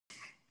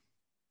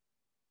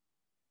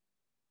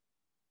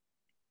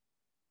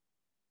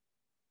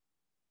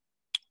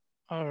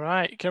All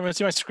right, can everyone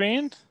see my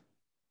screen?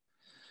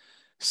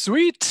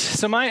 Sweet.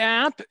 So my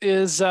app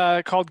is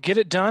called Get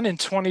It Done in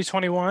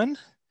 2021.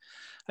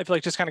 I feel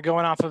like just kind of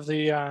going off of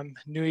the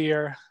new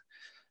year,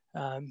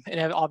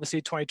 and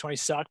obviously 2020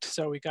 sucked,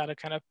 so we got to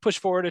kind of push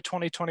forward to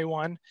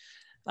 2021.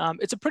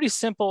 It's a pretty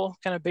simple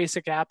kind of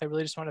basic app. I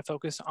really just want to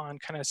focus on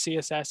kind of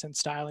CSS and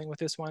styling with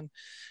this one.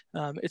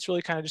 It's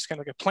really kind of just kind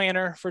of like a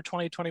planner for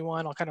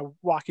 2021. I'll kind of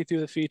walk you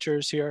through the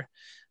features here.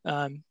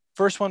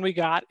 First one we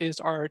got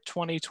is our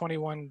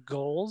 2021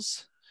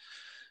 goals.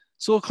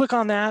 So we'll click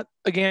on that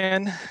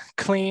again,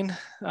 clean,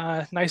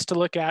 nice to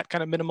look at,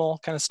 kind of minimal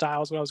kind of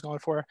style is what I was going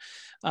for.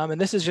 And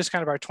this is just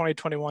kind of our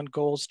 2021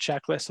 goals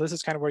checklist. So this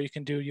is kind of where you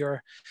can do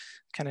your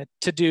kind of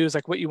to-dos,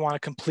 like what you want to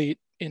complete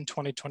in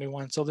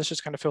 2021. So let's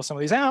just kind of fill some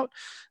of these out.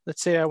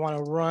 Let's say I want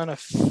to run a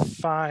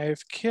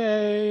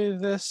 5K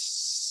this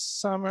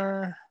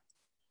summer.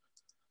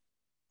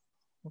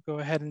 We'll go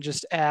ahead and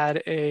just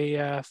add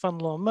a fun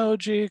little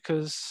emoji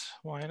because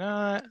why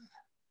not?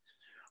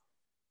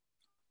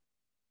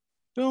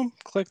 Boom,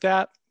 click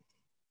that.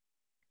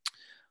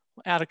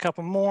 We'll add a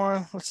couple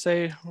more. Let's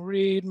say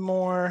read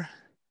more,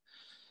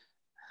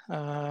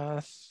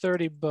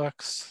 30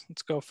 books.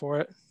 Let's go for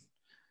it.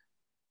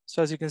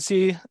 So as you can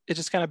see, it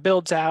just kind of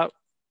builds out,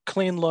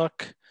 clean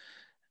look.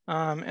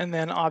 And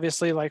then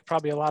obviously, like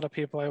probably a lot of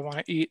people, I want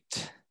to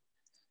eat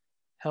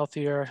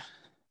healthier.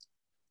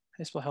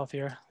 I spell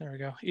healthier, there we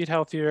go. Eat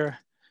healthier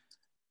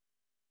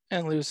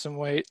and lose some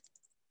weight.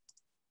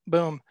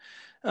 Boom.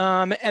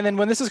 And then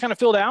when this is kind of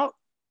filled out,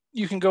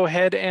 you can go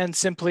ahead and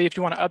simply, if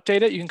you want to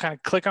update it, you can kind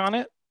of click on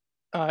it.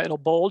 It'll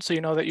bold so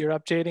you know that you're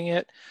updating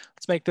it.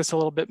 Let's make this a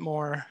little bit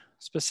more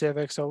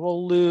specific. So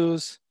we'll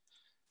lose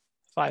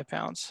 5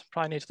 pounds.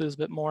 Probably need to lose a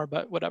bit more,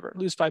 but whatever,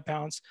 lose 5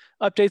 pounds.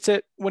 Updates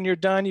it. When you're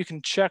done, you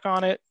can check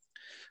on it,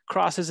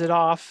 crosses it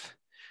off.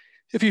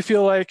 If you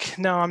feel like,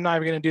 no, I'm not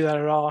even gonna do that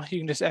at all, you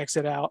can just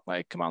exit out.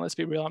 Like, come on, let's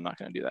be real, I'm not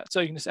gonna do that. So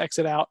you can just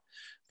exit out,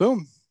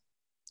 boom.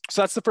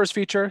 So that's the first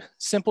feature,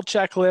 simple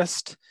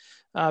checklist.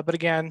 But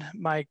again,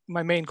 my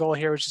main goal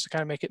here is just to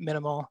kind of make it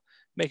minimal,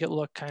 make it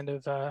look kind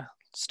of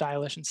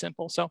stylish and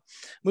simple. So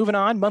moving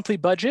on, monthly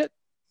budget.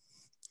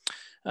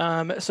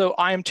 So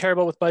I am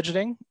terrible with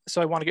budgeting,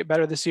 so I want to get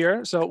better this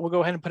year. So we'll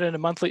go ahead and put in a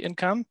monthly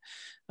income.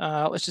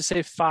 Let's just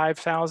say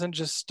 5,000,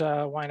 just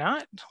why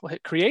not? We'll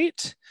hit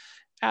create,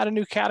 add a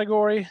new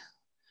category.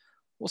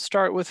 We'll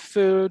start with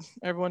food.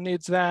 Everyone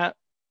needs that.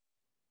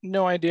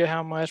 No idea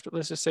how much, but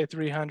let's just say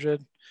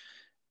 300.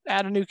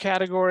 Add a new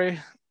category.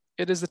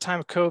 It is the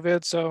time of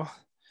COVID, so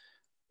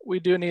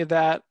we do need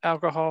that.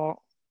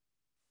 Alcohol,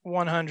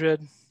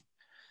 100.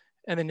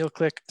 And then you'll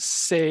click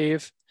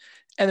save.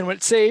 And then when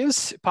it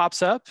saves, it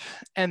pops up,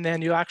 and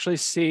then you actually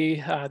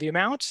see the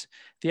amount,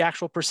 the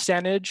actual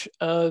percentage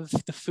of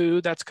the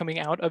food that's coming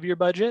out of your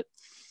budget,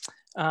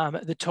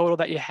 the total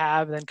that you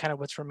have, and then kind of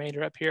what's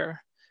remainder up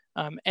here.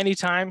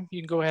 Anytime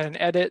you can go ahead and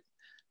edit.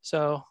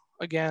 So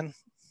again,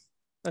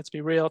 let's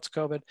be real, it's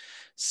COVID.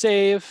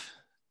 Save,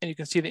 and you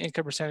can see the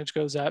income percentage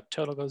goes up,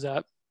 total goes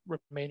up,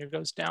 remainder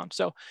goes down.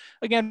 So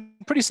again,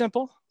 pretty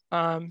simple,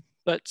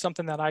 but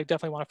something that I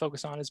definitely want to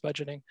focus on is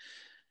budgeting.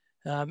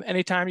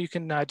 Anytime you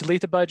can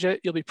delete the budget,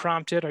 you'll be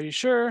prompted, are you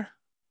sure?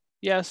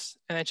 Yes,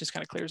 and it just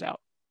kind of clears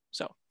out.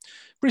 So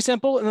pretty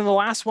simple. And then the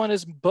last one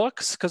is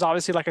books, because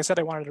obviously, like I said,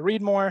 I wanted to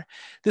read more.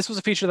 This was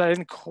a feature that I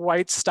didn't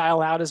quite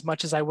style out as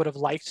much as I would have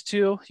liked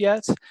to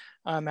yet.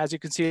 As you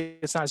can see,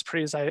 it's not as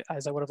pretty as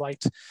I would have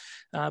liked.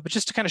 But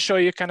just to kind of show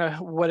you kind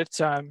of what it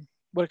kind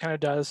of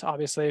does,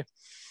 obviously.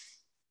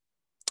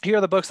 Here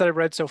are the books that I've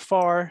read so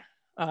far.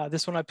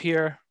 This one up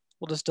here,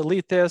 we'll just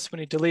delete this. When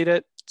you delete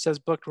it, it says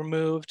book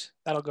removed.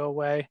 That'll go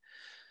away.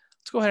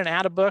 Let's go ahead and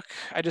add a book.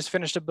 I just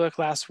finished a book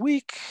last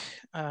week.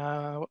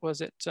 What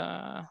was it?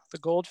 The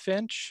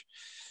Goldfinch.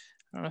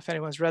 I don't know if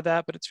anyone's read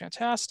that, but it's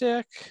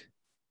fantastic.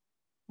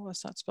 Well,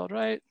 that's not spelled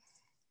right.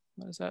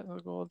 What is that?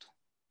 The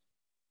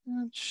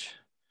Goldfinch.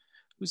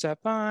 Who's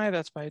that by?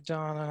 That's by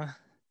Donna.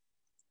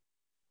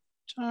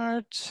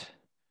 Chart.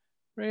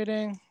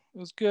 Rating. It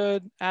was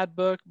good. Add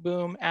book,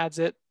 boom, adds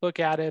it, book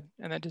added,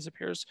 and then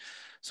disappears.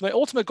 So my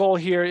ultimate goal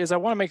here is I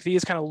want to make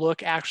these kind of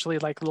look actually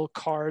like little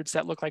cards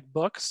that look like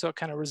books. So it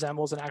kind of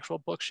resembles an actual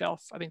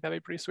bookshelf. I think that'd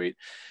be pretty sweet.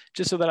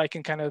 Just so that I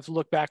can kind of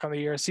look back on the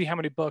year, see how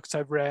many books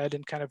I've read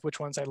and kind of which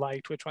ones I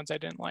liked, which ones I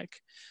didn't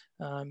like.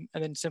 And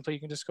then simply you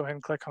can just go ahead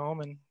and click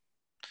home and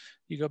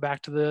you go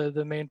back to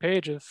the main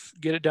page of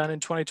Get It Done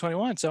in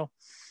 2021. So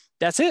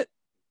that's it.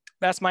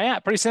 That's my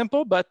app. Pretty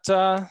simple, but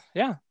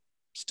yeah,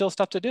 still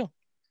stuff to do.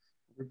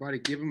 Everybody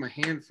give him a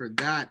hand for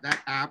that.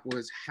 That app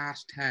was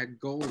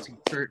 #goals. He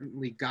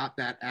certainly got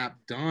that app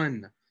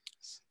done.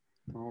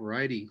 All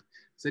righty.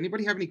 Does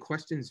anybody have any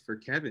questions for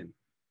Kevin?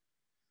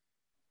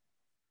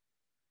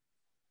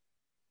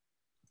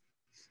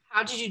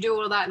 How did you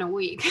do all that in a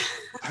week?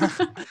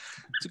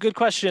 It's a good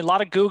question. A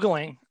lot of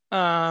Googling,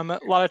 a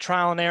lot of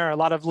trial and error, a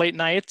lot of late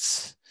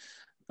nights,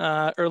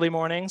 early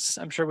mornings.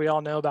 I'm sure we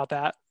all know about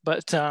that.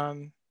 But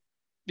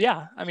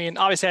yeah, I mean,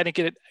 obviously I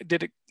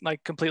did it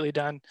like completely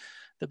done.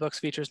 The books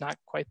feature is not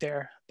quite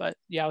there, but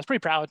yeah, I was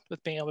pretty proud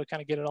with being able to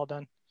kind of get it all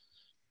done.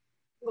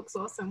 Looks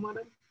awesome. What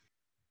a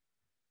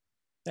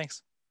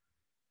Thanks.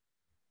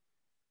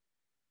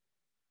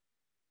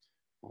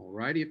 All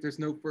righty, if there's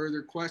no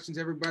further questions,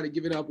 everybody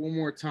give it up one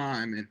more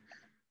time.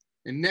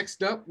 And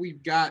next up,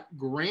 we've got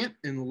Grant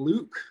and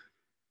Luke.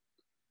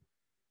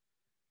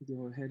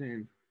 Go ahead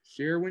and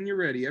share when you're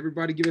ready.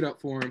 Everybody give it up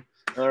for them.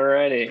 All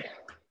righty.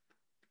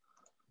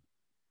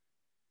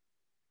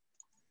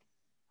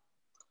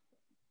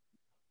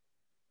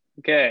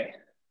 Okay,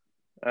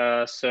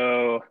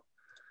 so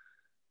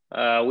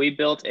we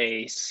built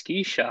a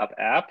ski shop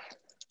app.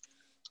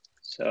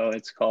 So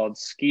it's called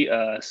Ski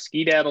Shop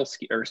Skedaddle.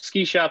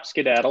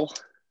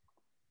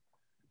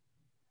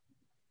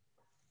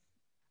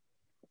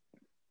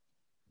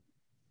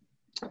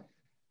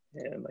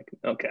 And like,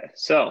 okay,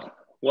 so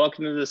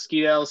welcome to the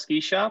Skedaddle Ski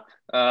Shop.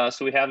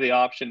 So we have the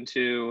option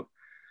to,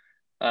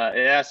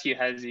 it asks you,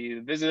 has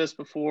you visited us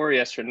before,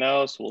 yes or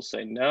no? So we'll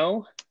say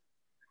no.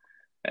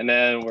 And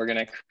then we're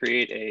gonna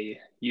create a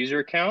user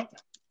account.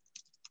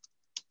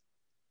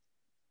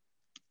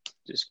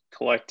 Just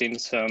collecting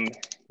some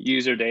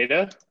user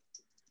data.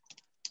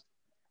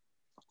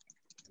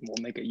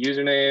 We'll make a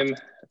username,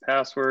 a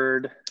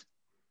password.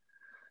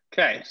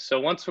 Okay, so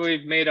once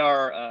we've made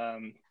our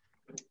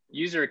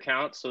user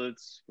account, so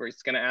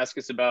it's gonna ask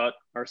us about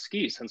our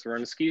skis since we're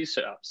in a ski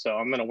shop. So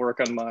I'm gonna work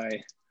on my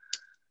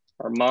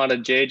Armada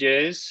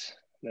JJs.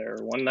 They're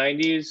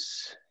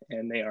 190s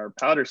and they are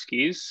powder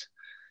skis.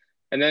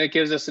 And then it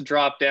gives us a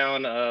drop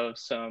down of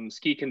some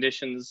ski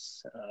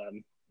conditions.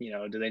 You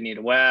know, do they need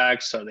a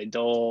wax? Are they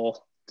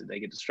dull? Did they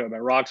get destroyed by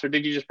rocks? Or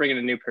did you just bring in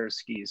a new pair of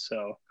skis?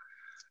 So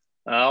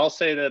I'll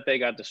say that they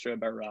got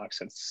destroyed by rocks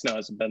since snow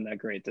hasn't been that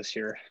great this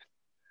year.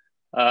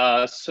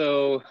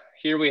 So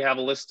here we have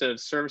a list of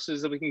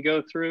services that we can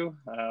go through: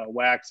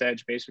 wax,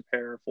 edge, base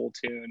repair, full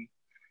tune,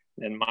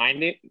 and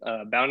binding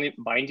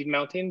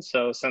mounting.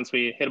 So since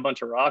we hit a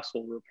bunch of rocks,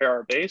 we'll repair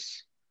our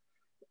base.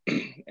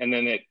 And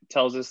then it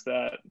tells us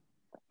that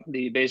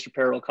the base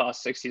repair will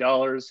cost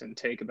 $60 and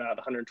take about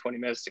 120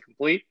 minutes to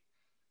complete.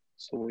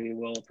 So we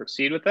will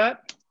proceed with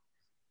that.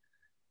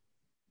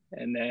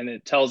 And then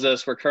it tells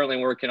us we're currently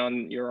working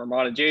on your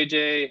Armada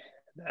JJ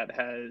that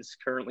has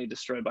currently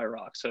destroyed by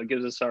rocks. So it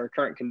gives us our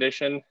current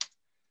condition.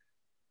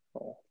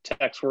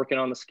 Tech's working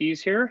on the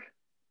skis here.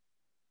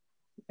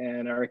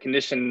 And our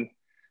condition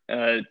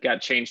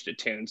got changed to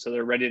tune. So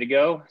they're ready to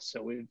go.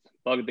 So we've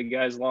bugged the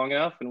guys long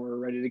enough and we're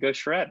ready to go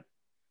shred.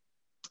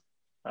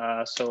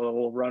 So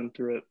we'll run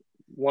through it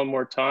one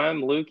more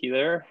time. Luke, you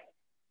there?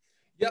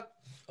 Yep,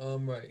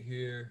 I'm right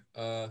here.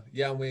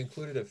 Yeah, we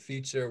included a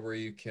feature where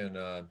you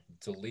can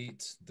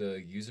delete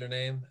the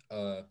username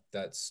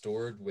that's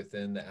stored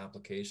within the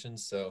application.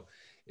 So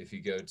if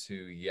you go to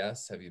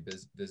yes, have you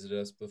visited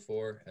us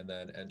before, and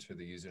then enter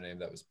the username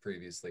that was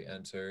previously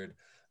entered,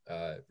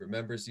 it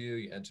remembers you,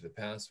 you enter the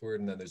password,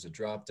 and then there's a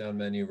drop-down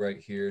menu right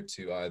here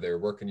to either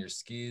work on your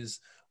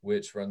skis,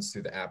 which runs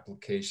through the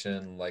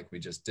application like we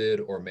just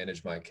did, or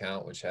manage my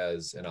account, which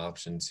has an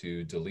option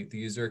to delete the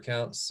user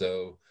account.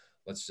 So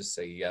let's just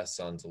say yes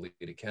on delete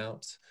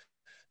account.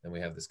 And we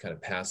have this kind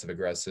of passive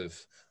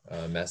aggressive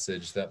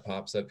message that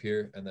pops up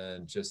here. And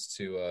then just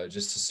to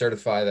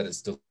certify that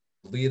it's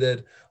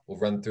deleted, we'll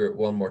run through it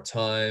one more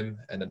time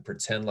and then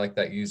pretend like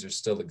that user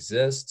still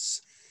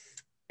exists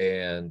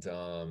and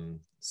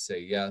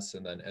say yes,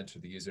 and then enter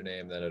the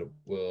username. Then it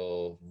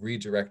will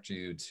redirect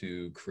you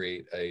to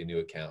create a new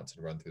account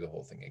and run through the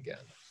whole thing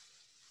again.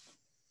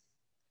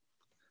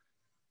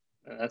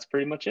 That's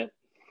pretty much it.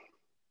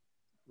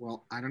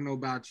 Well, I don't know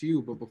about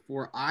you, but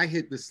before I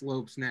hit the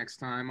slopes next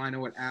time, I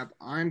know what app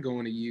I'm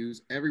going to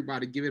use.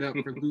 Everybody give it up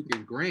for Luke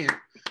and Grant.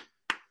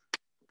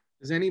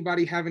 Does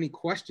anybody have any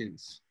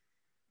questions?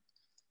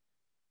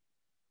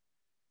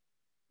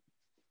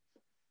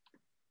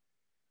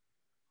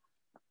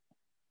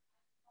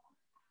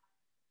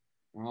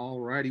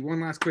 All righty, one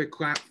last quick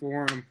clap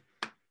for him.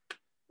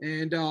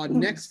 And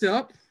next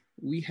up,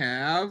 we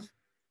have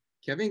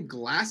Kevin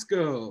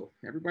Glasgow.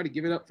 Everybody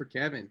give it up for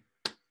Kevin.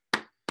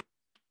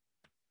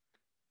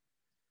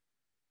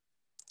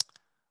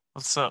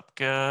 What's up,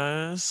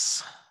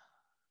 guys?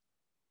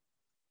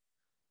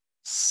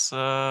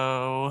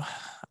 So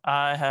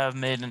I have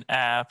made an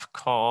app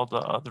called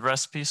the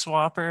Recipe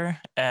Swapper,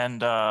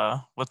 and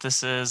what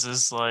this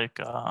is like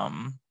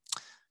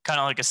kind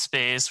of like a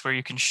space where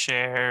you can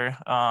share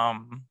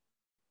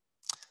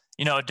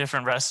you know,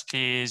 different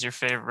recipes, your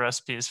favorite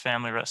recipes,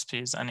 family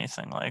recipes,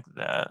 anything like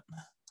that.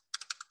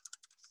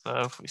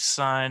 So if we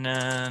sign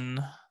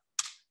in,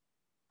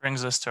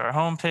 brings us to our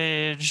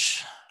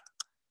homepage.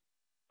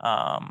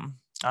 I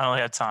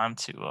only had time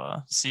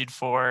to seed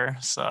 4,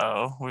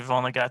 so we've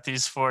only got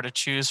these 4 to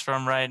choose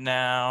from right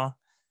now.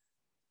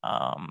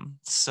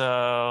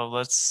 So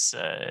let's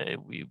say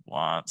we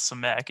want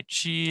some mac and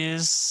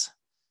cheese.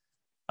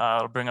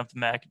 It'll bring up the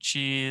mac and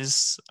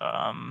cheese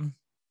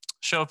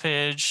show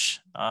page.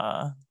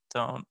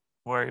 Don't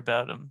worry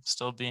about them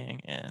still being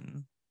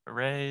in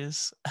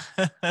arrays.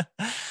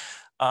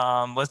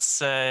 Let's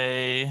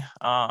say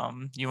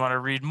you want to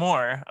read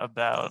more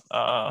about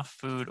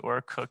food or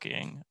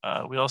cooking.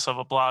 We also have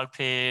a blog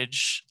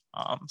page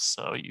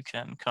So you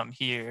can come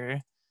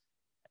here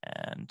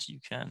and you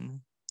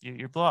can view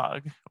your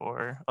blog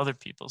or other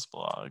people's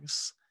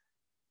blogs.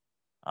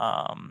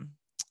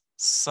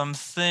 Some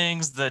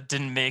things that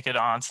didn't make it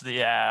onto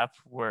the app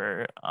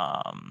were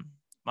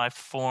my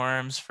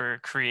forms for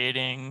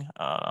creating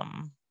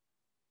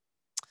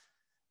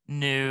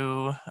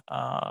new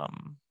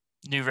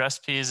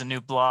recipes and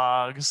new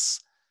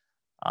blogs.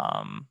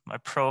 My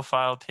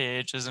profile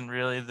page isn't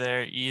really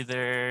there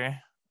either,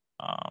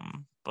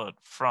 but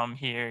from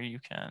here you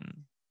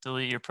can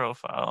delete your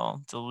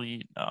profile,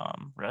 delete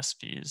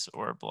recipes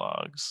or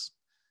blogs.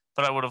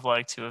 But I would have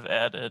liked to have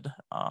added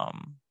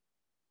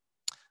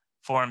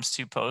forms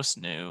to post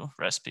new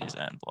recipes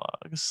and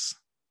blogs.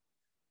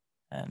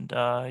 And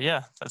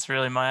yeah, that's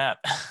really my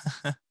app.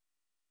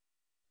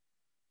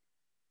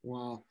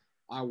 Well,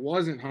 I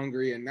wasn't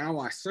hungry and now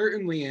I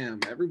certainly am.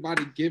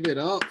 Everybody give it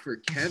up for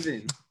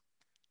Kevin.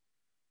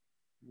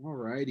 All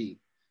righty.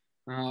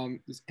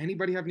 Does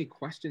anybody have any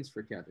questions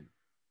for Kevin?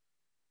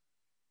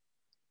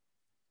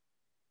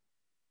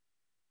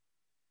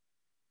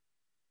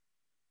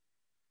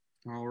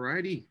 All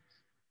righty.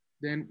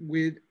 Then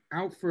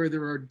without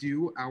further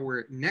ado,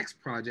 our next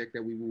project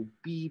that we will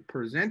be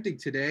presenting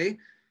today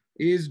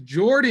is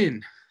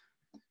Jordan.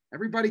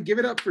 Everybody give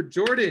it up for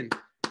Jordan.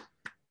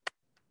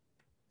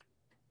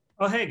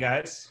 Oh, hey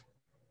guys.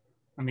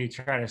 Let me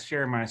try to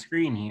share my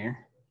screen here.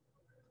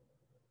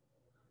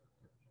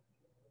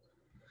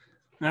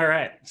 All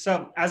right,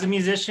 so as a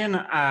musician,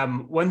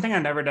 one thing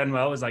I've never done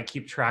well was like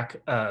keep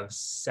track of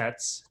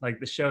sets, like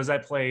the shows I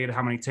played,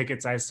 how many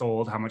tickets I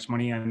sold, how much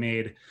money I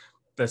made,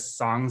 the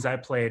songs I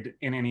played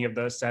in any of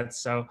those sets.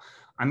 So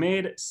I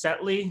made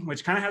Setly,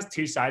 which kind of has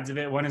two sides of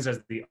it. One is as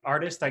the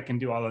artist, I can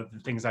do all of the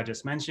things I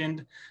just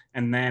mentioned.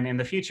 And then in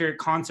the future,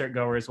 concert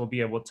goers will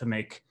be able to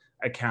make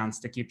accounts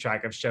to keep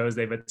track of shows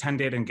they've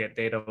attended and get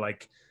data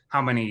like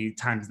how many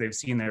times they've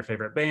seen their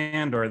favorite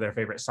band or their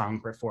favorite song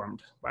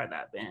performed by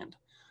that band.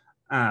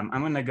 I'm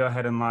going to go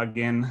ahead and log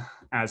in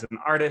as an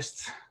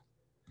artist.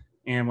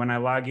 And when I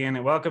log in,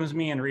 it welcomes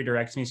me and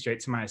redirects me straight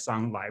to my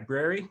song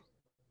library.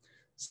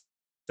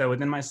 So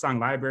within my song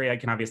library, I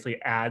can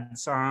obviously add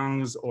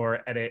songs or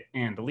edit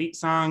and delete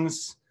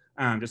songs.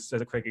 Just as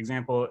a quick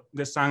example,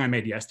 this song I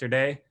made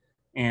yesterday,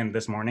 and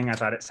this morning I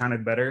thought it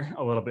sounded better,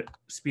 a little bit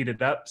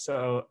speeded up.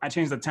 So I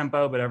changed the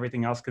tempo, but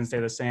everything else can stay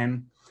the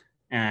same.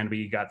 And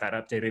we got that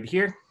updated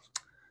here.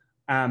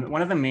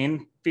 One of the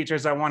main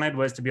features I wanted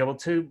was to be able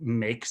to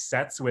make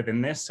sets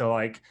within this. So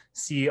like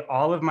see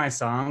all of my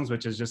songs,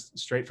 which is just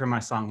straight from my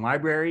song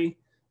library,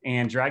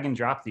 and drag and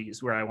drop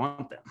these where I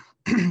want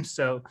them.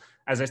 So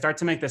as I start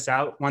to make this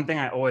out, one thing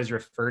I always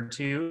refer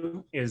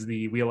to is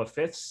the wheel of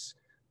fifths.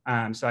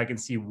 So I can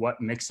see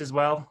what mixes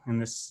well. And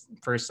this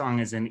first song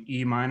is in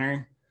E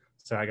minor.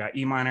 So I got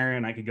E minor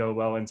and I could go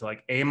well into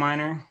like A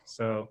minor.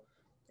 So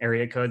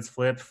area codes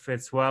flip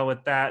fits well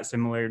with that,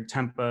 similar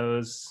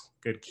tempos,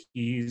 good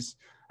keys.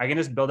 I can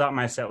just build out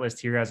my set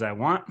list here as I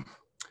want.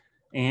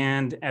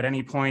 And at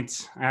any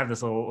point, I have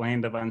this little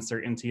land of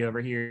uncertainty over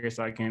here,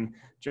 so I can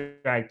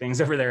drag things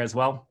over there as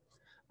well.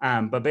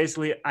 But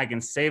basically, I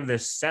can save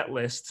this set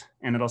list,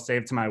 and it'll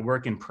save to my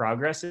work in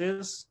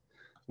progresses,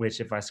 which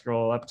if I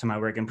scroll up to my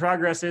work in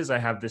progresses, I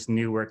have this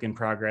new work in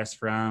progress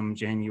from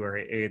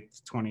January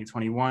 8th,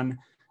 2021.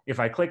 If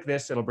I click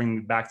this, it'll bring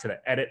me back to the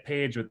edit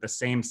page with the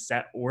same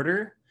set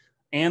order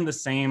and the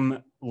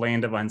same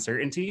land of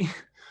uncertainty.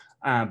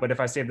 But if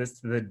I save this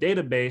to the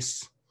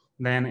database,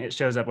 then it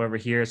shows up over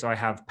here. So I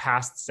have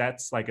past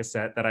sets, like a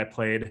set that I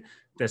played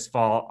this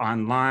fall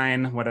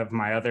online, one of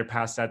my other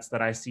past sets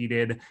that I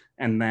seeded,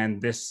 and then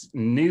this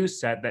new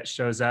set that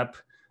shows up.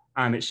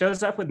 It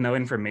shows up with no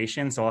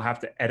information, so I'll have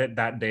to edit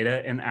that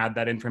data and add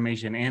that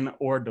information in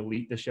or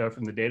delete the show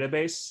from the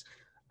database.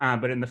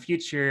 But in the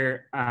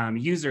future,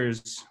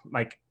 users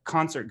like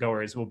concert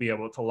goers will be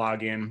able to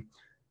log in,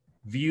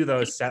 view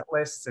those set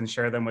lists and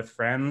share them with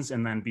friends,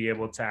 and then be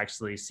able to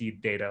actually see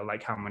data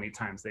like how many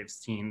times they've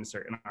seen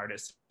certain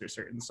artists or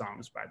certain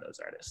songs by those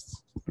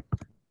artists.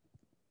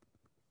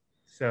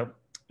 So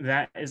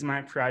that is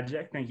my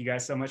project. Thank you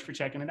guys so much for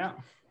checking it out.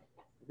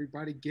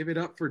 Everybody give it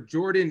up for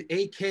Jordan,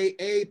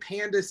 AKA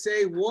Panda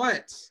Say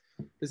What.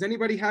 Does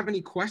anybody have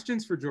any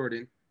questions for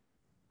Jordan?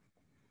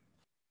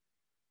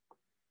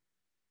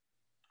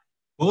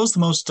 What was the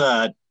most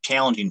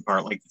challenging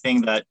part, like the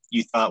thing that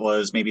you thought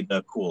was maybe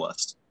the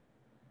coolest?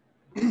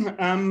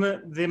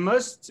 The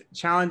most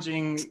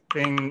challenging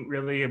thing,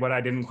 really, what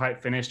I didn't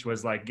quite finish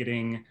was like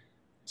getting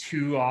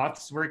two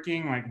auths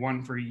working, like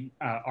one for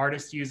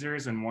artist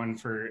users and one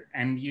for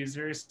end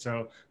users.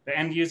 So the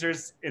end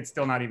users, it's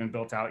still not even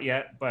built out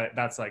yet, but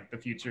that's like the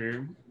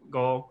future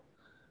goal.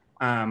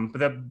 But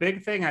the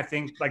big thing, I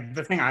think, like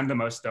the thing I'm the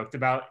most stoked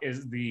about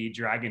is the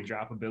drag and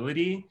drop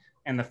ability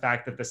and the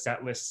fact that the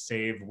set lists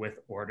save with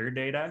order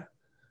data.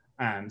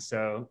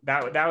 So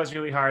that was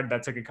really hard.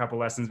 That took a couple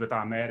lessons with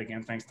Ahmed.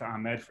 Again, thanks to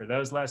Ahmed for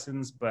those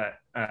lessons. But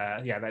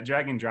yeah, that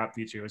drag and drop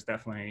feature was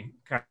definitely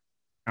kind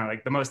of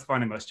like the most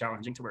fun and most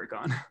challenging to work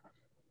on.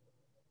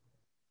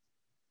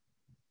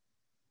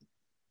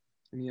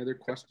 Any other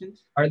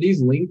questions? Are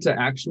these linked to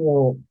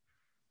actual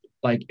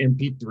like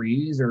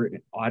MP3s or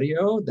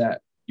audio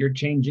that you're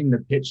changing the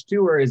pitch to,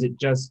 or is it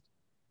just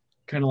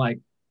kind of like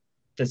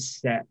the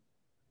set?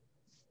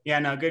 Yeah,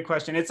 no, good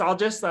question. It's all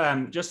just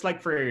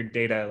like for your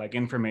data, like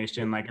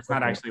information. Like it's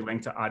not actually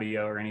linked to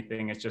audio or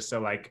anything. It's just so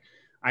like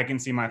I can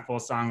see my full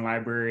song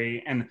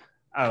library. And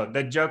oh,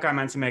 the joke I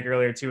meant to make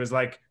earlier too is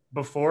like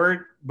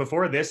before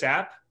this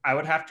app, I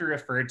would have to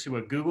refer to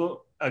a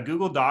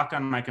Google Doc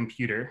on my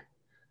computer,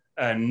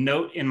 a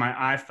note in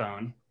my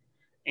iPhone,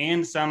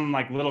 and some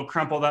like little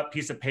crumpled up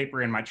piece of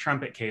paper in my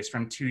trumpet case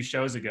from 2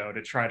 shows ago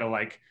to try to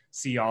like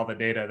see all the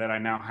data that I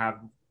now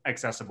have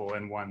accessible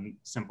in one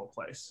simple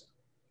place.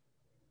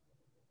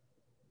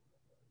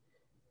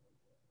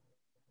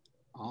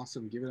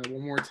 Awesome. Give it up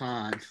one more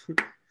time.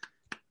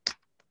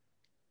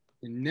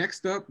 And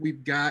next up,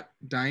 we've got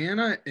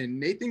Diana and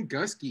Nathan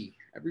Gusky.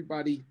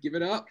 Everybody give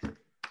it up.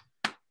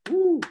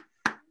 Woo.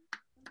 I'm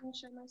going to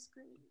share my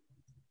screen.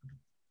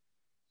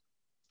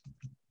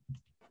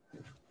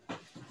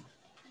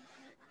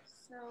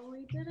 So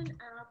we did an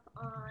app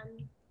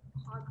on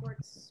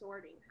Hogwarts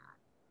sorting hat.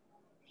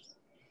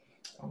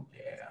 Oh,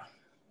 yeah.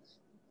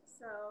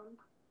 So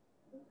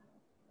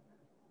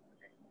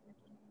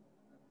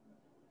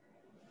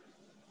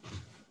it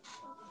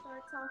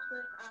starts off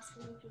with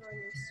asking if you are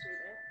your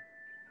student.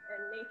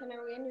 And Nathan,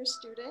 are we in your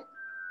student?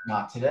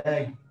 Not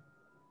today.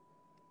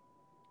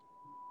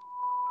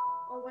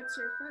 Or what's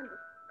your friend?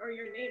 Or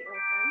your name or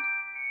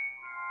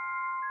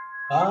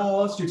friend?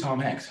 Let's do Tom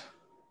Hanks.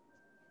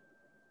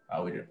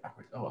 Oh, we did it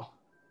backwards. Oh, well.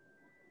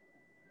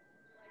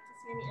 Would you like to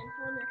see any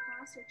info in your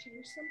class or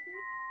change something?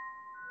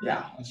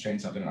 Yeah, let's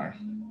change something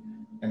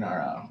in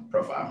our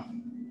profile.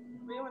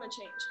 What do you want to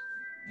change?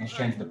 Let's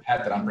change the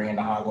pet that I'm bringing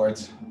to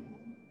Hogwarts. Change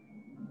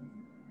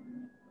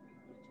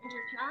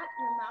your cat,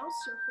 your mouse,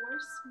 your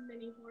horse,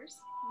 mini horse.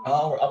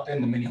 Oh, we're up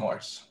in the mini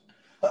horse.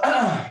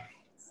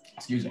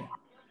 Excuse me. What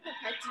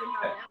pet do you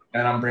have now?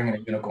 And I'm bringing a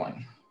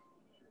unicorn.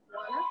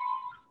 Iguana?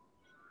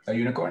 A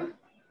unicorn? A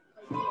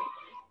unicorn.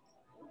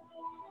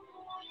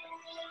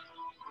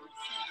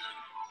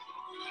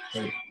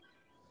 Wait.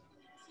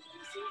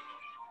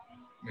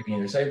 We can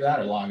either save that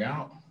or log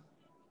out.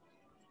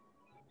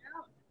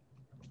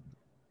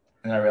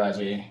 And I realized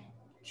we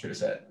should have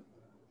said,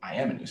 I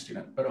am a new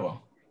student, but oh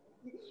well.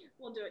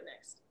 We'll do it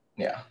next.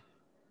 Yeah.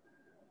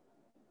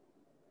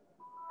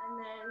 And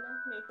then,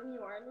 Nathan,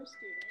 you are a new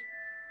student.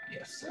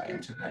 Yes, I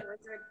am tonight.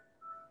 Wizard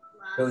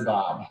Billy last-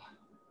 Bob.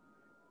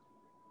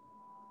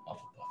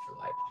 Off for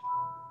life.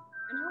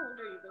 And how old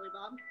are you, Billy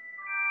Bob?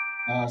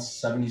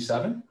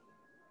 77.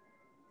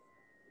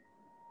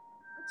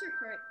 What's your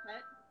current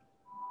pet?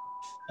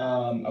 A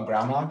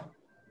groundhog.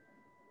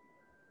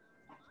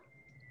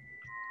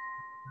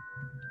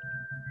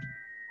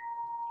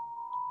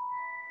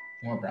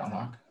 More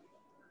groundhog.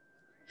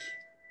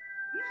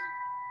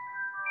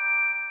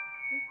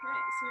 Okay,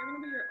 so you're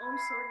going to be your own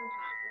sorting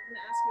hat. We're going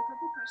to ask you a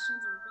couple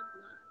questions and good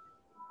luck.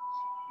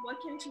 What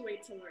can't you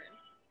wait to learn?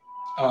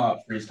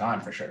 Freeze time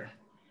for sure. If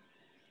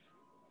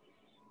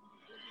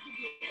you could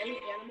be any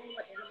animal,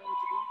 what animal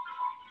would you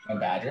be? A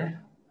badger.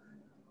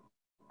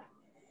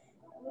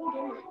 What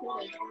game of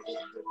Quidditch would be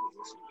your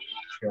position?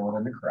 Chilling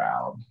in the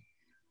crowd.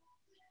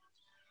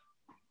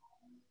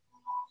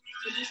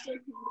 Would you stay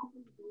calm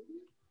from the baby?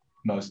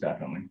 Most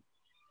definitely.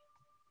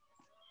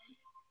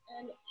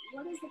 And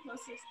what is the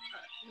closest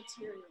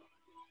material?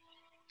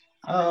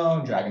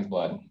 Oh, dragon's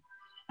blood.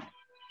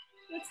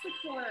 What's the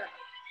core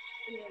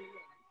in your name?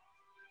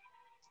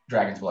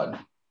 Dragon's blood.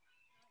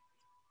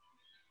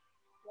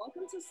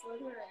 Welcome to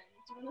Slytherin.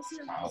 Do you want to see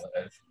your house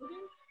Solid.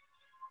 slogan?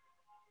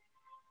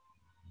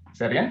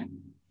 Say it again?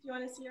 Do you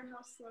want to see your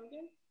house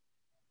slogan?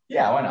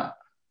 Yeah, why not?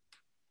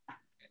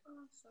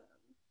 Awesome.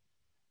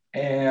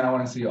 And I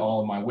want to see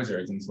all of my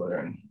wizards in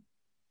Slytherin.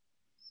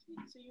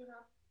 Sweet. So you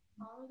have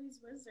all of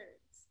these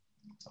wizards.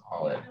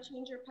 Solid. Want to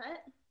change your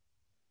pet?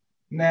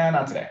 Nah,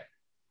 not today.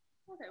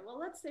 Okay, well,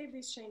 let's save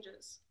these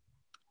changes.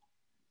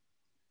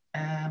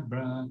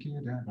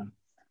 Abracadabra.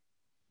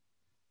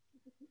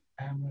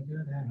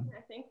 Abracadabra.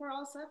 I think we're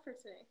all set for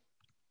today.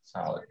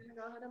 Solid. We're going to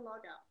go ahead and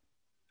log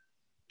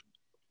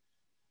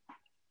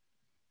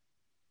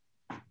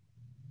out.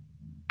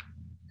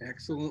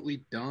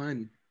 Excellently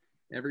done.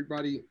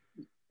 Everybody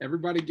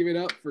give it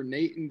up for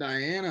Nate and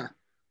Diana.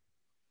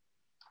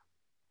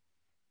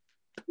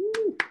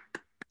 Woo.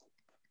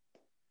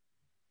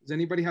 Does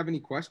anybody have any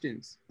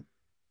questions?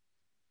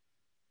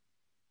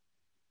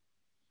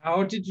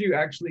 How did you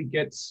actually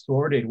get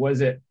sorted?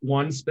 Was it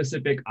one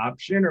specific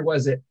option, or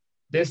was it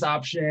this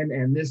option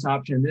and this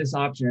option, this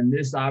option,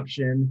 this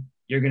option?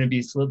 You're going to be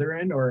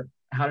Slytherin, or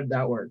how did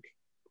that work?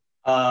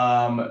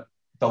 The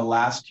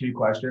last 2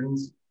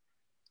 questions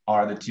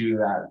are the 2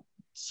 that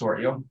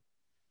sort you.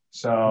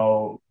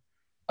 So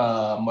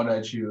what did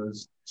I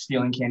choose?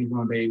 Stealing candy from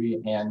a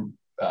baby and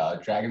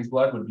dragon's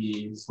blood would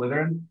be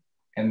Slytherin.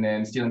 And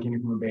then stealing candy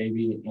from a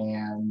baby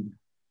and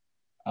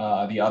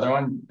the other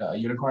one,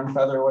 unicorn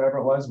feather or whatever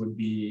it was, would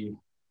be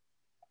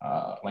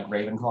like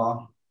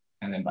Ravenclaw,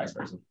 and then vice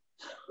versa.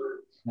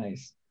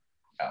 Nice.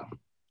 Yeah.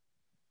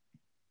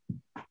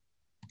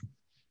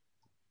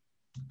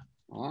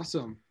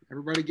 Awesome.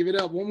 Everybody give it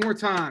up one more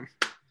time.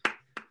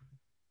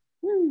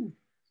 Woo.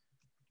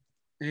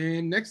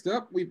 And next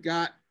up, we've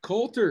got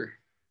Coulter.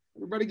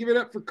 Everybody give it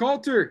up for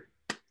Coulter.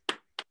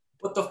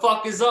 What the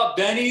fuck is up,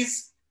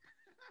 Denny's?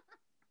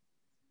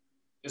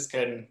 Just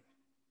kidding.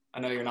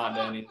 I know you're not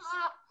Denny's.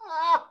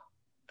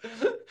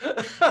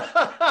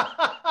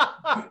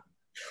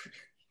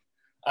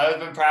 I've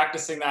been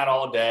practicing that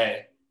all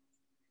day.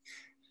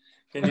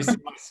 Can you see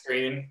my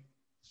screen?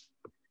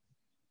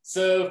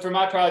 So for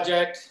my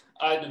project,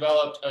 I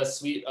developed a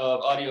suite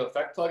of audio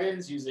effect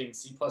plugins using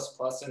C++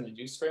 and the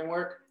Juice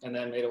framework, and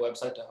then made a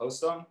website to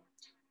host them.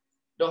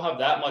 Don't have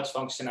that much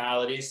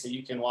functionality, so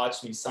you can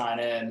watch me sign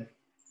in,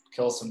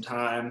 kill some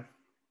time.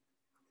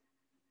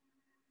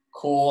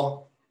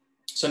 Cool.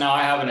 So now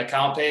I have an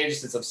account page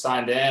since I've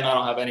signed in. I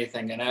don't have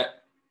anything in it.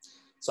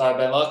 So I've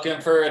been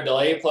looking for a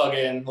delay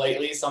plugin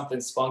lately,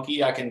 something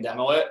spunky. I can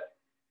demo it.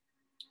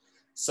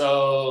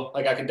 So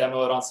like I can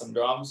demo it on some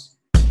drums.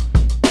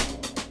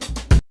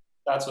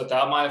 That's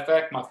without my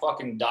effect. My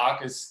fucking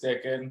dock is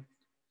sticking.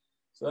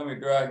 So let me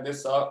drag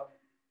this up.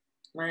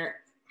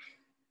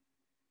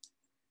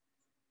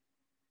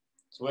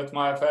 So with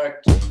my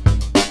effect.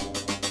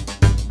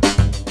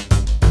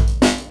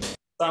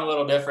 Sound a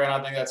little different.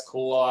 I think that's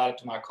cool. I'll add it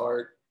to my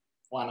cart.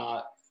 Why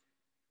not?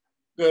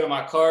 Go to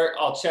my cart.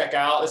 I'll check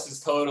out. This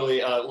is totally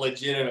a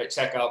legitimate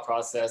checkout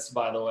process,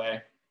 by the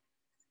way.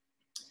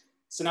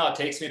 So now it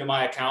takes me to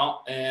my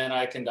account and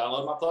I can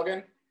download my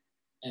plugin.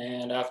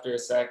 And after a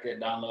sec, it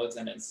downloads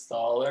an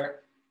installer,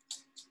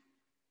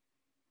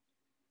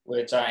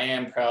 which I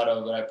am proud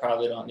of, but I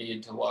probably don't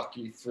need to walk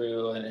you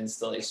through an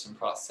installation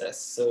process.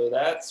 So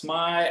that's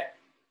my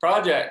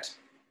project.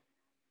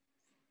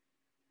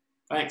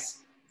 Thanks.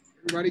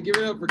 Everybody give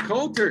it up for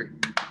Coulter.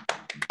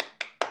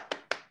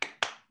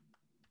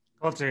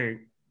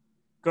 Coulter,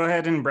 go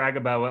ahead and brag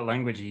about what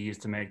language you use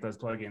to make those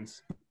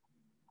plugins.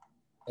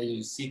 I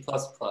use C++.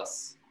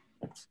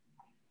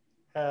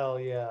 Hell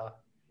yeah.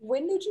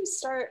 When did you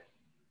start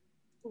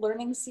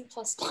learning C++?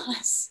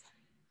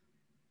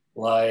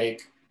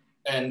 Like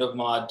end of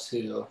mod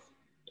 2,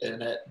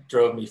 and it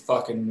drove me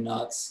fucking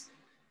nuts.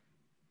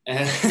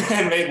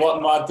 And made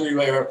what mod 3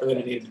 way rougher than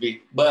it needed to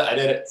be. But I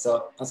did it,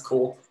 so that's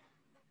cool.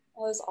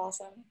 That was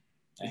awesome.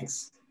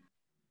 Thanks.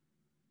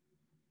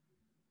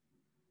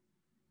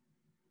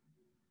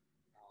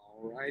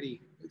 All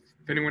righty.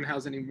 If anyone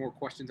has any more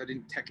questions, I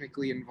didn't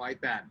technically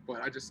invite that,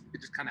 but it just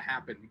kind of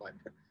happened. But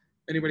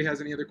anybody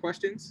has any other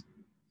questions?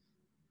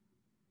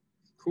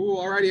 Cool.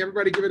 All righty.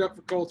 Everybody give it up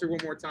for Coulter one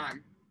more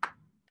time.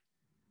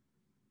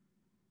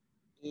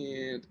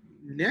 And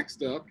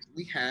next up,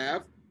 we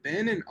have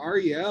Ben and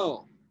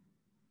Ariel.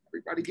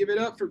 Everybody give it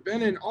up for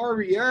Ben and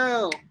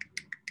Ariel.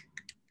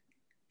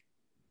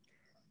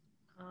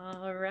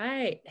 All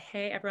right.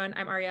 Hey, everyone.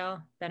 I'm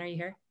Ariel. Ben, are you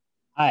here?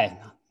 Hi.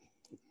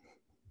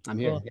 I'm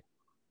here. Cool.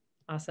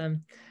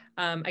 Awesome.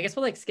 I guess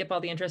we'll like skip all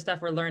the intro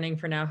stuff. We're learning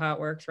for now how it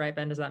works, right,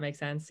 Ben? Does that make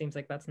sense? Seems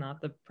like that's not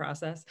the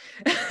process.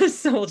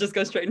 So we'll just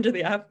go straight into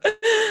the app.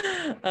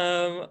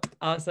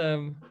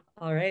 Awesome.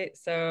 All right.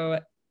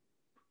 So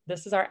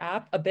this is our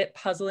app, a bit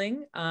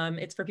puzzling.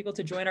 It's for people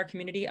to join our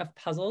community of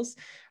puzzles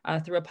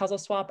through a puzzle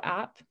swap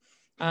app.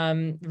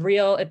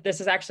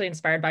 This is actually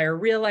inspired by a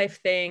real life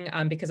thing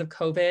because of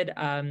COVID.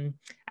 I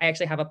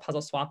actually have a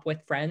puzzle swap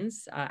with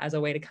friends as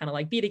a way to kind of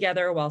like be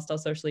together while still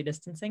socially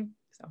distancing.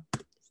 So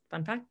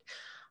fun fact.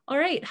 All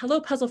right.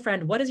 Hello, puzzle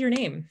friend. What is your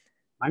name?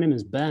 My name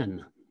is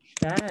Ben.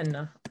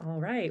 Ben. All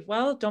right.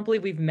 Well, don't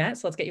believe we've met.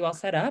 So let's get you all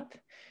set up.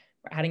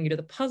 We're adding you to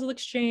the puzzle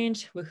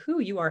exchange.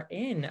 Woohoo, you are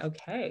in.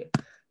 Okay.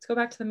 Let's go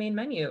back to the main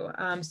menu.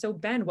 So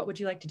Ben, what would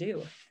you like to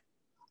do?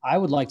 I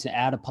would like to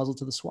add a puzzle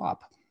to the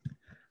swap.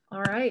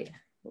 All right.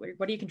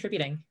 What are you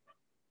contributing?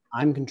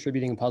 I'm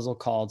contributing a puzzle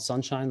called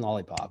Sunshine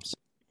Lollipops.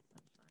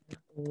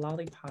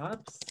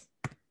 Lollipops?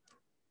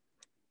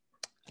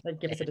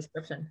 Give us a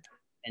description.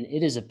 And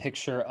it is a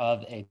picture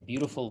of a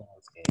beautiful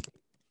landscape.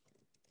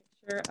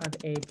 Picture of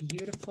a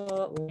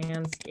beautiful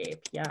landscape.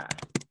 Yeah.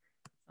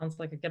 Sounds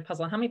like a good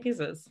puzzle. How many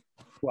pieces?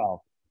 12.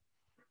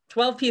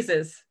 12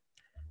 pieces.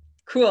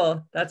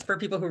 Cool. That's for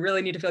people who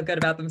really need to feel good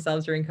about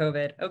themselves during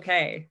COVID.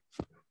 Okay.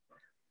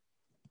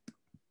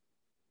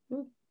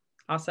 Ooh,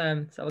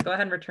 awesome. So we'll go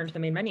ahead and return to the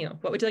main menu.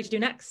 What would you like to do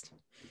next?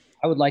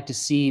 I would like to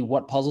see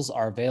what puzzles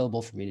are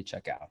available for me to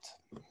check out.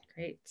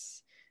 Great.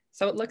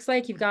 So it looks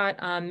like you've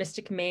got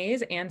Mystic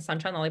Maze and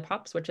Sunshine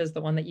Lollipops, which is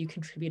the one that you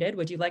contributed.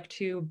 Would you like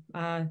to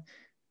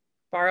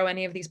borrow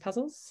any of these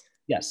puzzles?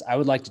 Yes, I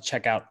would like to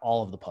check out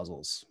all of the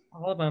puzzles.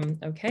 All of them.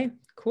 Okay,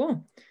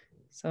 cool.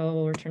 So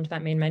we'll return to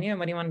that main menu. And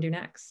what do you want to do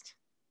next?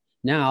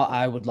 Now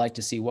I would like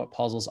to see what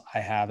puzzles I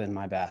have in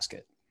my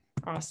basket.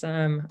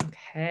 Awesome.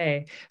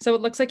 Okay. So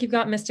it looks like you've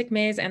got Mystic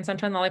Maze and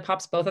Sunshine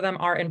Lollipops. Both of them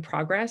are in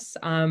progress.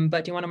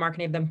 But do you want to mark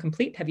any of them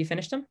complete? Have you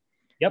finished them?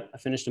 Yep, I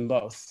finished them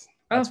both.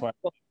 That's why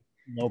cool.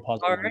 No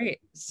puzzle. All right.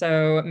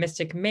 So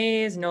Mystic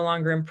Maze, no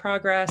longer in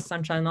progress.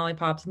 Sunshine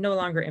Lollipops, no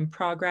longer in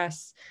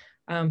progress.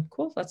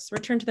 Cool, let's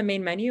return to the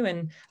main menu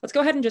and let's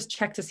go ahead and just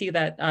check to see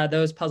that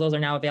those puzzles are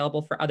now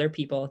available for other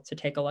people to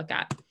take a look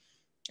at.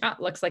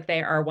 Looks like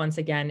they are once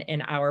again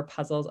in our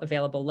puzzles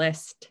available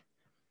list.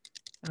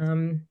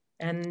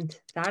 And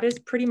that is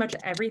pretty much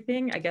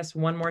everything. I guess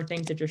one more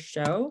thing to just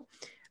show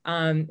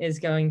is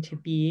going to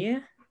be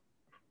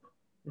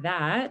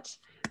that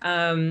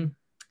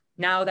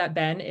now that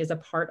Ben is a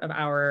part of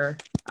our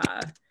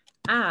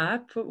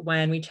app,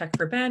 when we check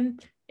for Ben,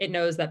 it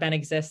knows that Ben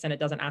exists and it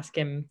doesn't ask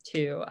him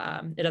to,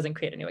 it doesn't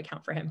create a new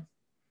account for him.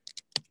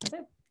 That's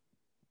it.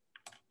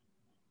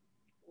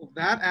 Well,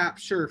 that app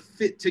sure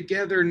fit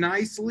together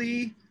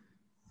nicely.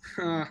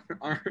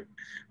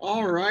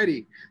 All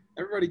righty.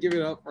 Everybody give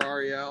it up for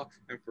Ariel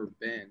and for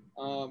Ben.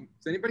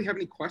 Does anybody have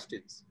any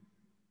questions?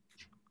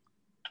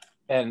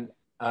 And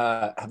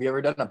have you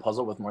ever done a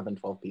puzzle with more than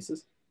 12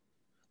 pieces?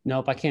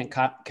 Nope, I can't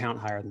count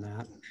higher than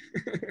that.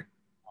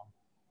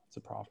 It's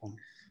a problem.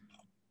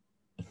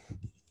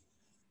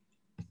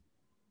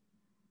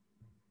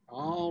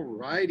 All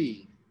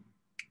righty.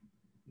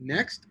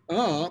 Next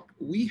up,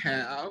 we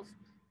have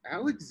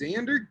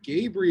Alexander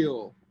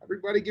Gabriel.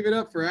 Everybody give it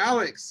up for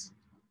Alex.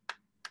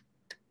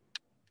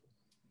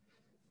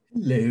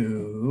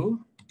 Hello.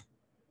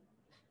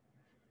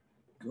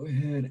 Go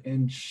ahead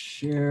and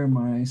share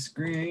my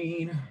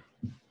screen.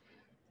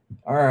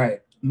 All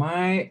right,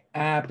 my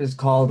app is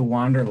called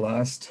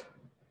Wanderlust.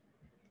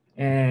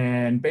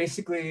 And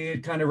basically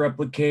it kind of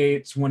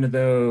replicates one of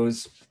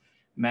those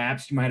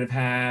maps you might have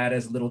had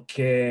as a little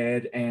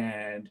kid,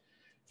 and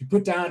you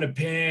put down a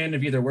pin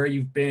of either where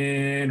you've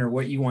been or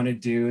what you want to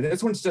do.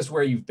 This one's just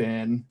where you've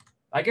been.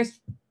 I guess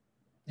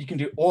you can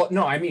do, well,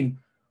 no, I mean,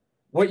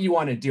 what you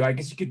want to do. I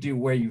guess you could do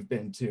where you've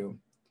been too.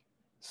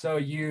 So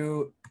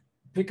you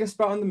pick a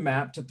spot on the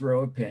map to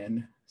throw a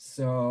pin.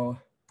 So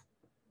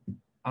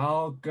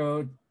I'll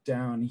go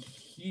down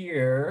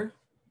here,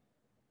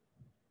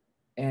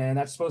 and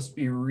that's supposed to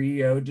be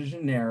Rio de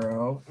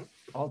Janeiro.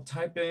 I'll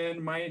type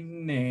in my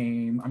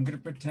name. I'm gonna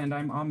pretend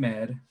I'm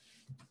Ahmed.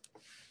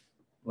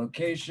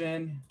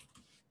 Location,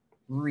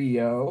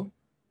 Rio.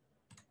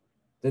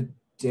 The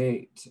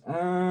date,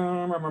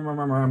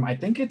 I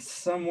think it's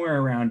somewhere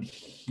around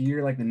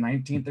here, like the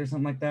 19th or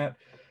something like that.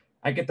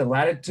 I get the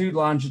latitude,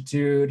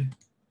 longitude,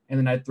 and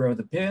then I throw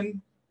the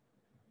pin.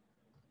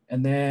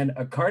 And then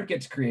a card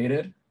gets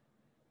created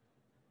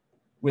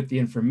with the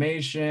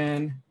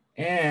information,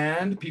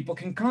 and people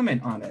can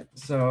comment on it.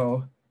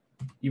 So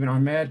even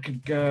Ahmed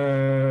could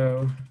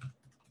go,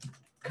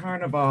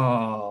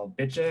 Carnival,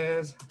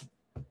 bitches.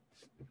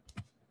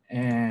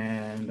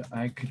 And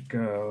I could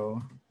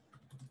go,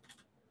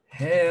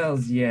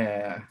 hells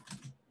yeah,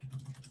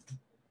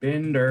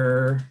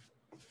 Bender.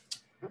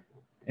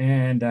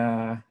 And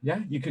yeah,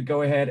 you could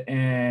go ahead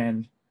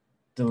and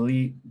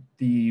delete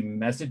the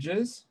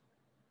messages,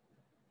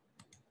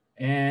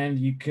 and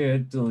you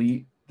could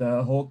delete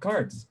the whole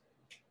cards.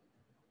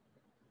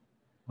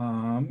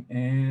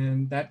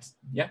 And that's,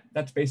 yeah,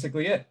 that's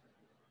basically it.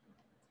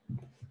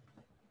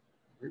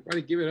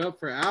 Everybody give it up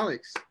for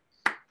Alex.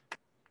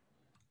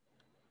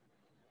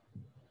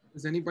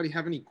 Does anybody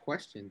have any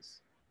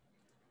questions?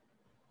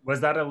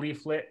 Was that a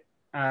leaflet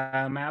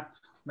map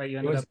that you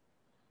ended up?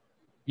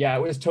 Yeah,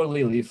 it was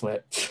totally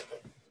leaflet.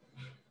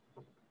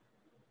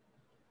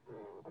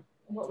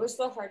 What was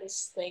the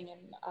hardest thing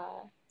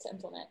to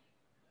implement?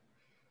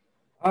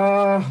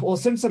 Well,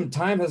 since some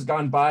time has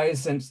gone by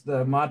since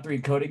the Mod 3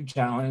 coding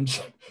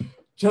challenge,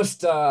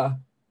 just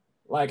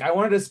like I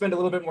wanted to spend a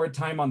little bit more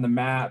time on the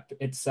map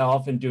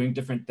itself and doing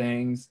different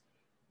things.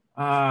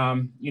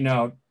 You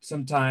know,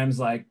 sometimes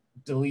like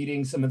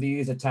deleting some of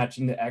these,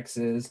 attaching the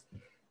X's,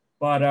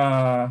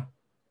 but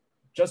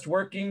just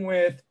working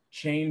with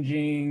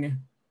changing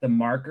the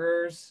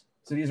markers.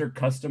 So these are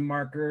custom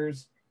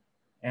markers,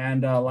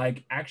 and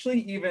like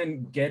actually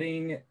even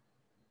getting,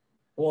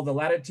 well, the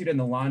latitude and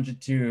the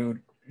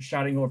longitude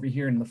shouting over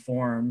here in the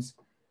forms.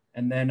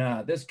 And then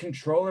this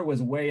controller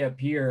was way up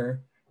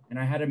here and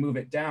I had to move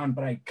it down,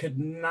 but I could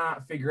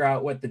not figure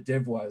out what the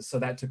div was. So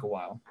that took a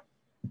while.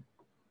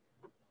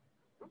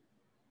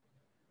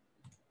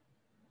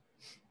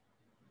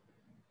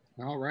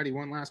 All righty,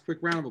 one last quick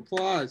round of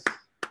applause.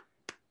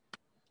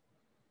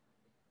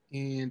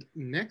 And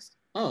next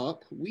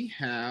up, we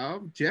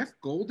have Jeff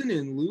Golden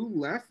and Lou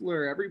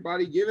Leffler.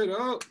 Everybody give it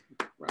up.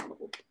 Round of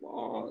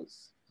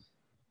applause.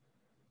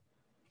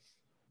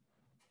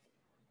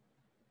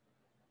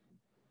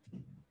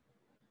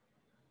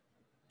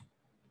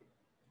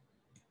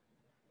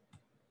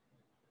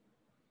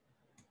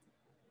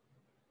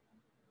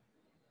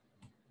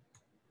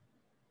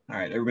 All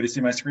right, everybody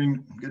see my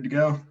screen? Good to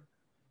go?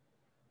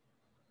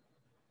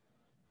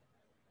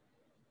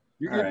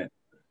 All right.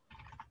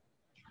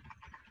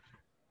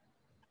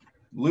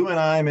 Lou and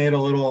I made a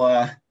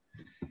little,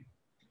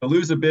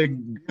 Lou's a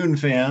big Goon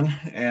fan,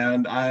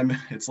 and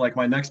it's like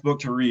my next book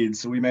to read.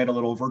 So we made a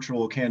little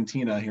virtual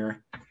cantina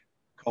here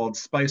called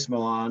Spice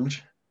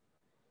Melange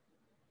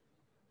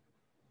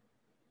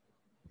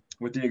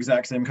with the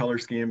exact same color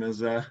scheme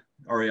as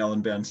Ariel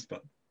and Ben's,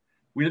 but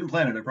we didn't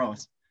plan it, I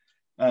promise.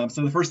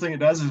 So the first thing it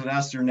does is it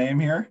asks your name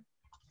here.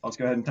 Let's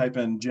go ahead and type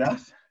in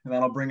Jeff, and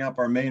that'll bring up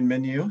our main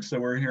menu. So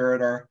we're here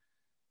at our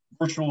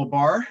virtual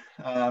bar.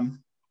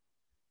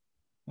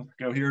 Let's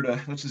go here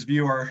to, let's just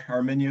view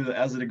our menu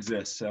as it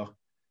exists. So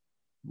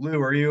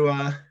Lou, are you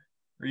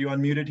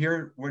unmuted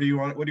here? What do you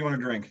want to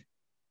drink?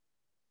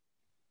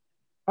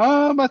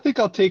 I think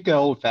I'll take an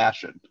old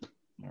fashioned.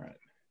 All right.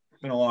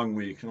 It's been a long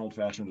week. An old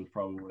fashioned is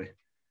probably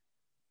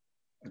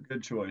a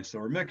good choice. So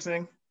we're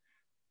mixing.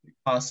 It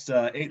costs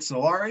 8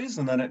 Solaris,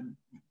 and then it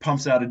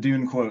pumps out a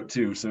Dune quote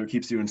too, so it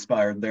keeps you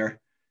inspired there.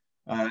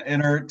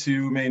 Enter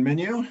to main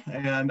menu,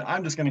 and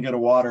I'm just going to get a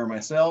water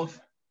myself.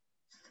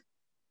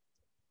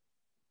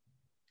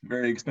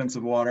 Very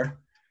expensive water.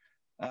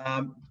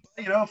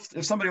 You know,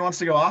 if somebody wants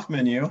to go off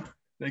menu,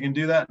 they can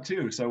do that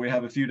too. So we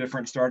have a few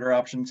different starter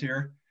options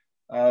here.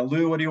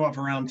 Lou, what do you want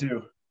for round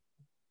 2?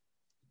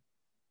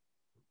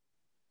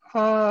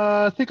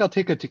 I think I'll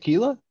take a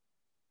tequila.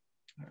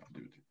 I'll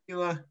do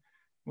tequila.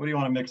 What do you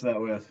want to mix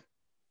that with?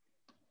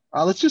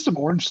 Let's do some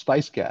orange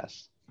spice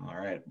gas. All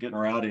right, getting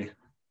rowdy.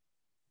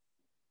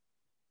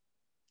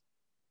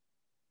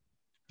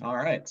 All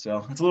right,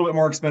 so it's a little bit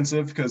more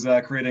expensive because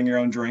creating your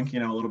own drink,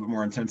 you know, a little bit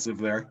more intensive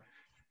there.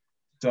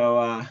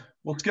 So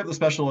we'll skip the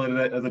special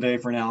of the day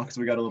for now because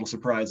we got a little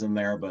surprise in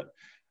there. But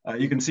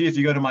you can see if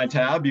you go to my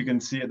tab, you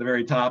can see at the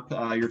very top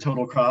your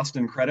total cost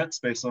and credits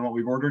based on what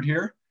we've ordered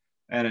here.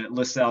 And it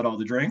lists out all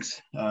the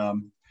drinks. If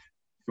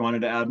you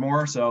wanted to add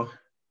more, so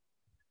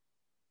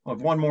I'll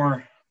have one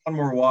more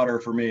water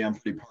for me. I'm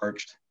pretty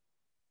parched.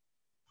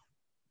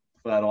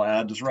 So that'll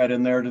add just right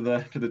in there to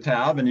the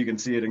tab, and you can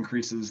see it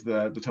increases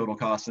the total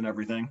cost and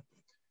everything.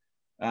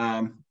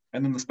 And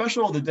then the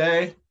special of the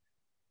day,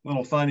 a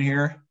little fun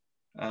here.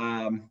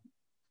 Oh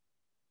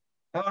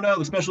no,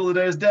 the special of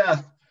the day is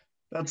death.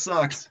 That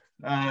sucks.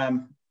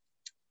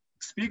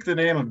 Speak the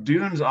name of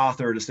Dune's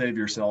author to save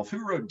yourself.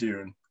 Who wrote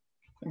Dune?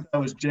 I think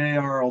that was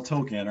J.R.R.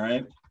 Tolkien,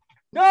 right?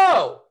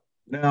 No!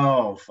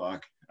 No,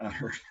 fuck.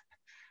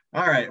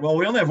 All right, well,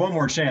 we only have one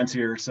more chance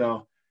here.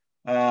 So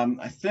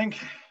I think,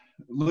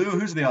 Lou,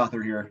 who's the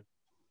author here?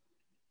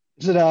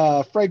 Is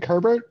it Frank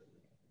Herbert?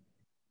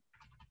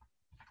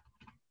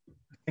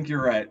 I think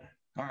you're right.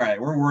 All right,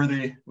 we're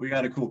worthy. We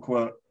got a cool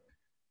quote.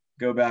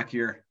 Go back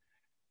here.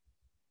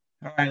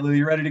 All right, Lou,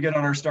 you ready to get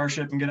on our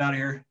starship and get out of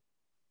here?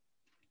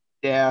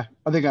 Yeah,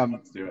 I think I'm.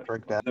 Let's do it.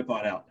 Drink that. Zip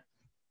on out.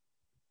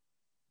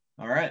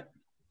 All right,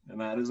 and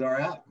that is our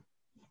app.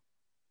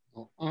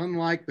 Well,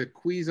 unlike the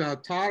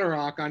Quiza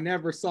Todorock, I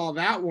never saw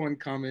that one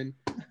coming.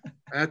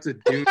 That's a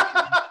Dune.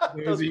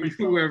 Those of you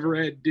who have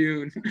read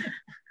Dune.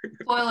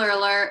 Spoiler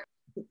alert.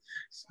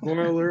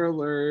 Spoiler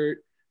alert.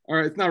 All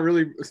right, it's not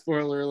really a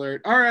spoiler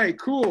alert. All right,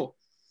 cool.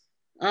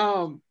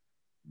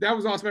 That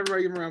was awesome.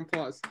 Everybody give him a round of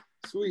applause.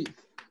 Sweet.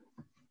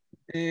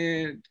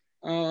 And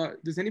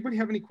does anybody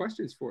have any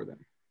questions for them?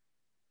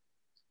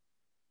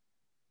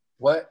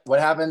 What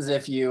happens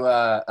if you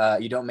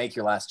you don't make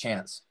your last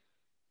chance?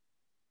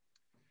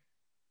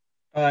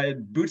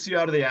 It boots you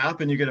out of the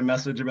app, and you get a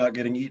message about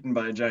getting eaten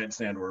by a giant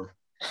sandworm.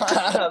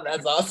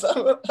 That's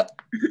awesome.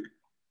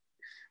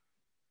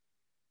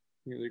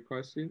 Any other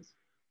questions?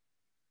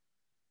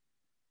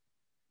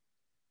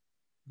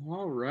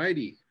 All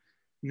righty.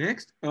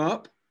 Next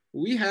up,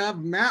 we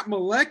have Matt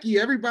Malecki.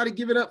 Everybody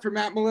give it up for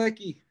Matt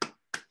Malecki.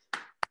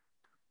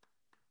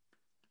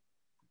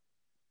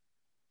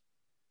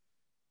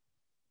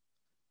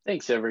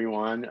 Thanks,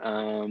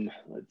 everyone.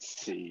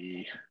 Let's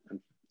see.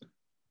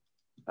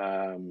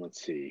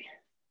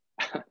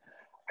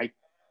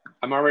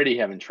 I'm already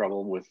having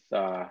trouble with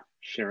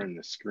sharing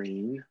the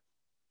screen.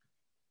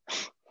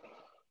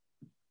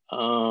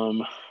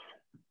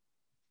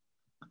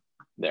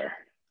 There.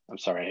 I'm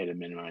sorry, I had to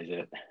minimize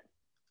it.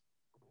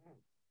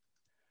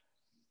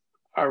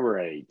 All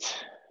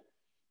right.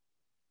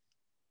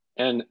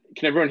 And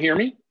can everyone hear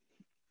me?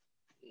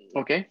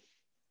 Okay.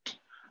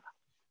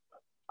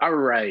 All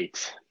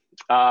right.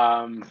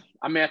 I'm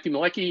Matthew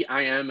Malecki.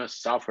 I am a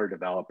software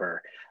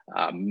developer.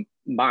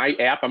 My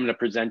app I'm going to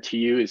present to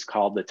you is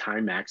called the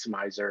Time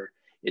Maximizer.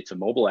 It's a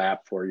mobile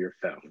app for your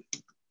phone.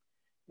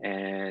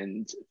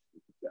 And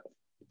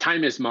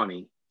time is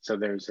money. So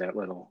there's that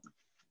little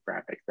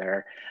graphic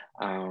there.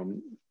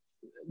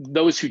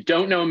 Those who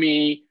don't know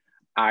me,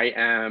 I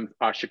am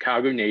a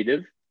Chicago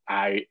native.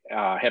 I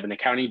have an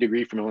accounting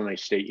degree from Illinois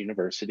State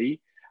University.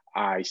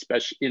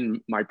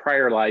 In my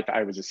prior life,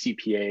 I was a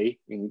CPA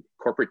in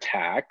corporate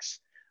tax.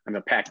 I'm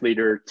a pack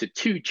leader to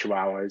 2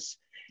 Chihuahuas,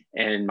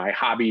 and my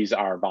hobbies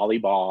are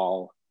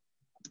volleyball.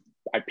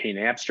 I paint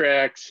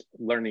abstracts,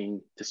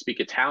 learning to speak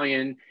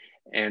Italian,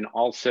 and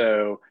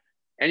also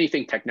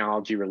anything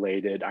technology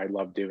related I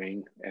love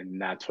doing, and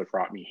that's what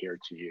brought me here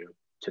to you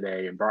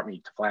today and brought me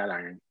to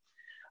Flatiron.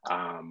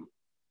 I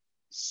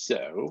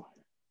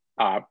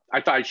thought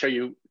I'd show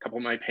you a couple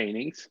of my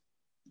paintings.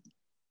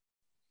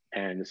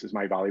 And this is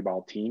my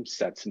volleyball team,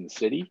 Sets in the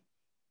City.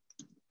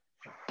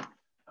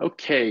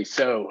 Okay,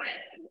 so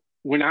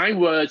when I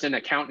was an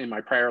accountant in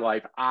my prior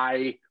life,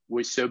 I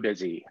was so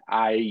busy.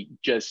 I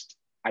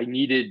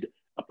needed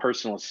a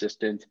personal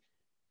assistant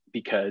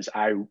because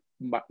I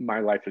my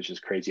life was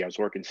just crazy. I was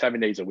working 7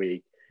 days a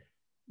week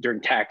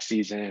during tax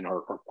season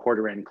or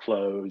quarter end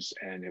close,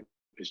 and it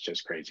was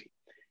just crazy.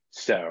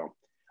 So,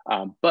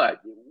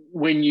 but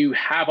when you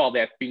have all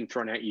that being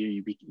thrown at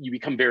you, you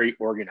become very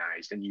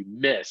organized, and you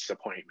miss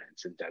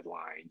appointments and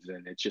deadlines,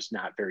 and it's just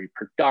not very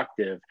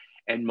productive.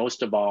 And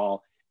most of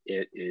all,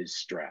 it is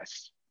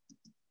stress.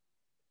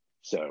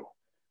 So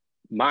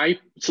my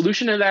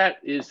solution to that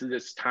is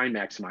this Time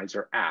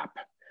Maximizer app.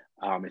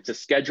 It's a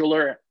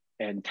scheduler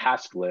and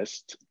task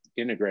list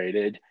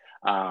integrated.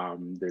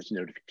 There's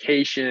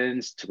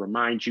notifications to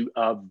remind you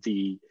of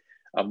the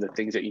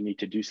things that you need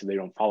to do so they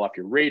don't fall off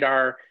your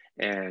radar,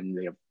 and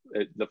they have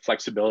the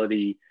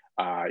flexibility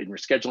in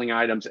rescheduling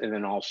items. And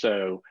then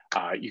also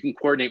you can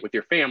coordinate with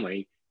your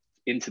family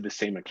into the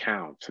same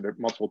account, so that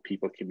multiple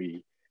people can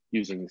be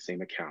using the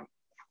same account.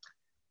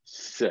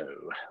 So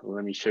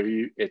let me show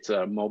you. It's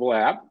a mobile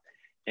app,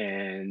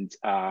 and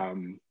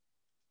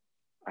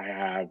I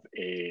have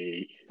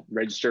a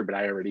register, but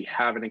I already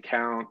have an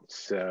account,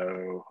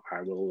 so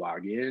I will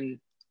log in.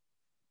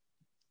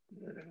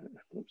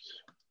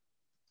 Oops.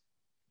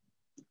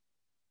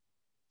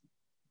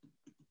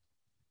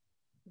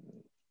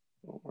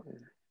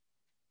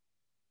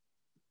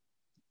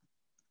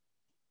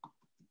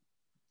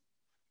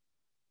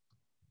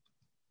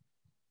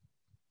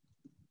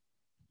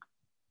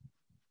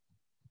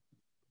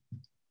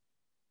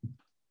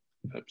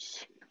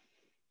 Oops.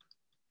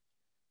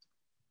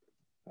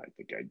 I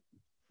think I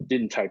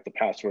didn't type the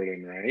password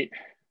in right.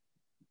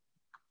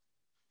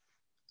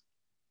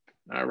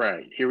 All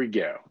right, here we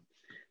go.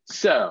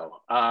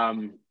 So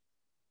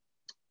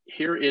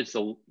here is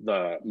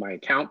my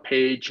account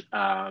page.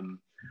 I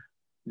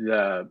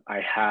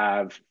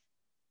have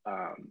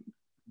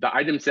the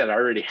items that I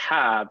already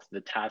have,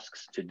 the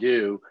tasks to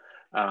do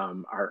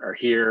are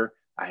here.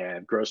 I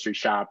have grocery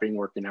shopping,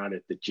 working out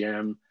at the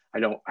gym.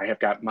 I have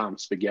got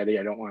mom's spaghetti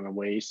I don't want to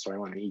waste, so I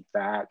want to eat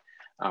that.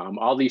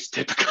 All these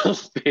typical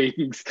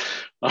things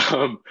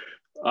to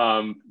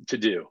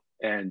do,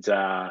 and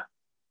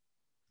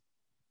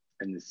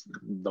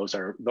those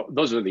are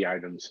the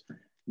items.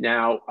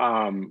 Now,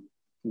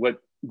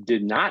 what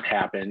did not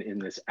happen in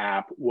this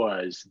app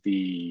was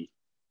the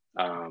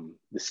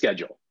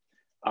schedule.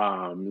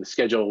 The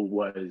schedule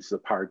was the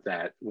part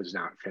that was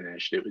not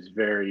finished. It was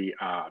very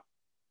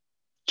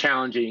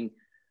challenging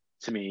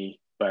to me,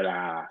 but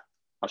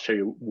I'll show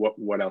you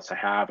what else I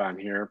have on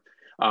here.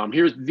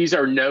 These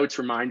are notes,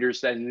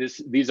 reminders, and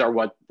these are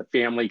what the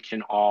family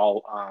can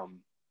all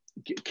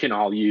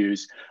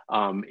use.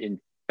 In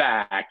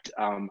fact,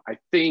 I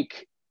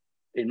think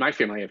in my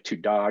family I have 2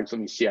 dogs. Let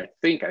me see. I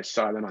think I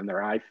saw them on their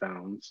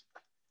iPhones.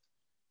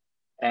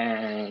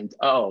 And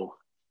oh,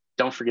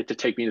 don't forget to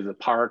take me to the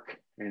park,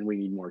 and we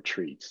need more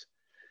treats.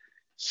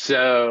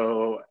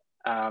 So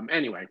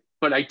anyway,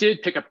 but I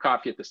did pick up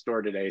coffee at the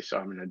store today, so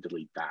I'm going to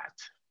delete that.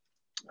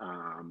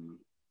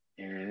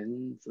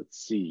 And let's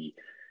see.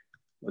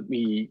 Let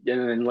me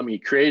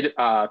create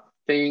a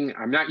thing.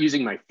 I'm not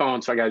using my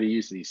phone, so I got to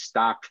use these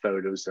stock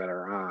photos that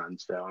are on.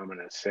 So I'm going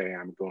to say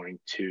I'm going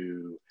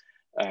to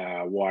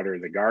water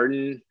the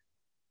garden.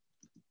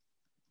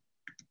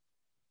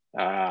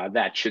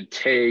 That should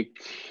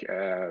take,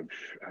 I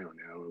don't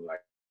know,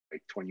 like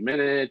 20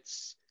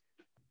 minutes.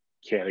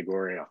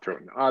 Category, I'll throw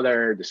in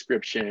other,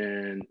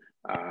 description,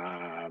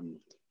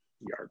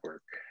 yard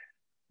work.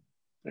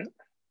 Yeah.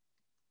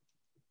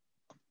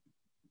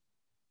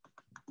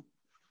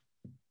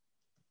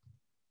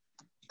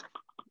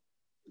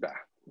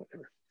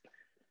 Whatever.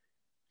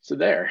 So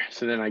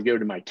then I go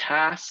to my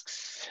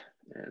tasks,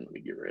 and let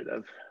me get rid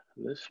of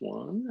this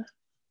one.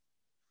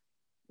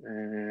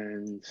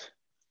 And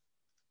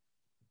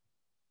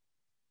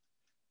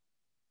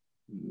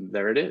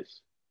there it is.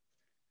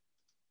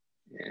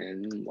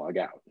 And log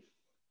out.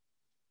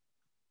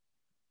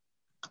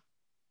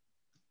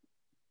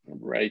 All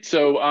right,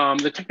 so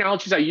the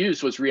technologies I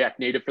used was React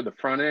Native for the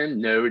front end,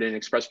 Node and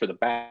Express for the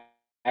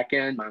back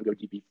end,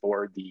 MongoDB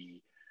for the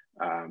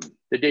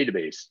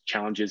database.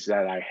 Challenges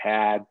that I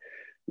had,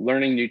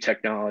 learning new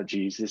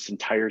technologies. This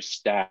entire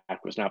stack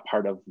was not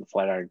part of the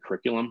Flatiron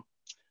curriculum.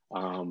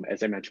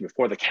 As I mentioned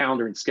before, the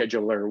calendar and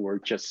scheduler were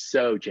just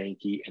so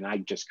janky, and I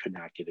just could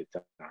not get it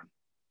done.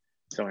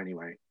 So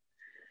anyway,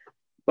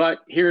 but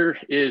here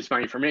is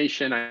my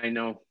information. I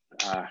know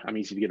I'm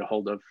easy to get a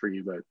hold of for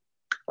you, but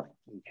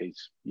in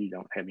case you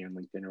don't have me on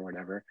LinkedIn or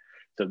whatever.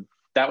 So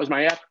that was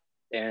my app,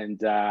 and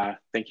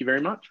thank you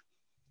very much.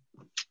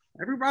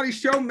 Everybody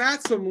show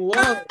Matt some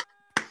love.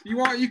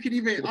 You can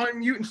even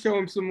unmute and show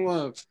him some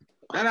love.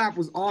 That app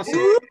was awesome.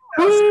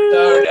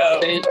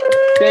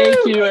 Thank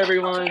you,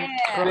 everyone.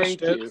 Yeah.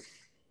 Thank you.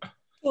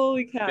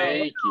 Holy cow.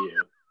 Thank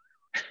you.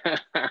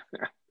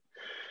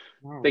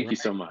 Thank you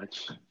so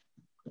much.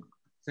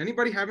 Does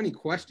anybody have any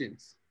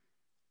questions?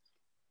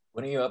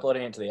 When are you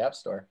uploading it to the App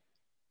Store?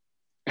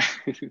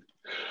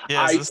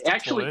 Yeah, is this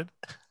actually,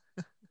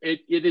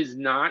 it is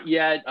not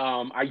yet.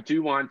 I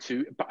do want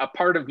to. A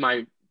part of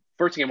my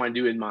first thing I want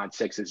to do in Mod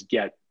 6 is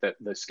get the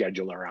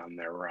scheduler on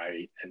there,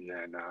 right? And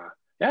then,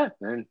 yeah,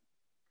 then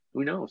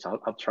who knows?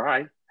 I'll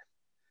try.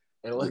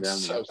 It looks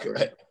so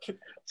good.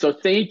 So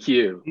thank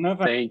you. No,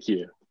 Thank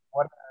you.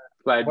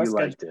 Glad you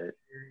liked it.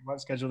 What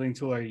scheduling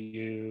tool are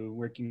you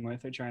working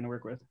with or trying to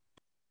work with?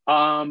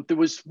 There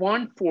was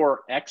one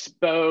for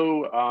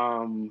Expo.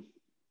 I'm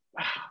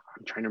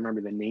trying to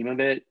remember the name of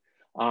it.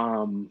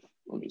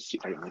 Let me see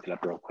if I can look it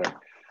up real quick.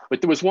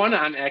 But there was one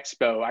on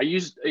Expo. I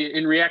used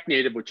in React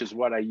Native, which is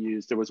what I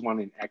used. There was one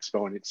in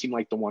Expo, and it seemed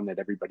like the one that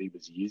everybody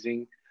was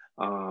using.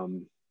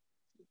 But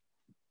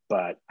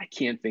I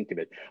can't think of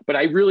it. But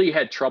I really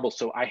had trouble,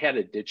 so I had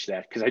to ditch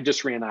that because I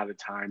just ran out of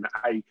time.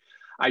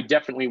 I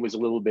definitely was a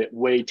little bit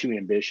way too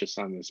ambitious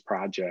on this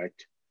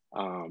project.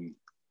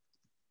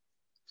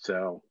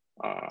 So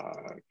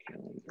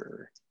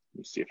calendar, let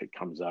me see if it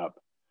comes up.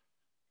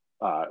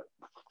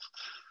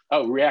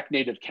 Oh, React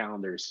Native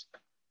calendars.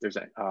 There's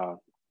a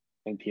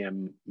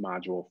NPM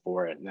module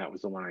for it, and that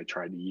was the one I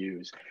tried to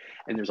use.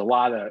 And there's a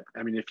lot of,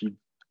 I mean,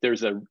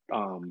 there's a,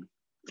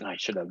 I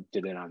should have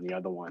did it on the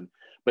other one,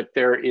 but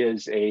there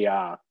is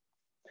a,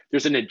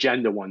 there's an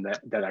agenda one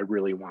that I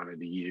really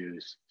wanted to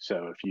use.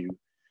 So if you,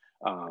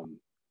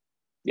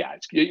 yeah,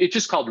 it's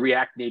just called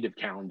React Native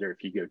Calendar.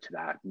 If you go to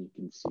that, and you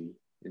can see,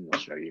 and they'll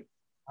show you.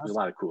 There's a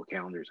lot of cool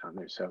calendars on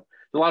there. So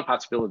there's a lot of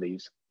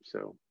possibilities.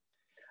 So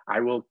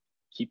I will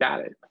keep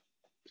at it.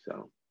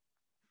 So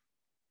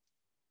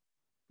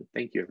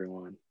thank you,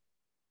 everyone.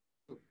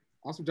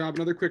 Awesome job.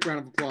 Another quick round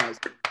of applause.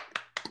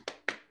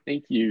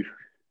 Thank you.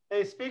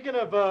 Hey, speaking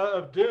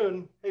of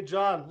Dune, hey,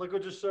 John, look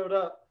what just showed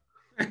up.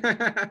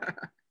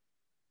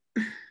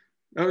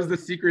 That was the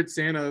Secret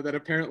Santa that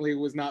apparently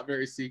was not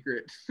very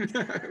secret.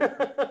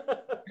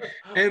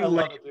 And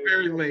late,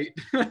 very late.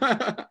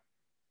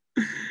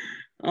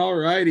 All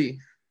righty.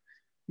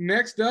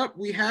 Next up,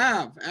 we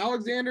have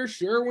Alexander,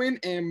 Sherwin,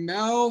 and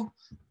Mel.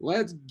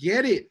 Let's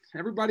get it.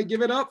 Everybody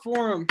give it up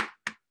for them.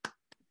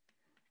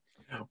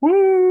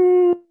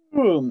 Woo!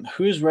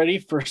 Who's ready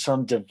for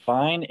some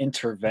divine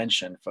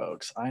intervention,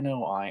 folks? I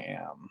know I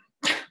am.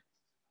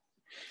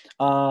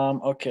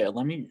 Okay,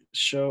 let me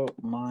show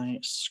my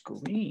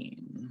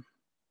screen.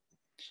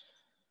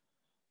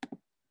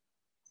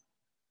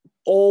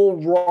 All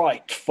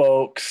right,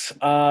 folks.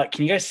 Can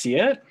you guys see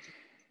it?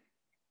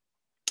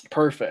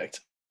 Perfect.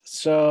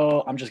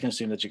 So I'm just going to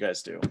assume that you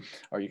guys do,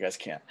 or you guys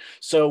can't.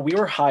 So we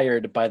were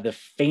hired by the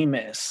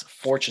famous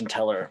fortune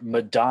teller,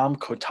 Madame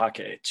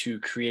Kotake, to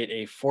create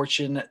a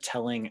fortune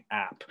telling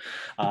app,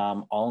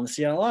 all in the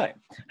CLI.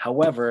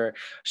 However,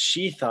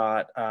 she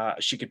thought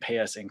she could pay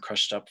us in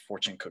crushed up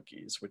fortune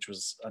cookies, which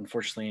was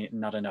unfortunately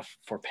not enough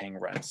for paying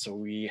rent. So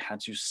we had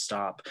to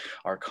stop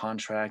our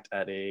contract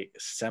at a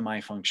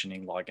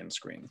semi-functioning login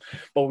screen.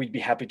 But we'd be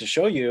happy to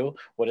show you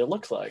what it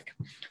looks like.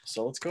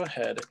 So let's go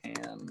ahead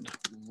and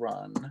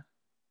run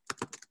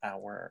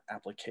our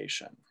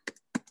application.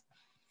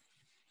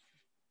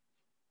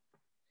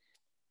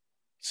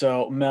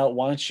 So Mel,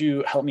 why don't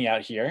you help me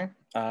out here?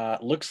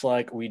 Looks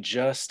like we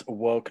just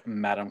woke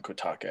Madame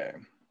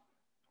Kotake,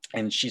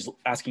 and she's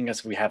asking us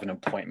if we have an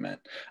appointment.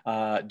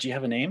 Do you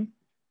have a name?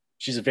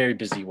 She's a very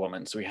busy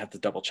woman, so we have to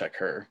double check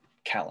her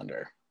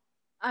calendar.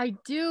 I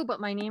do,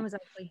 but my name is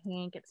actually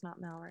Hank. It's not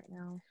Mel right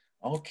now.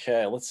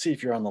 Okay, let's see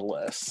if you're on the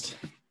list.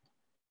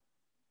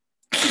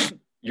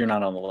 You're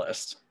not on the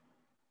list.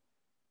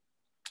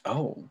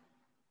 Oh.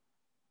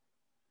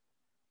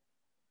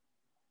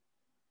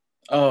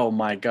 Oh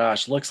my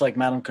gosh, looks like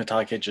Madame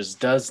Kotake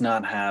just does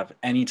not have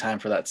any time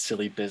for that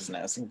silly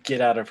business. Get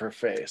out of her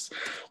face.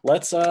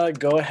 Let's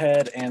go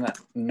ahead and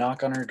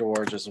knock on her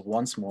door just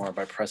once more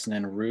by pressing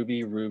in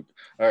Ruby runner.rb.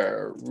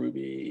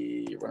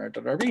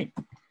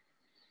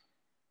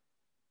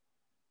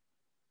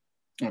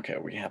 Okay,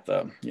 we have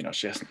the, you know,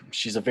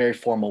 she's a very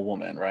formal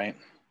woman, right?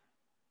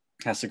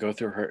 Has to go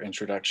through her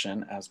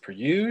introduction as per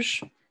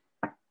usual.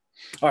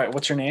 All right,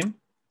 what's her name?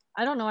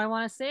 I don't know. I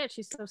want to say it.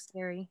 She's so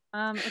scary.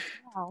 It's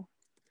Mel.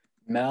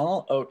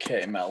 Mel?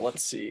 Okay, Mel,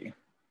 let's see.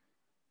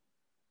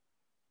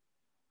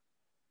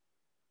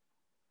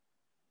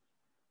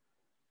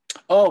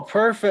 Oh,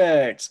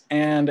 perfect.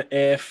 And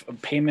if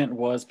payment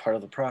was part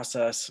of the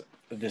process,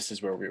 this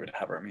is where we would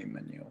have our main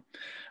menu.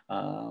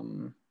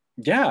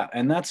 Yeah,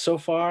 and that's so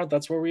far,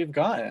 that's where we've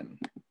gotten.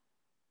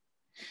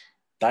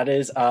 That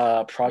is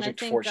Project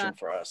Fortune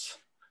for us.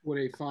 What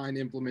a fine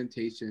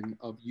implementation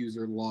of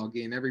user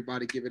login.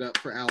 Everybody give it up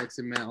for Alex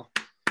and Mel.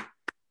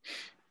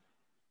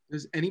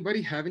 Does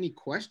anybody have any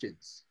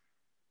questions?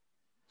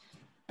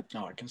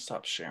 Oh, I can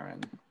stop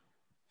sharing.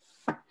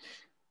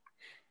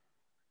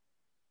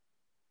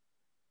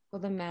 Will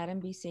the madam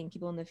be seeing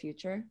people in the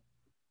future?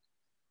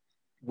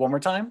 One more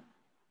time?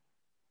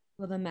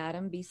 Will the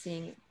madam be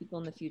seeing people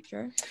in the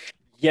future?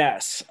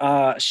 Yes,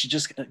 she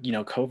just, you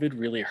know, COVID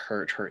really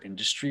hurt her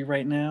industry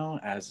right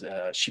now, as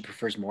she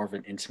prefers more of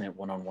an intimate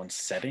one-on-one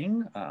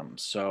setting.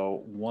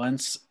 So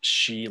once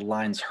she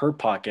lines her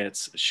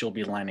pockets, she'll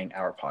be lining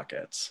our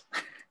pockets.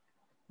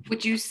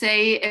 Would you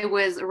say it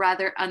was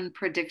rather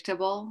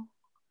unpredictable?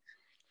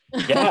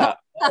 Yeah,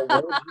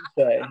 what would you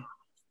say?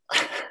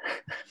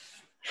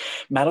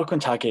 Madame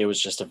Kotake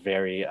was just a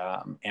very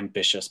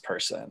ambitious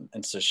person.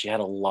 And so she had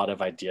a lot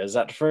of ideas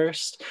at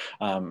first.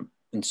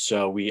 And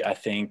so I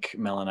think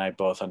Mel and I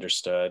both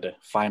understood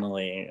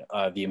finally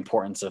the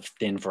importance of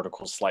thin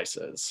vertical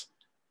slices.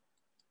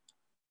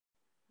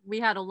 We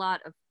had a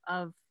lot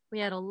we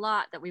had a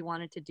lot that we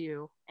wanted to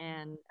do,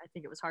 and I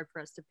think it was hard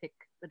for us to pick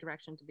the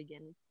direction to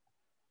begin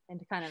and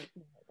to kind of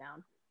narrow it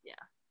down. Yeah.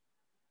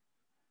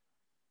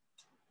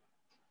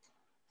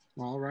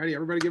 All righty,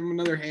 everybody give him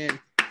another hand.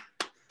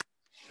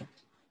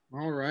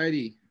 All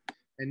righty.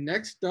 And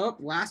next up,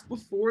 last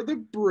before the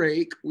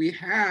break, we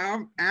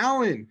have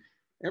Alan.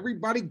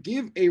 Everybody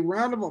give a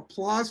round of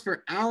applause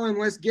for Alan.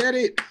 Let's get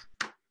it.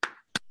 All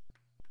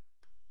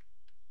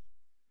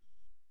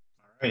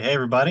right, hey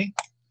everybody.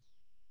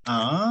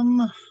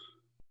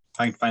 If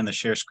I can find the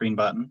share screen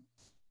button.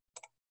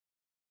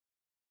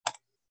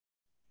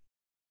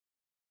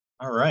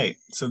 All right,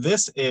 so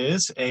this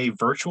is a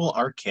virtual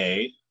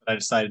arcade that I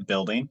decided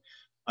building.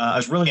 I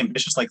was really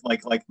ambitious, like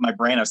my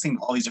brain. I was thinking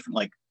all these different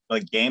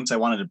like games I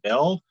wanted to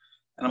build,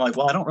 and I'm like,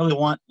 well, I don't really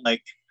want I've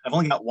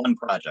only got one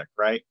project,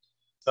 right?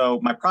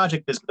 So my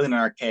project is building an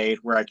arcade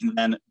where I can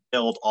then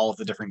build all of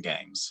the different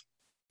games.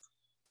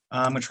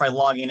 I'm gonna try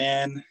logging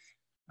in.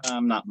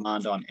 Not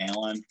Mondo, I'm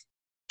Alan.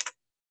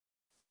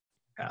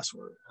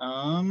 Password.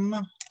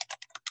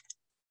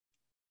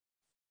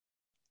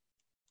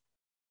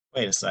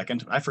 Wait a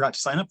second. I forgot to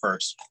sign up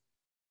first.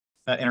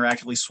 That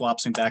interactively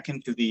swaps me back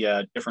into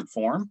the different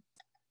form.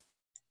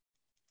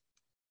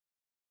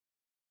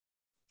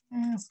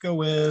 Let's go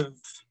with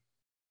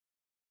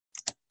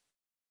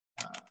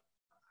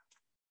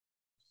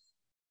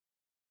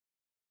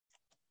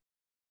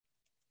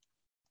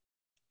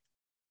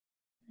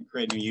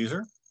create new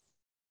user.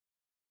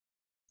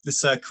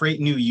 This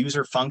create new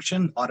user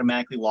function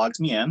automatically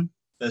logs me in.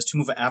 Says to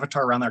move an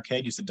avatar around the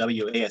arcade, use the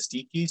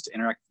WASD keys to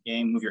interact with the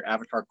game. Move your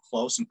avatar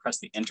close and press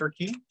the enter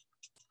key.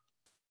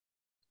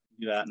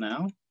 Do that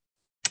now.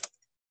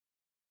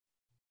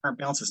 Current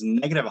balance is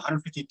negative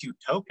 152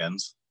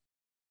 tokens.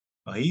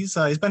 Well, he's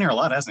been here a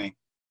lot, hasn't he?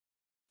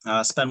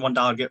 Spend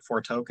 $1 to get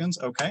 4 tokens.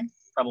 Okay,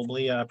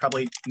 probably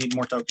need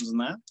more tokens than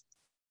that.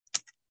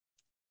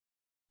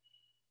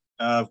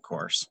 Of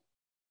course.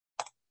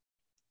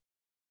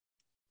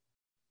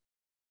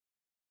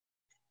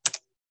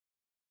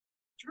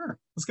 Sure,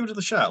 let's give it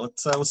a shot.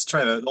 Let's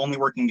try the only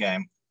working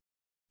game.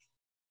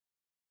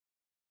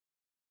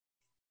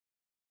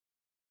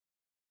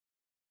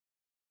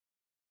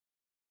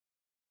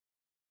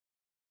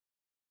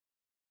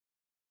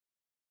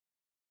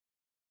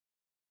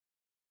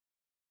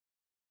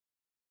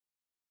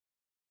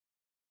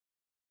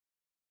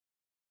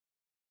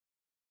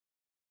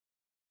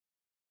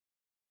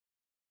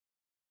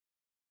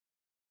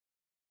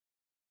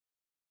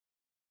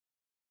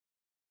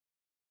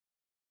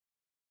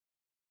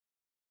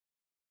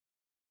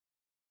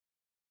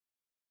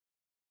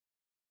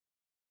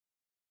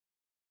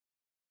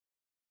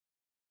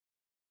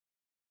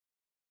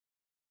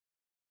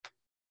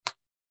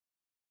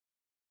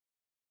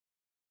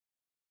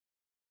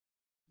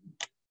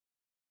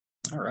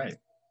 All right.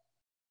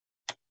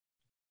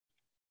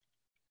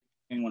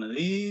 And one of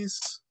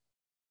these.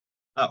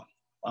 Oh,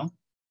 well,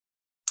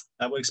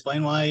 that would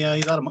explain why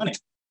he's out of money.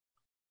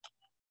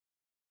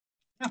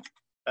 Yeah,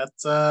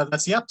 that's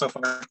the app so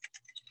far.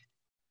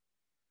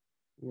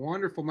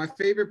 Wonderful. My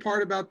favorite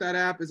part about that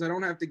app is I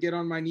don't have to get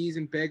on my knees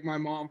and beg my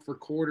mom for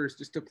quarters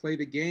just to play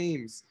the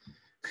games.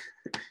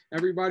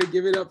 Everybody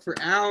give it up for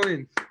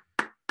Alan.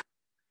 Does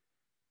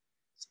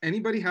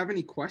anybody have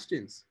any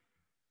questions?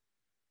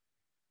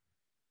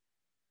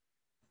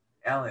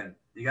 Alan,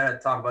 you got to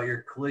talk about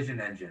your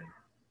collision engine.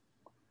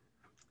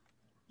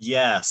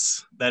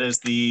 Yes, that is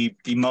the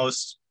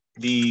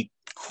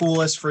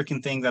coolest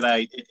freaking thing that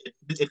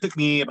it took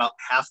me about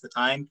half the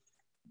time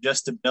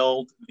just to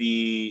build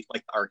the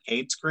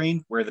arcade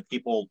screen where the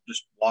people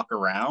just walk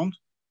around.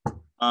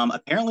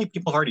 Apparently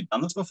people have already done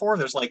this before.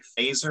 There's like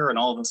phaser and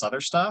all of this other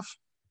stuff.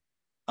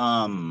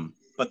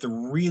 But the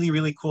really,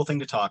 really cool thing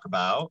to talk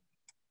about,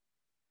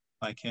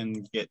 if I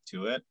can get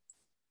to it,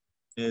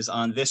 is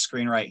on this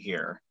screen right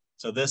here.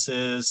 So this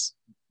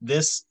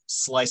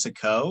slice of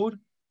code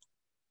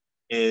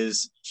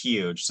is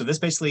huge. So this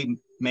basically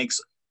makes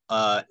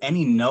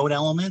any node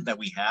element that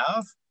we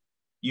have,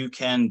 you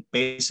can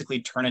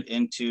basically turn it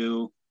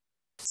into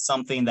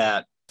something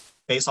that,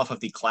 based off of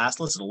the class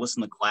list, it'll list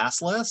in the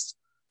class list.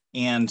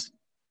 And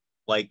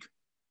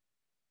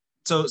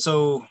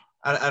so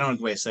I don't know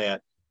the way to say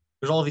it.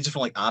 There's all these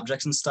different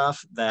objects and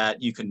stuff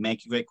that you could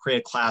make. You could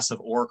create a class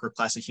of orc or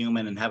class of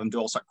human and have them do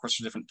all sorts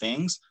of different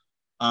things.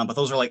 But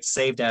those are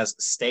saved as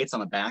states on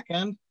the back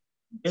end.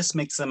 This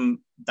makes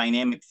them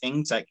dynamic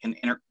things that can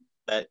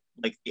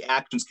the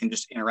actions can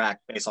just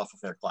interact based off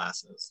of their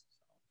classes.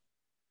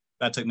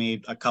 That took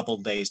me a couple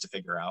of days to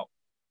figure out.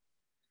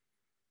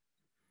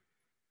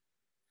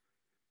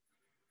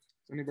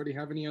 Does anybody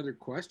have any other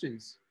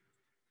questions?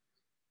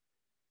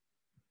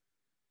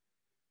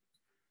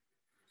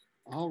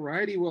 All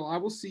righty, well, I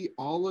will see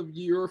all of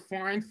your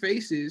fine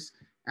faces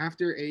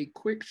after a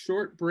quick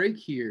short break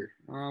here.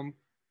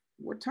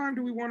 What time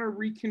do we want to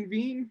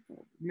reconvene?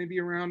 Maybe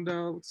around,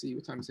 let's see,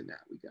 what time is it now?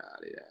 We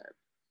got it at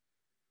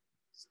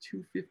It's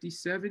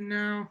 2:57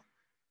 now.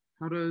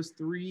 How does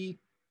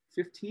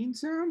 3:15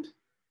 sound?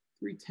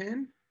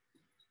 3:10?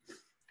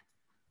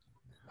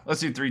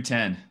 Let's do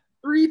 3:10.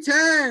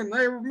 3:10.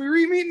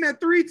 We're meeting at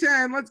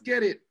 3:10. Let's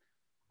get it.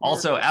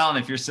 Also, Alan,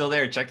 if you're still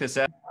there, check this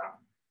out.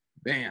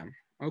 Bam.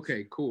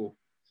 Okay, cool.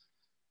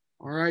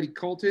 All righty,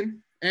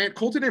 Colton and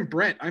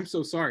Brett. I'm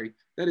so sorry.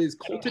 That is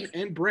Colton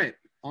and Brett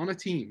on a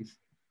team.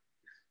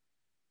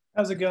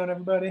 How's it going,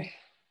 everybody?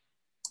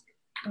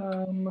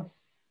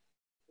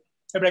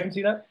 Everybody can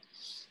see that?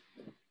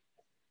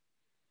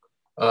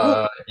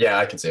 Yeah,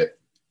 I can see it.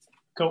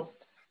 Cool.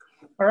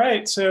 All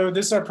right, so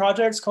this is our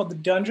project. It's called The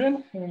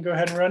Dungeon. I'm gonna go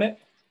ahead and run it.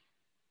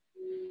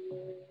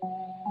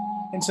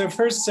 And so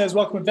first it says,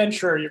 welcome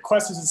adventurer. Your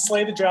quest is to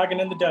slay the dragon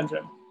in the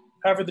dungeon.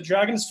 However, the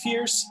dragon is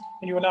fierce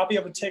and you will not be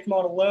able to take him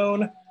on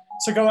alone.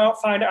 So go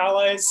out, find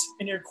allies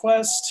in your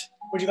quest.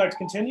 Would you like to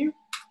continue?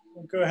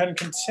 We'll go ahead and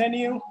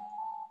continue.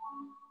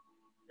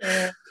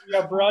 And we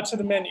are brought to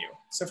the menu.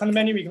 So from the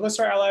menu, we can list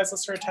our allies,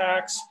 list our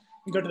attacks,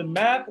 we can go to the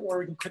map, or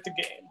we can quit the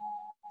game.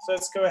 So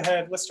let's go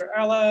ahead, list our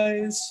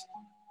allies.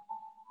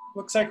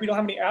 Looks like we don't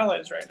have any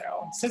allies right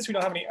now. And since we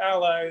don't have any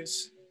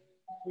allies,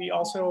 we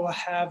also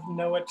have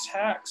no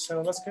attacks.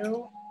 So let's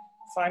go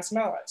find some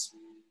allies.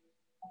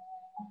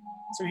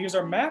 So here's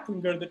our map. We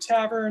can go to the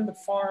tavern, the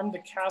farm, the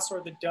castle,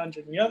 or the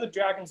dungeon. We know the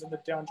dragon's in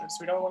the dungeon, so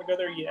we don't want to go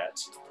there yet.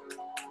 So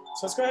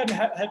let's go ahead and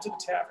head to the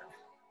tavern.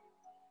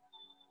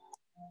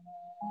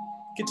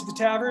 Get to the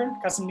tavern,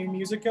 got some new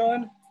music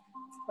going.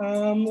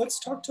 Let's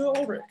talk to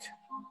Ulrich.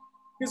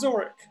 Here's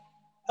Ulrich.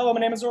 Hello, my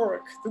name is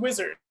Ulrich, the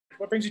wizard.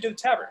 What brings you to the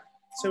tavern?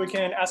 So we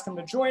can ask him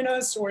to join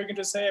us, or you can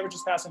just say, we're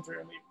just passing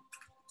through and leave.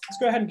 Let's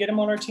go ahead and get him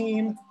on our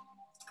team.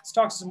 Let's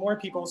talk to some more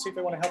people, see if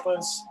they want to help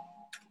us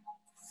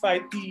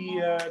fight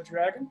the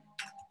dragon.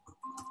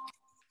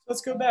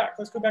 Let's go back.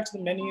 Let's go back to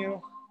the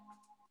menu.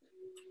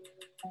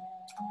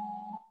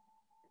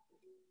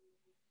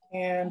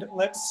 And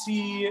let's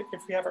see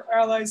if we have our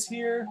allies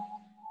here.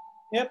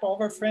 Yep, all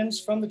of our friends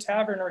from the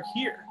tavern are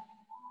here.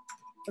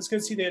 Let's go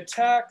see the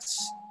attacks.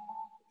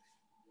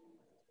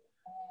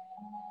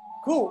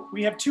 Cool,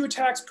 we have 2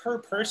 attacks per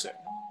person.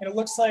 And it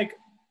looks like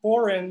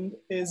Boren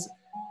is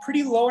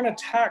pretty low in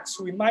attacks,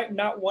 so we might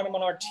not want him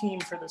on our team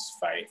for this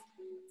fight.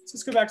 So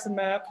let's go back to the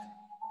map.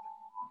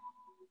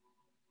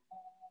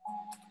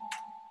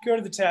 Go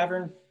to the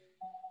tavern.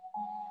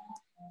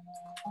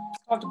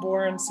 Talk to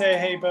Boren, say,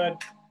 hey, bud,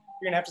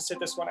 you're gonna have to sit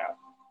this one out.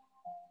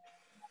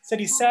 Said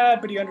he's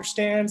sad, but he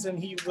understands, and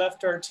he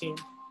left our team.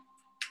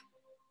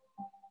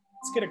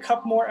 Let's get a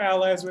couple more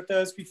allies with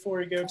us before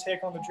we go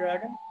take on the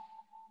dragon.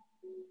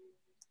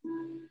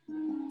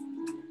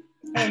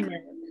 And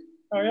Merrick.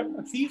 Oh, yep,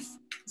 a thief.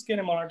 Let's get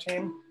him on our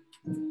team.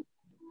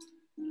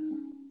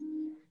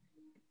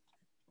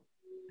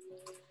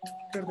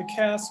 Go to the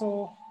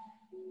castle.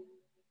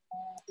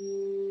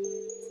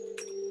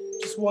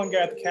 Just one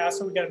guy at the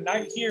castle. We got a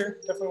knight here.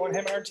 Definitely want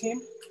him on our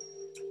team.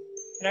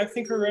 And I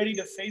think we're ready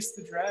to face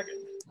the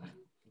dragon.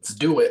 Let's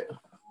do it.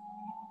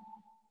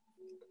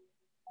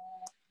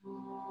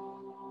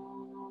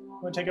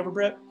 Want to take over,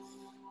 Brett?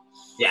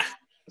 Yeah.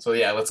 So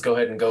yeah, let's go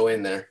ahead and go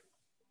in there.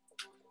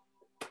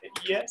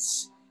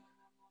 Yes.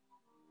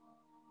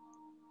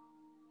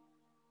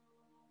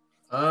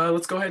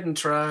 Let's go ahead and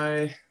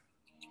try.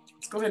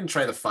 Let's go ahead and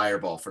try the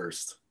fireball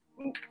first.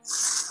 We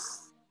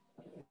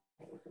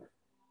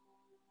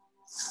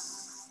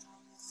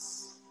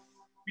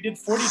did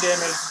 40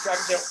 damage.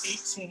 Dragon dealt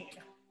 18.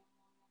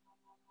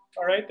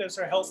 All right, there's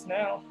our health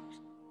now.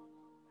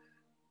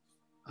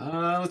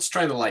 Let's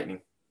try the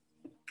lightning.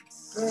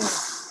 Boom.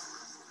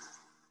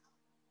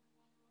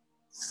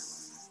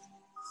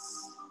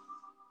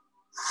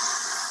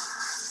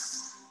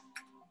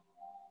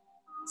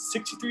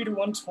 $63 to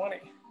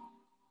 $120.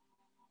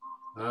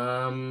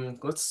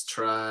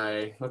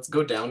 Let's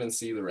go down and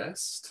see the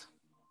rest.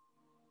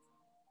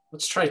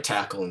 Let's try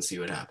tackle and see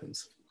what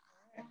happens.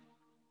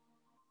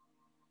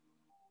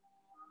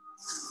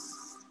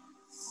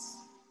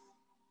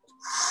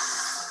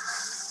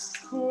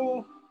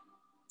 Cool.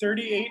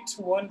 38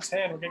 to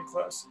 110. We're getting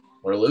close.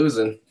 We're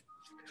losing.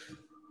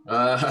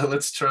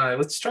 Let's try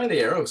the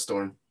arrow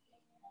storm.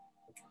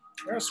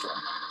 Arrow storm.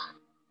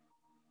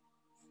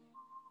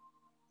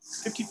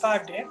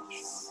 55 damage.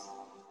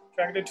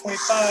 Dragon did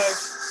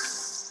 25.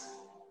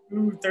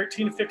 Ooh,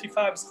 13 to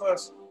 55 is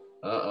close.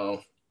 Uh-oh.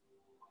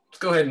 Let's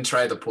go ahead and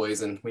try the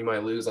poison. We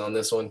might lose on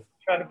this one.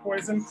 Try the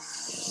poison.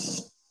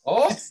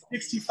 Oh!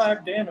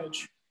 65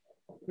 damage.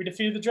 We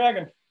defeated the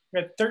dragon. We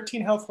had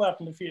 13 health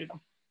left and defeated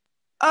him.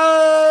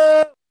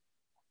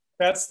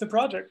 That's the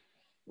project.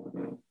 I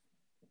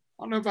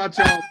don't know about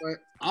y'all, but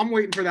I'm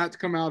waiting for that to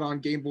come out on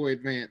Game Boy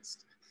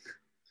Advanced.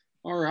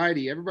 All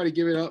righty, everybody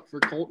give it up for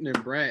Colton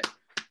and Brett.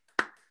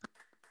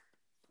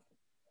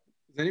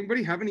 Does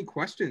anybody have any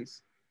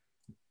questions?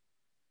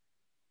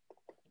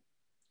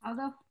 How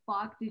the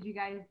fuck did you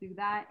guys do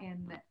that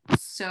in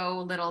so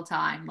little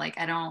time? Like,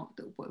 I don't,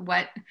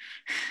 what?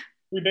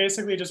 We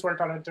basically just worked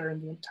on it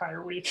during the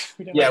entire week.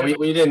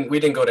 We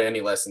didn't go to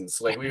any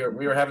lessons. Like we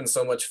were having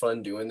so much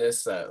fun doing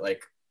this that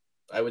like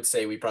I would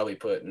say we probably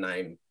put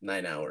nine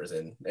hours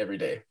in every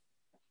day.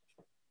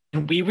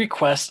 Can we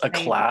request a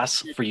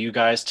class for you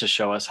guys to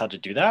show us how to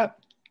do that?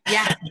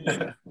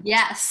 Yeah.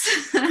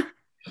 Yes.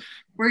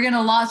 We're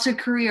gonna launch a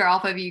career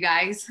off of you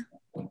guys.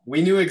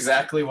 We knew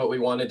exactly what we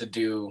wanted to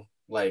do.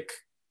 Like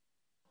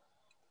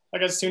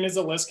as soon as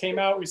the list came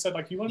out, we said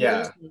like, you want to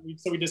Yeah. do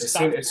this? So we just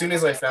as soon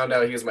as I found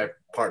out he was my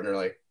partner,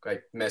 like I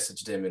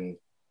messaged him and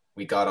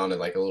we got on it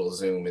like a little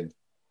Zoom, and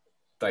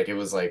like it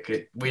was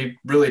like we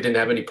really didn't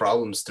have any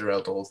problems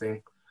throughout the whole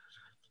thing.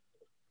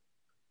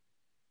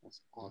 That's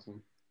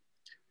awesome.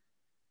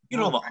 You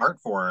know the art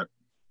for it.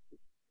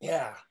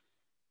 Yeah.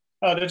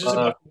 There's just a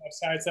bunch of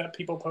websites that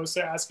people post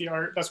their ASCII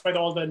art. That's why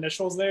all the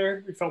initials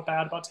there. We felt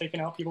bad about taking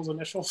out people's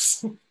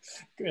initials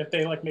if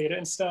they like made it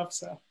and stuff.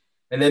 So.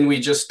 And then we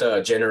just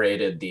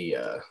generated the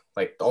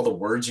like all the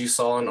words you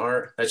saw in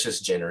art. That's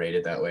just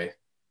generated that way.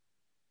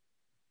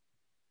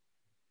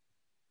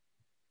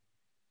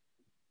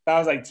 That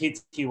was like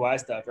TTY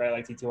stuff, right?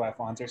 Like TTY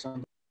fonts or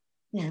something.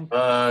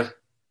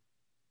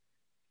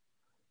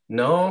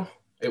 No,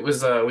 it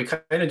was we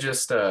kind of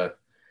just like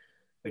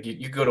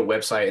you go to a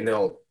website and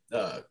they'll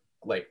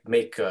like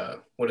make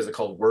what is it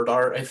called, word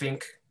art, I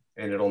think,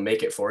 and it'll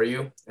make it for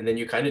you, and then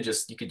you kind of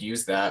just you could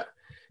use that,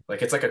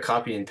 like it's like a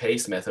copy and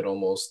paste method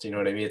almost, you know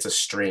what I mean? It's a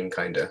string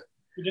kind of.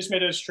 We just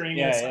made a string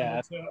Yeah, and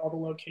yeah. to all the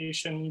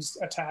locations,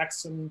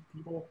 attacks, and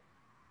people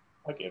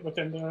like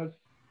within the.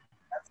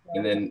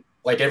 And then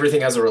like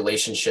everything has a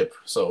relationship,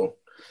 so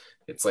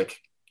it's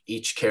like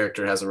each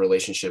character has a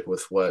relationship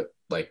with what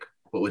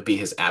would be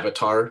his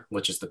avatar,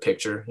 which is the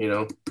picture, you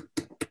know.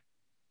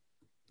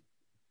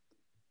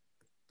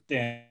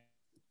 Damn,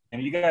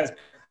 and you guys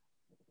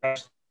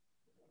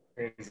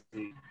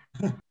crazy.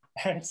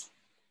 Thanks.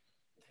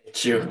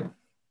 Thank you.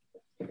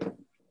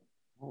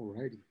 All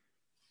righty.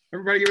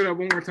 Everybody give it up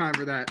one more time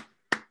for that.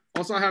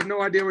 Also, I have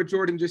no idea what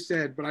Jordan just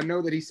said, but I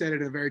know that he said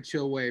it in a very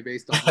chill way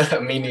based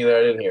on. Me neither.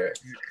 I didn't hear it.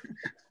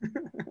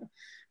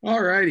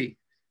 All righty.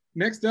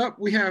 Next up,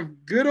 we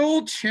have good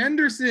old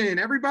Chenderson.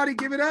 Everybody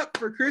give it up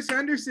for Chris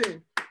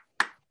Henderson.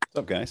 What's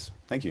up, guys?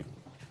 Thank you.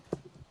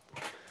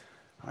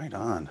 Right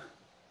on.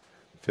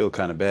 Feel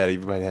kind of bad.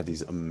 Everybody had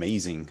these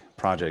amazing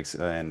projects.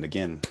 And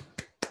again,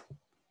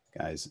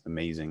 guys,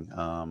 amazing.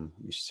 Let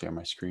me share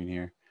my screen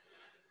here.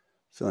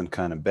 Feeling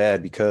kind of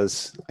bad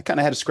because I kind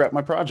of had to scrap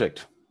my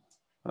project.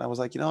 But I was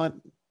like, you know what?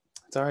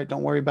 It's all right.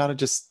 Don't worry about it.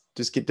 Just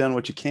get done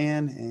what you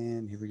can.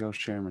 And here we go,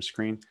 sharing my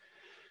screen.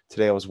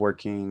 Today I was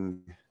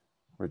working.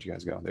 Where'd you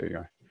guys go? There you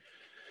are.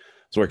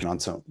 I was working on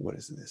some, what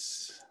is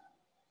this?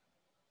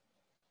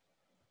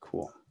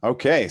 Cool.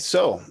 Okay,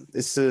 so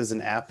this is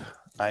an app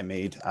I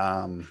made.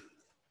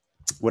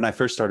 When I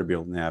first started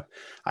building the app,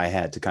 I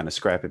had to kind of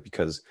scrap it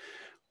because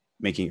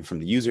making it from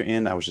the user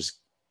end, I was just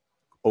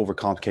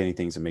overcomplicating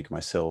things and making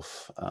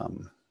myself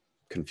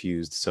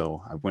confused.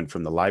 So I went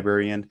from the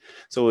library end.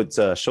 So it's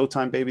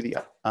Showtime, baby.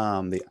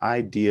 The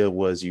idea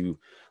was you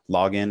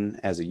log in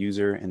as a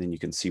user, and then you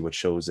can see what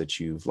shows that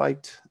you've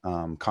liked,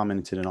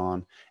 commented it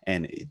on,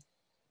 and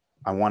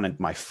I wanted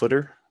my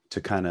footer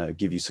to kind of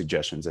give you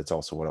suggestions. That's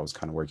also what I was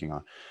kind of working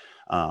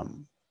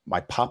on. My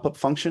pop-up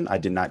function, I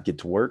did not get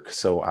to work,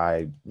 so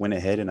I went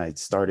ahead and I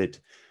started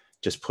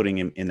just putting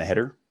him in the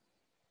header.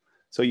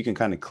 So you can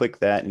kind of click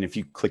that, and if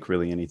you click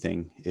really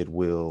anything, it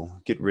will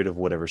get rid of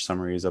whatever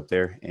summary is up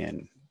there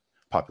and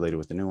populate it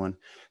with the new one.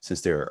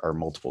 Since there are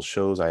multiple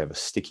shows, I have a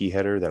sticky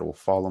header that will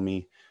follow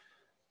me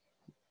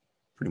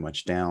pretty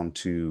much down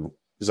to,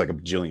 there's like a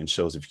bajillion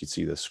shows if you could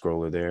see the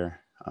scroller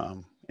there.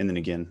 And then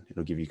again,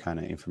 it'll give you kind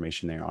of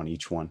information there on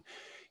each one.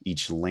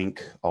 Each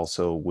link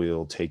also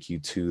will take you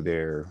to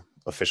their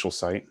official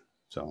site.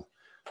 So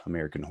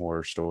American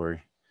Horror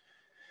Story.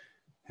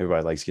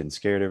 Everybody likes getting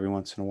scared every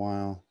once in a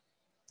while.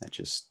 That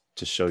just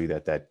to show you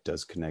that that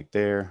does connect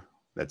there.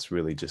 That's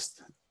really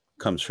just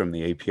comes from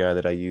the API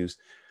that I use.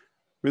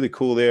 Really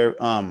cool there.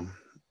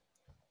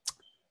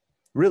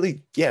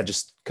 Really, yeah,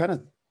 just kind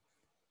of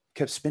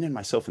kept spinning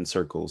myself in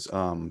circles.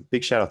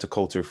 Big shout out to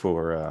Coulter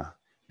for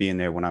being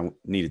there when I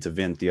needed to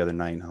vent the other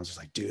night. And I was just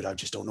like, dude, I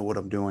just don't know what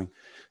I'm doing.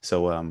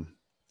 So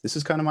this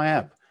is kind of my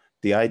app.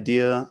 The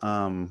idea,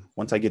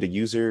 once I get a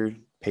user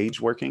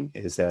page working,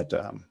 is that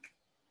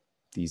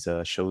these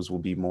shows will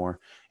be more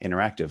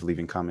interactive,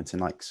 leaving comments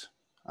and likes.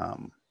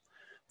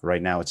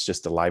 Right now, it's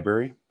just a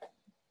library,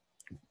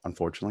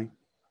 unfortunately.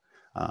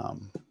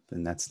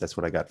 And that's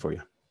what I got for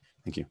you.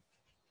 Thank you.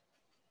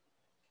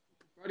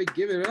 Everybody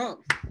give it up.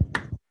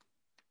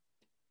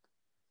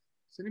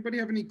 Does anybody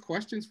have any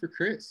questions for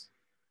Chris?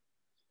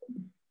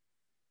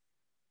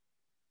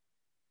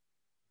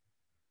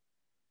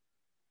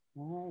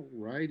 All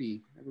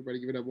righty. Everybody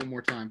give it up one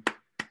more time.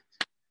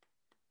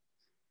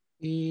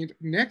 And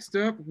next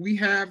up, we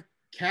have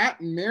Kat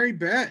and Mary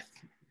Beth.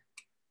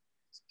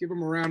 Let's give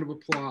them a round of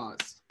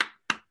applause.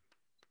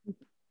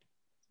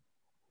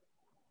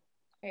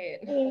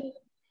 Hey.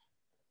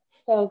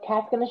 So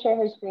Kat's going to share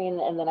her screen,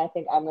 and then I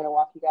think I'm going to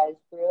walk you guys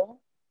through.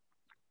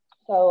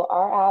 So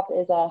our app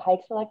is a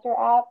hike selector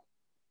app.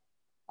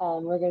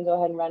 We're going to go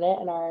ahead and run it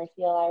in our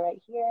CLI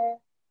right here.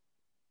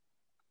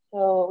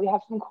 So we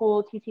have some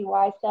cool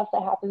TTY stuff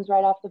that happens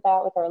right off the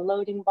bat with our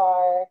loading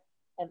bar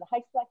and the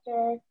hike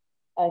selector.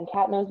 And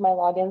Kat knows my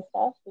login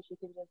stuff, so she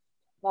can just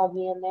log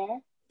me in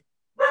there.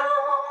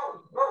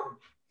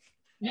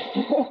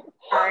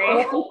 Sorry.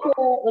 Let's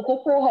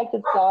look for a hike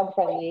that's dog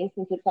friendly,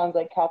 since it sounds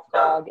like Kat's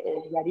dog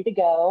is ready to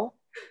go.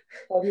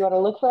 So if you want to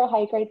look for a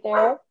hike right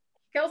there,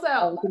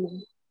 Kelso.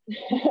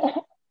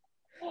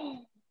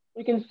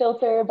 we can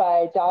filter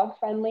by dog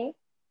friendly.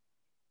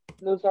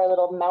 Moves our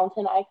little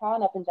mountain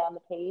icon up and down the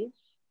page.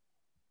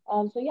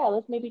 So yeah,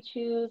 let's maybe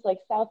choose like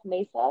South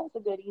Mesa. It's a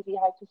good easy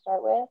hike to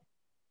start with.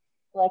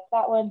 Select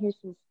that one. Here's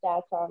some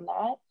stats on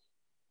that.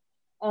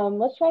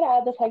 Let's try to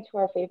add this hike to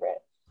our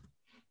favorites.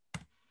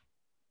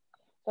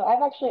 So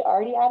I've actually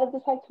already added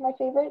this hike to my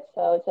favorites,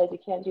 so it says you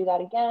can't do that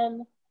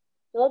again.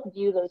 So let's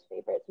view those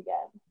favorites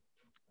again.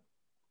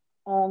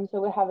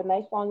 So we have a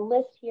nice long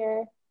list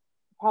here.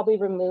 Probably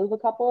remove a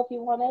couple if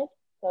you wanted.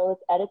 So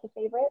let's edit the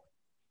favorite.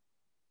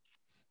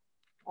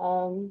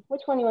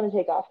 Which one do you want to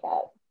take off,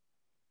 Kat?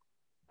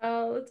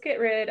 Let's get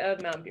rid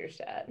of Mount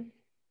Bierstadt.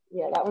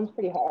 Yeah, that one's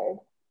pretty hard.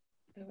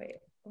 Oh wait,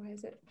 why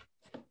is it?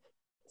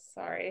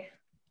 Sorry.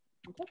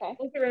 It's okay.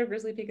 Let's get rid of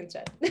Grizzly Peak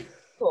instead.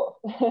 Cool.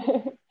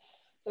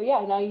 So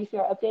yeah, now you see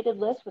our updated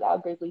list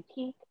without Grizzly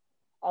Peak.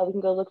 We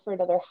can go look for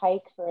another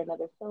hike for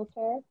another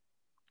filter.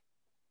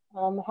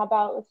 How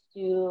about let's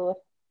do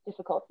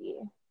difficulty.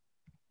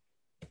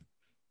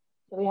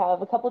 So we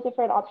have a couple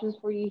different options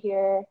for you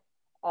here.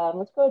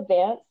 Let's go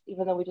advanced,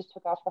 even though we just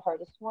took off the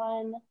hardest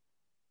one.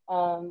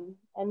 And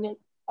then,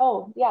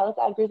 oh yeah, let's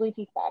add Grizzly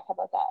Peak back. How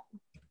about that?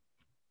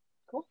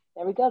 Cool,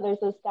 there we go. There's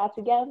those stats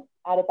again.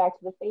 Add it back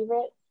to the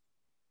favorites.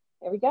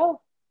 There we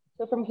go.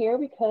 So from here,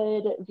 we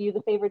could view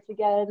the favorites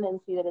again and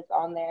see that it's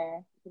on there.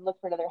 You can look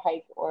for another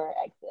hike or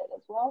exit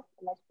as well.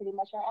 And that's pretty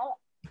much our app.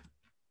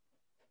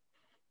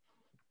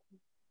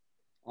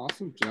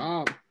 Awesome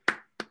job.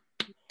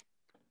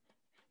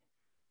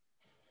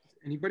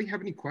 Anybody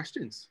have any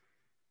questions?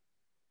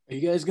 Are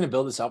you guys going to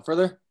build this out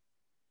further?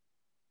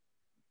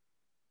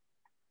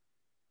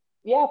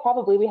 Yeah,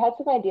 probably. We had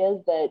some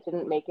ideas that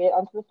didn't make it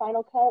onto the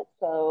final cut,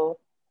 so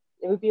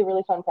it would be a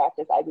really fun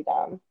practice. I'd be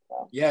down.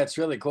 So. Yeah, it's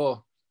really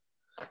cool.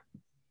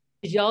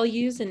 Did y'all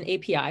use an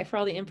API for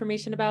all the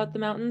information about the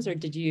mountains, or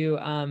did you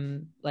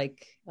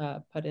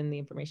put in the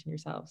information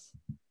yourselves?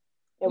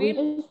 Yeah, we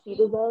just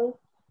seeded those.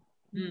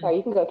 Sorry,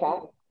 you can go,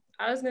 Kat.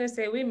 I was going to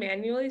say we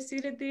manually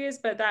seeded these,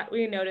 but that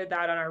we noted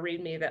that on our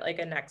README that like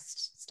a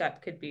next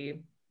step could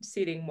be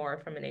seeding more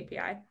from an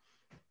API.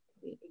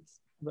 It's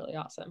really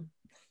awesome.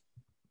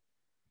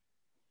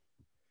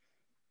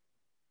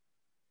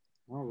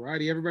 All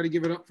righty, everybody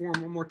give it up for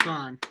him one more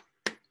time.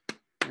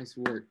 Nice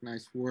work,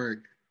 nice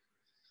work.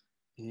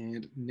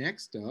 And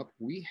next up,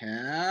 we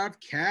have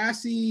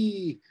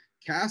Cassie.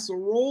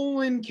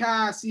 Casserolin'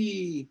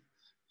 Cassie.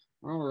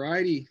 All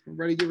righty,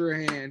 everybody give her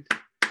a hand.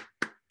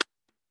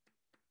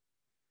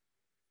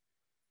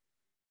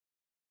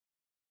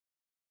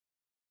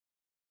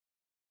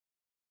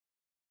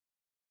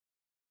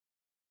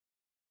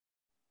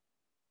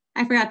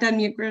 I forgot to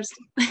unmute first.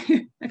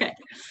 Okay.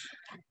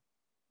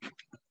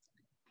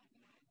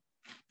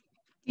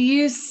 Do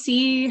you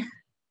see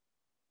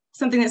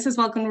something that says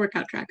welcome to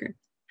workout tracker?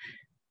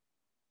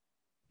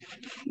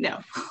 No.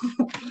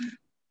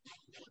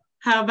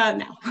 How about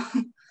now?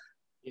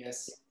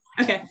 Yes.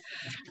 Okay.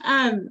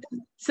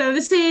 So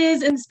this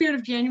is in the spirit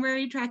of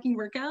January tracking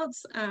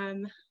workouts.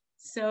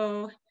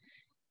 So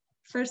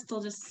first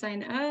they'll just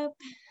sign up.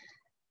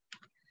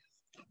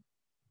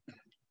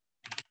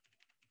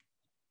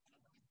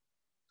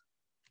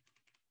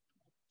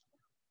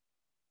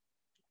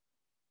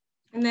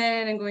 And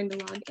then I'm going to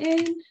log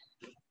in.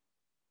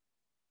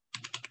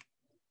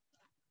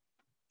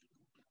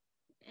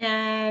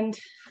 And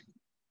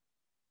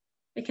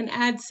I can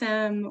add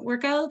some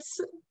workouts.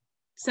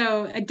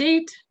 So a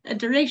date, a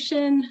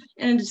duration,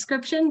 and a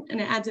description,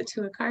 and it adds it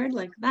to a card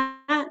like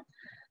that.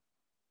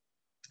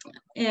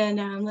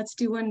 And let's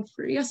do one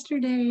for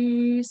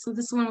yesterday. So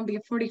this one will be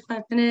a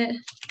 45-minute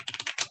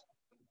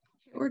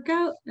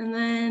workout. And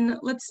then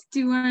let's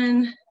do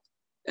one,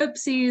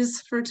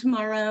 oopsies, for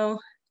tomorrow.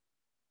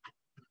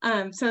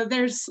 So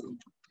there's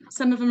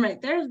some of them right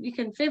there. You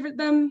can favorite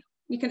them,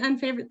 you can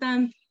unfavorite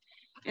them,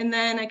 and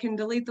then I can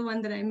delete the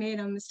one that I made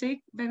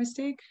by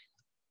mistake.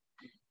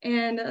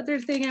 And the other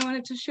thing I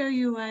wanted to show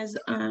you was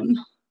I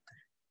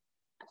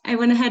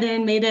went ahead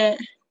and made it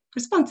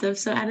responsive.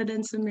 So added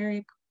in some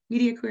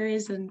media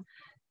queries, and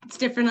it's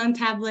different on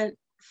tablet,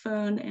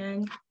 phone,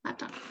 and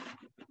laptop.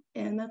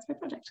 And that's my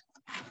project.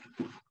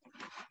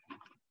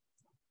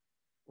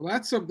 Well,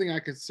 that's something I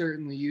could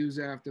certainly use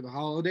after the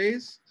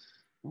holidays.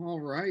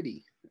 All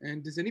righty.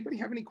 And does anybody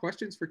have any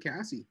questions for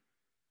Cassie?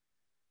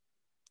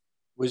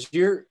 Was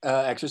your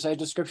exercise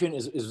description,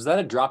 was that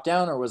a drop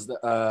down, or was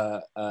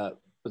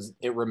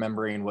it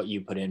remembering what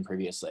you put in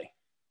previously?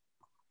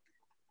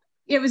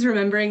 It was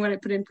remembering what I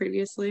put in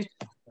previously.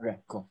 Okay,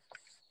 cool.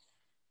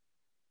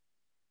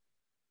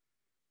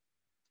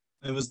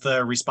 It was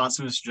the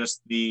responsiveness, just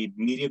the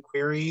media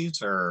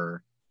queries,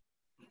 or?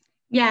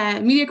 Yeah,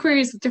 media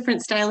queries with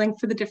different styling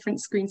for the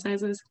different screen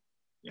sizes.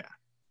 Yeah.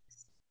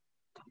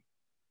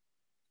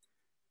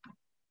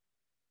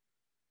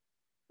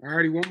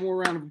 Alrighty, one more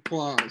round of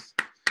applause.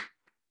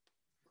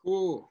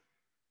 Cool.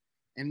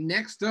 And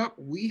next up,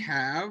 we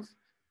have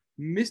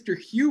Mr.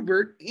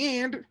 Hubert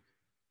and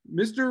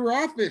Mr.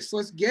 Rothfuss.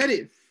 Let's get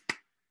it.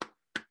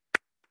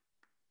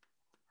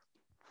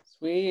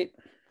 Sweet.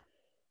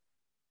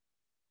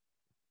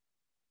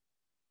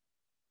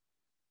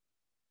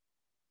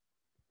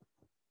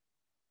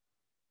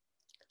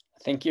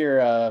 I think you're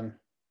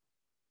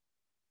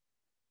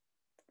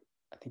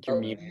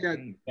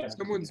muted. Yeah,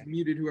 someone's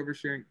muted, whoever's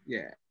sharing.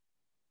 Yeah.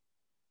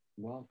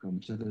 Welcome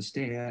to the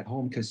Stay at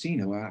Home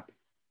Casino app.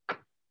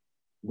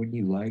 Would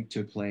you like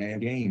to play a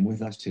game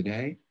with us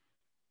today?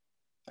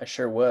 I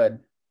sure would.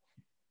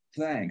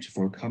 Thanks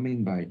for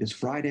coming by this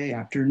Friday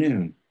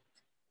afternoon.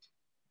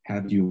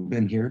 Have you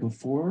been here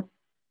before?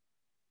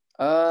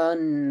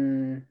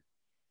 No.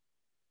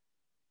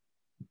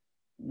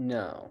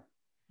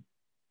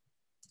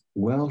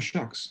 Well,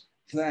 shucks.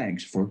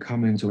 Thanks for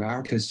coming to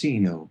our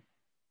casino.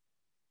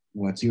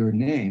 What's your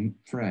name,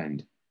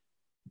 friend?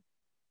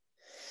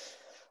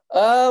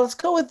 Let's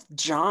go with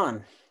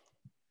John.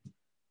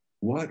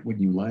 What would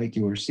you like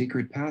your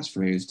secret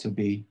passphrase to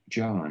be,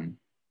 John?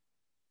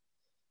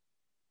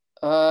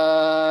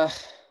 I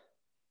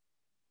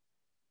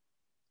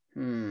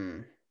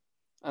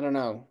don't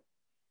know.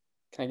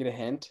 Can I get a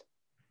hint?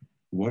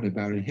 What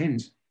about a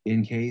hint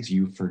in case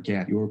you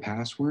forget your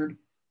password?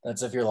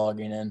 That's if you're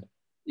logging in.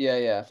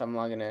 Yeah, if I'm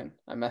logging in.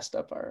 I messed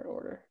up our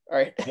order. All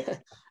right.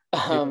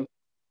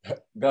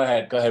 Go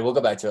ahead. We'll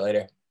go back to it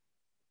later.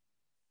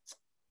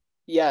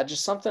 Yeah,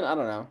 just something, I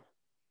don't know.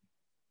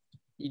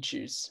 You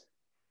choose.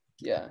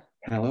 Yeah.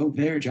 Hello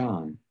there,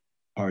 John.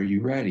 Are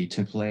you ready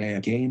to play a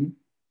game?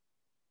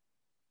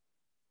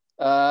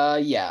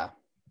 Yeah.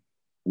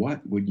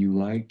 What would you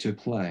like to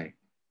play?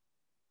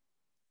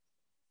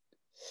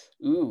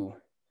 Ooh.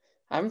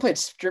 I haven't played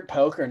strip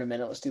poker in a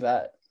minute. Let's do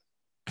that.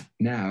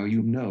 Now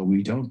you know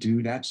we don't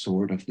do that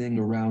sort of thing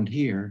around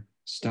here.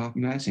 Stop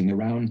messing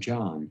around,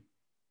 John.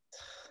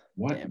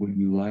 What would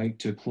you like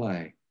to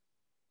play?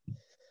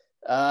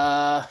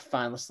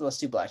 Fine. Let's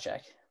do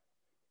blackjack.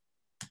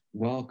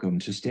 Welcome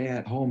to Stay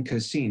at Home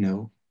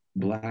Casino,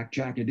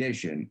 Blackjack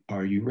Edition.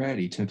 Are you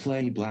ready to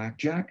play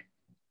blackjack?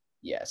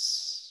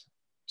 Yes.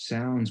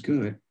 Sounds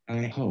good.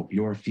 I hope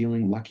you're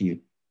feeling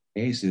lucky.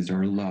 Aces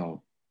are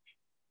low.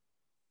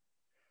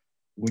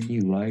 Would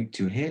you like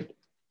to hit?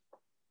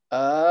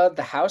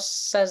 The house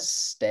says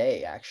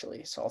stay,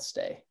 actually, so I'll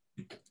stay.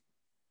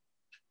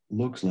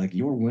 Looks like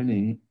you're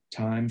winning.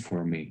 Time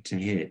for me to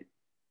hit.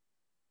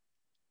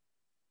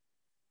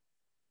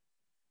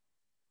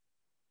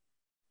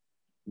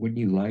 Would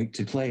you like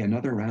to play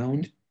another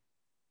round?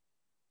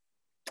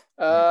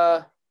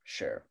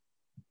 Sure.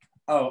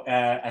 Oh,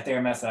 I think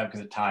I messed that up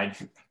because it tied.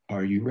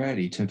 Are you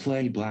ready to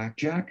play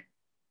blackjack?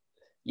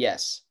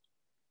 Yes.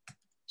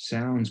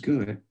 Sounds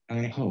good.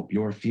 I hope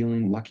you're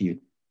feeling lucky.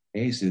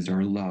 Aces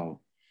are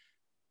low.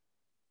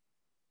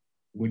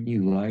 Would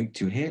you like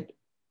to hit?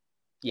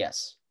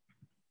 Yes.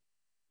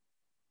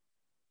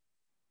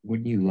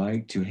 Would you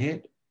like to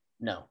hit?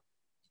 No.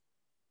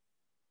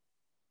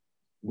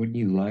 Would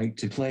you like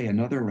to play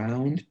another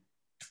round?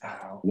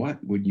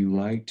 What would you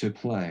like to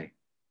play?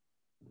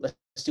 Let's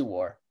do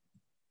war.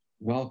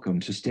 Welcome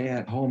to Stay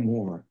at Home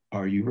War.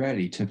 Are you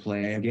ready to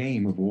play a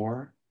game of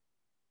war?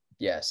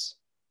 Yes.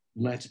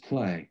 Let's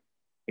play.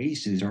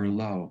 Aces are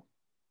low.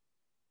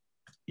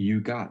 You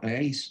got an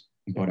ace,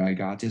 but I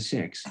got a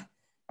six.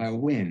 I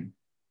win.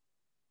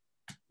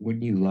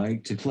 Would you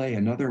like to play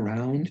another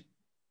round?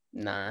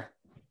 Nah.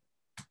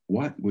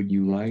 What would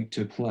you like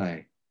to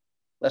play?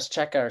 Let's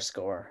check our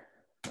score.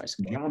 My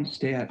score. John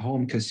Stay at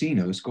Home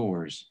Casino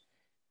scores.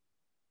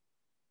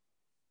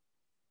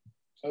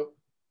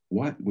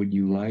 What would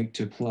you like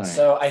to play?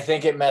 So I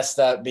think it messed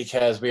up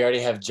because we already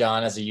have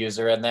John as a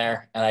user in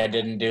there, and I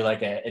didn't do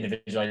like an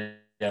individual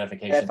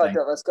identification. Yeah, fucked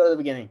up. Let's go to the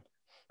beginning.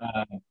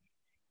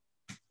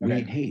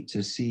 We'd hate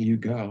to see you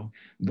go,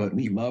 but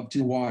we love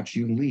to watch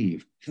you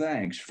leave.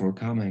 Thanks for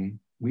coming.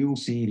 We will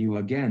see you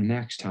again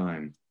next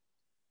time.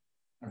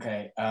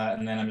 Okay,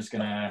 and then I'm just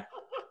gonna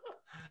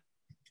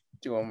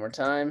do one more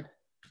time.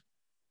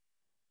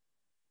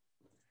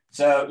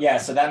 So yeah,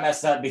 so that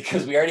messed up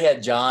because we already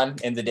had John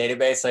in the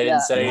database, so I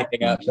didn't set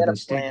anything up. You had a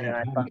plan and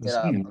I fucked it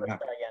up. Let's try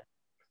again.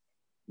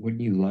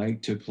 Would you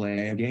like to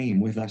play a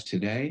game with us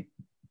today?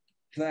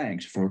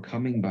 Thanks for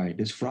coming by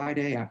this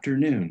Friday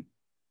afternoon.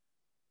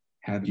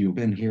 Have you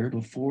been here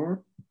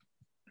before?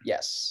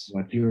 Yes.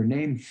 What's your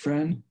name,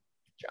 friend?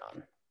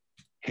 John.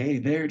 Hey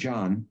there,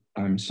 John.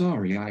 I'm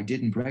sorry I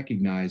didn't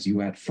recognize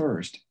you at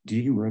first. Do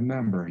you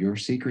remember your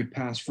secret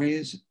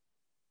passphrase?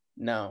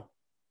 No.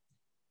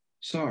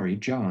 Sorry,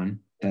 John.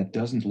 That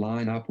doesn't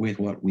line up with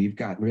what we've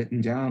got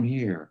written down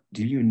here.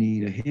 Do you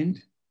need a hint?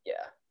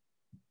 Yeah.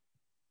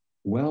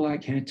 Well, I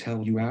can't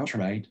tell you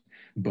outright,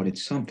 but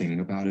it's something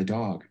about a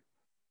dog.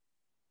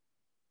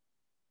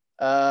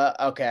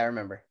 Okay, I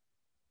remember.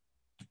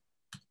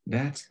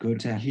 That's good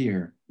to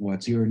hear.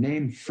 What's your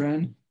name,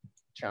 friend?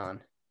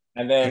 John.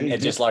 And then Hey, it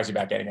just logs you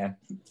back in again.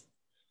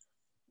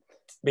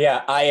 But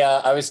yeah,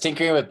 I was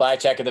tinkering with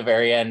blackjack at the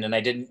very end, and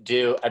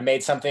I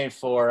made something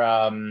for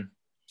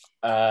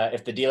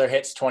if the dealer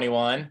hits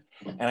 21,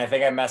 and I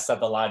think I messed up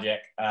the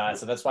logic.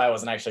 So that's why I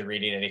wasn't actually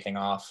reading anything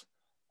off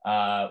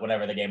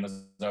whenever the game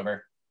was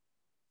over.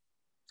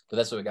 But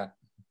that's what we got.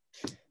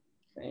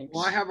 Thanks.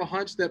 Well, I have a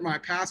hunch that my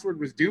password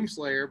was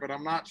Doomslayer, but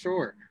I'm not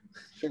sure.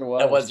 Sure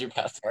was. That was your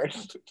password.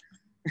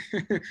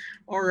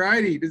 All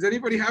righty. Does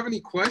anybody have any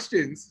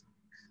questions?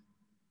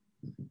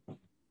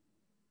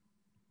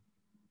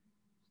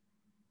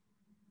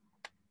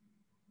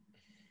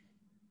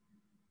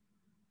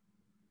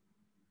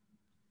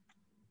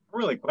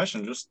 Really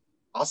question, just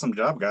awesome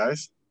job,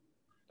 guys.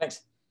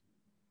 Thanks.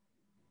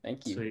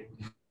 Thank you. Sweet.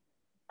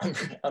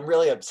 I'm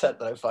really upset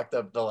that I fucked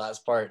up the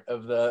last part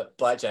of the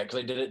blackjack because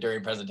I did it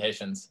during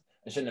presentations.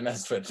 I shouldn't have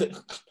messed with it.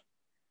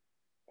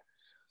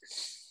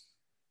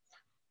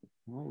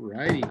 All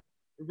righty.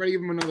 Everybody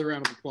give him another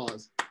round of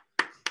applause.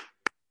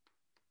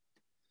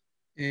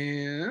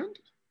 And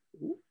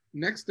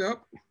next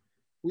up,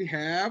 we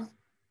have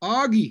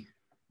Augie.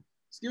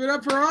 Let's give it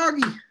up for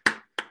Augie.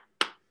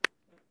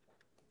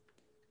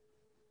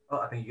 Oh,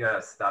 I think you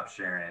gotta stop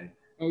sharing.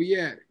 Oh,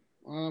 yeah.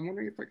 I'm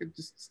wondering if I could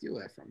just steal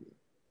that from you.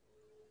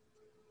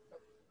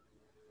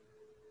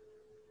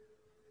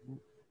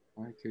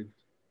 I could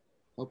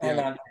help you Hang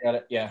out. on, I got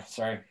it. Yeah,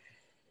 sorry.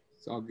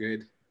 It's all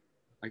good.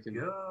 I can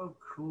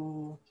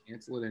cool.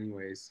 Cancel it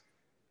anyways.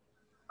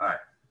 All right,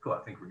 cool. I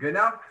think we're good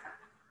now.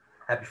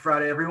 Happy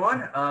Friday,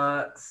 everyone.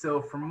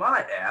 So for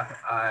my app,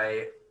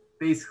 I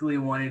basically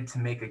wanted to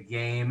make a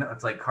game.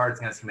 It's like Cards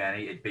Against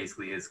Humanity. It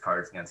basically is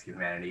Cards Against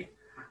Humanity,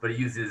 but it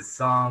uses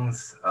song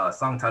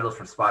titles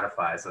from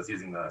Spotify. So it's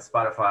using the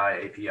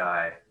Spotify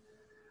API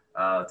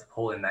to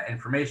pull in that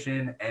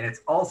information. And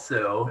it's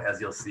also, as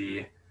you'll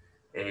see,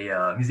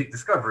 a music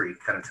discovery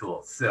kind of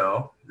tool.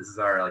 So this is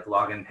our like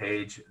login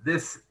page.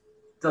 This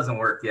doesn't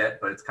work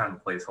yet, but it's kind of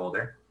a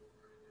placeholder.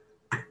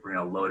 We're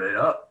gonna load it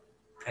up,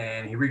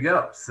 and here we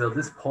go. So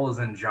this pulls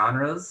in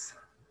genres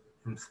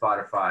from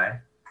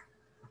Spotify.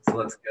 So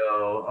let's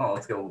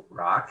go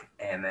rock,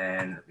 and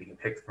then we can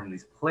pick from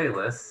these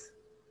playlists.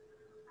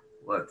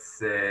 Let's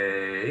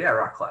say, yeah,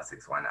 rock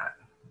classics, why not?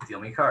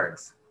 Deal me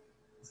cards.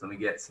 So let me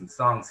get some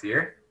songs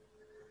here.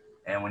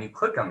 And when you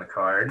click on the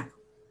card,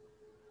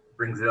 it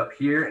brings it up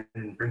here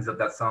and brings up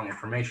that song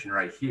information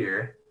right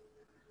here.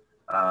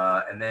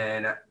 And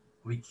then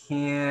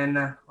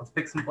let's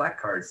pick some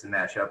black cards to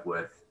match up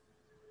with.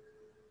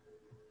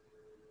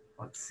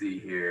 Let's see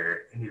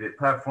here. Indie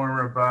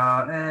platformer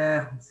about,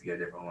 let's get a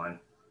different one.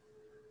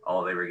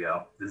 Oh, there we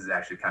go. This is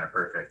actually kind of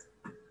perfect.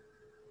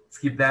 Let's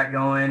keep that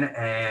going.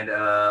 And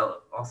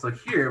also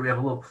here we have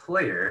a little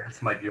player.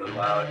 This might be really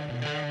loud.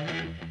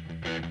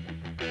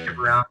 Skip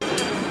around.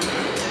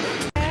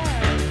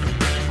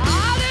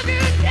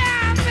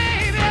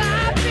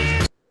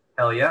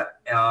 Hell yeah.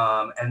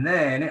 And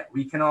then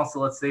we can also,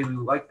 let's say we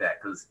like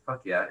that because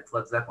fuck yeah, it's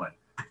Led Zeppelin.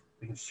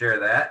 We can share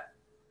that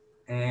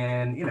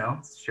and,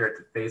 let's share it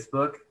to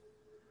Facebook.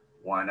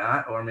 Why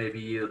not? Or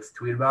maybe let's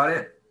tweet about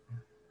it.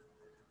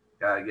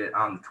 Gotta get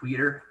on the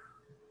tweeter.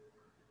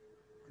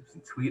 Do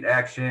some tweet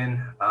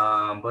action.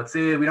 But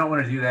say we don't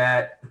want to do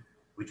that.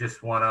 We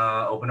just want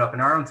to open up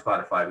in our own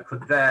Spotify. We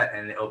click that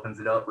and it opens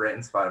it up right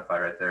in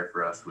Spotify right there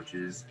for us, which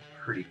is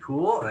pretty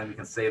cool. And then we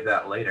can save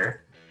that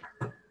later.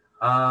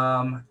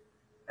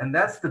 And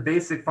that's the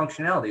basic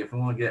functionality. If we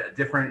want to get a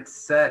different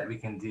set, we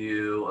can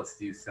do, let's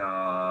see,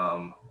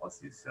 some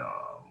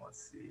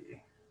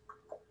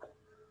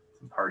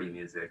party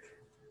music.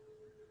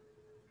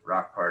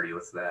 Rock party,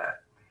 what's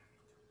that?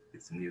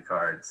 Get some new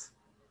cards.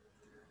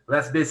 Well,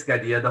 that's the basic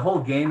idea. The whole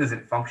game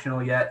isn't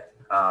functional yet,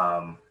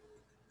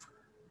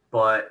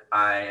 but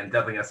I am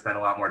definitely going to spend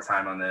a lot more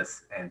time on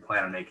this and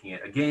plan on making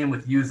it a game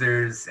with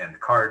users and the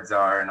cards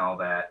are and all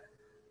that.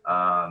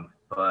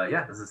 But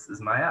yeah, this is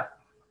my app.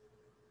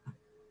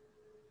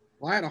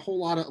 Well, I had a whole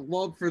lot of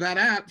love for that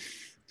app.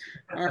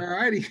 All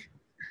righty. Does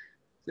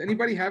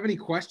anybody have any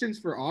questions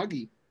for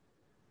Augie?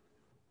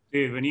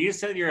 Dude, when you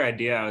said your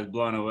idea, I was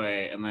blown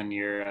away. And then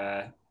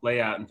your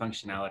layout and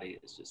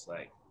functionality is just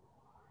like.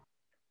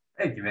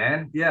 Thank you,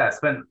 man. Yeah,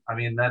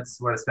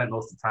 that's what I spent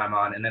most of the time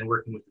on. And then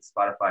working with the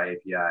Spotify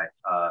API,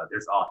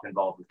 there's auth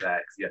involved with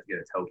that because you have to get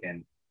a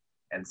token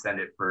and send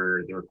it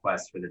for the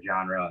request for the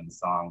genre and the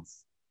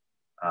songs.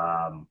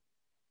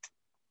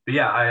 But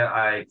yeah,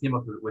 I came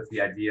up with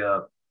the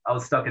idea. I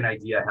was stuck in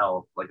idea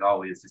hell, like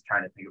always, just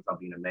trying to think of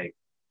something to make.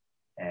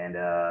 And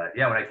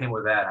yeah, when I came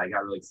with that, I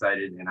got really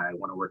excited and I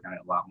want to work on it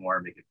a lot more,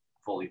 make it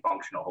fully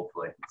functional,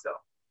 hopefully. So it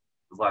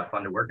was a lot of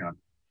fun to work on.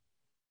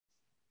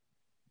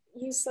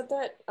 You said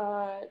that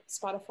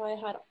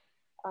Spotify had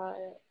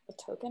a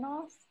token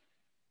off.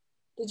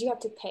 Did you have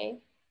to pay?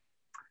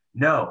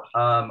 No,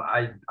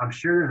 I'm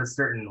sure there's a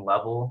certain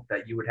level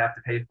that you would have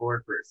to pay for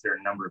a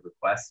certain number of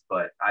requests,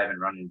 but I haven't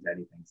run into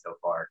anything so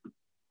far.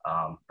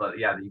 But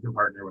yeah, you can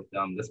partner with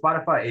them. The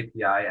Spotify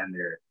API and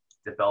their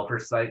developer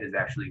site is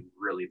actually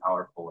really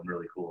powerful and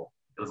really cool.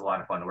 was a lot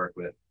of fun to work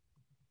with.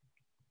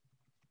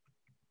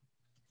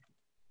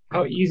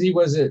 How easy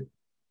was it?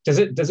 Does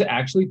it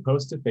actually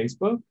post to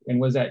Facebook? And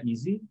was that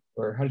easy?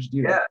 Or how did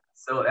you do that? Yeah,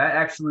 so that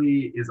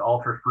actually is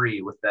all for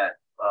free with that.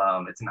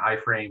 It's an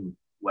iframe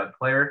web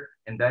player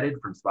embedded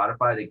from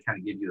Spotify. They kind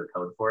of give you the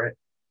code for it.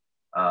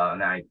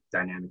 And I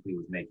dynamically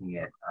was making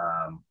it.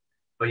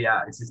 But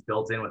yeah, it's just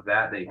built in with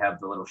that. They have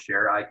the little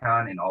share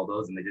icon and all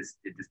those, and it just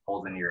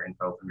pulls in your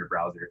info from your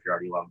browser if you're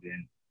already logged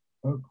in.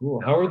 Oh,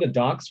 cool. How are the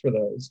docs for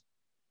those?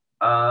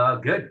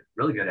 Good,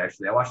 really good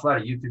actually. I watched a lot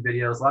of YouTube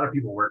videos. A lot of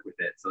people work with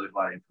it, so there's a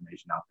lot of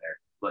information out there.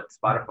 But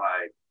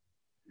Spotify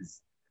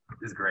is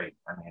great.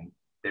 I mean,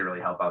 they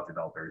really help out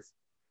developers.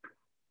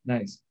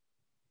 Nice.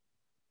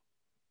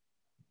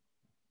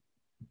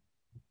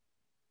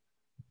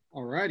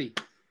 All righty.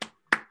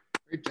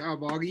 Great job,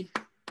 Augie.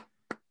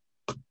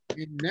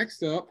 And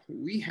next up,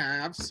 we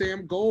have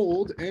Sam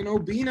Gold and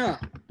Obina.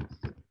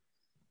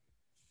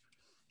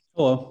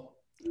 Hello.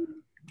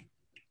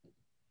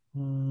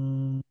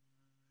 There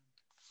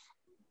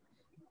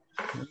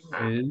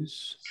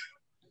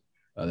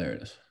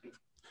it is.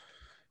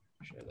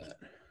 Share that.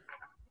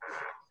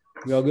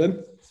 We all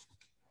good?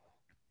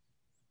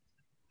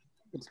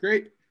 That's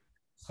great.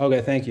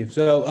 Okay, thank you.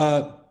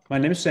 So my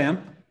name is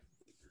Sam.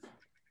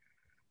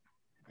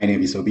 My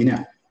name is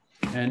Obina.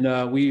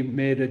 And we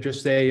made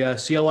just a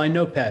CLI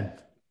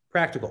notepad,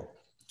 practical.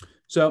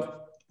 So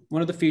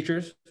one of the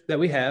features that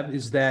we have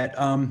is that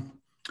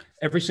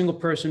every single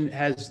person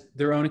has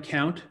their own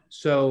account.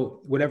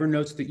 So whatever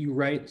notes that you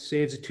write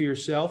saves it to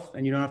yourself,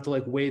 and you don't have to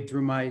like wade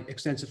through my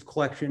extensive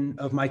collection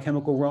of My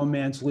Chemical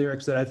Romance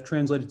lyrics that I've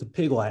translated to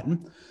Pig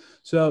Latin.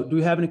 So do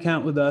we have an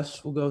account with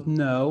us? We'll go with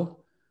no.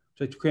 Would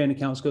you like to create an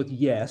account? Let's go with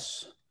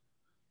yes.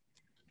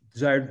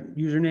 Desired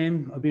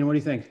username? Obina, what do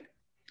you think?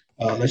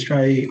 Let's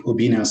try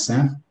Obina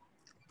Sam.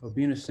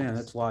 Obina Sam,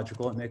 that's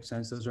logical. It makes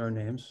sense. Those are our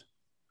names.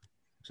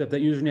 Except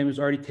that username is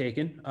already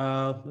taken.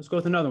 Let's go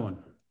with another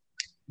one.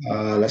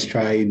 Let's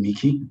try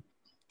Mickey.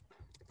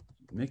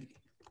 Mickey,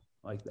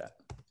 like that.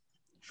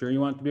 Sure you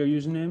want it to be our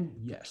username?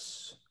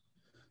 Yes.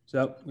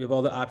 So we have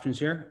all the options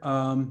here.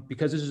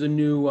 Because this is a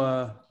new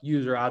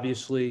user,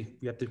 obviously,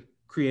 you have to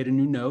create a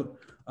new note.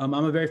 I'm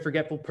a very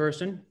forgetful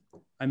person.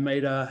 I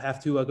might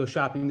have to go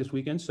shopping this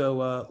weekend.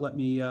 So let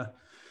me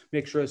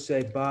make sure to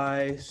say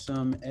buy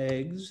some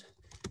eggs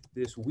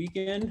this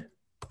weekend.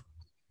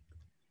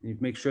 You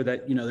make sure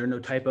that there are no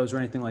typos or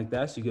anything like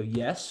that. So you go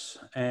yes.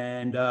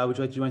 And would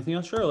you like to do anything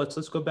else? Sure.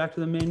 Let's go back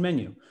to the main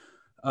menu.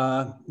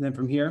 Then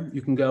from here,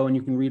 you can go and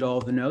you can read all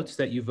of the notes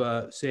that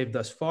you've saved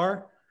thus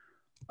far.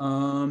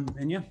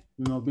 And yeah,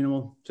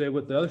 we'll say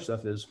what the other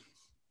stuff is.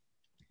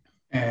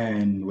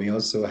 And we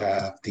also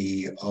have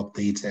the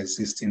update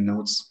existing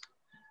notes.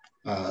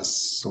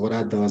 So what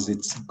that does,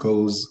 it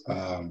goes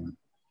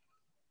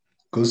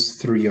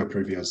through your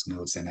previous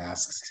notes and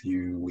asks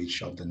you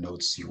which of the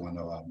notes you want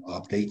to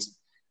update.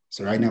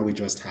 So right now we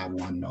just have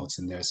one note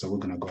in there. So we're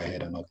going to go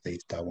ahead and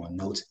update that one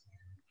note.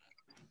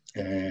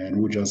 And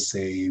we'll just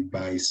say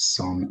buy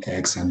some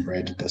eggs and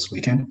bread this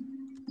weekend.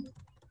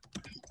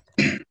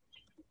 So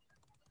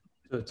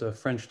it's a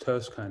French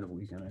toast kind of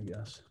weekend, I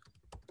guess.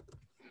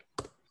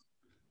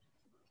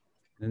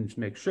 Then just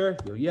make sure,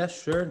 go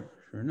yes, sure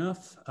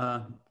enough.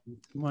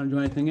 You want to do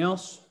anything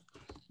else?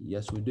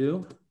 Yes, we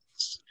do.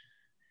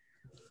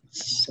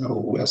 So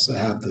we also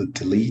have the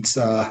delete.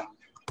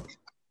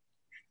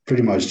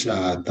 Pretty much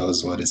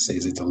does what it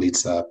says. It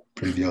deletes a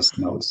previous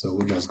note. So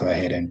we'll just go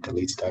ahead and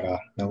delete that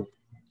note.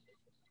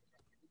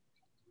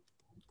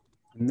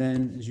 And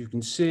then, as you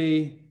can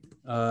see,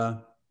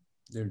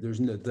 there's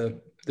no,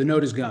 the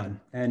note is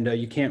gone, and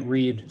you can't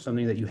read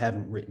something that you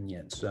haven't written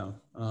yet. So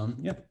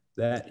yeah,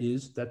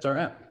 that's our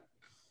app.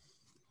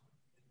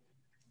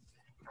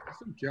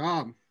 Good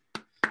job.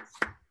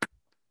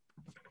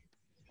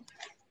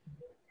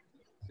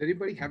 Does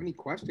anybody have any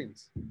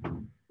questions?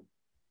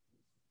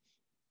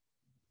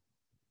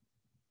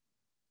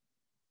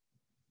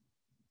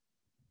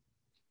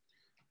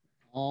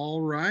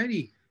 All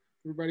righty.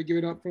 Everybody give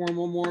it up for him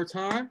one more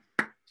time.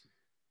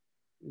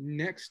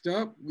 Next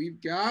up,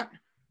 we've got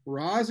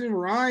Roz and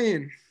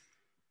Ryan.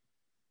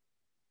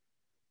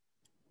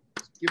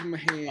 Let's give them a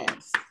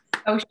hand.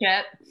 Oh,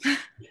 shit.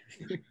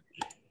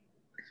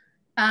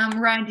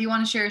 Ryan, do you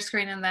want to share a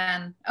screen and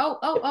then,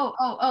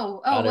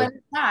 what is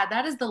that?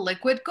 That is the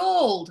liquid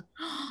gold.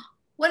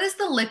 What is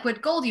the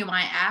liquid gold, you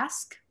might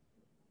ask?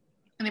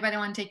 Anybody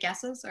want to take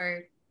guesses,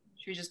 or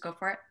should we just go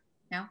for it?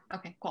 No?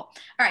 Okay, cool.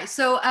 All right,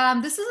 so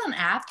this is an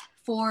app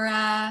for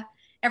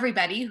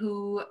everybody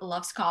who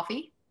loves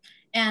coffee.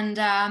 And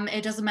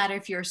it doesn't matter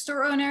if you're a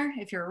store owner,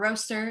 if you're a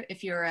roaster,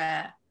 if you're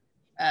a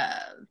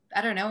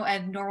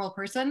normal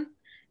person.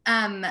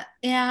 And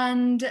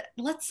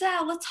let's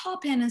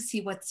hop in and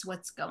see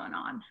what's going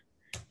on.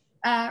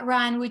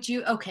 Ryan, would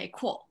you? Okay,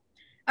 cool.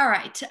 All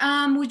right.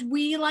 Would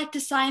we like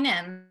to sign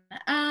in?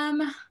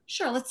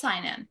 Sure, let's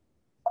sign in.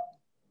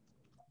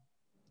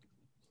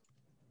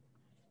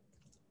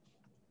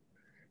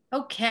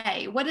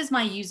 Okay, what is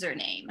my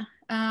username?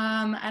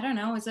 I don't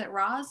know. Is it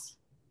Roz?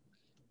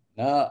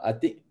 No, I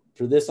think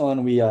For this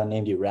one, we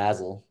named you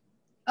Razzle.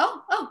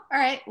 Oh, all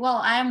right.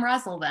 Well, I am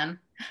Razzle then.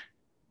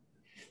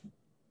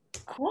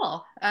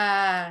 Cool.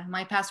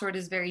 My password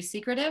is very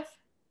secretive.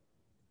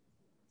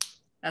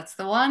 That's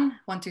the one.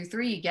 1, 2,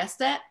 3. You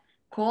guessed it.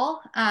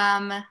 Cool.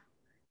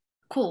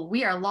 Cool.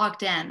 We are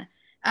logged in.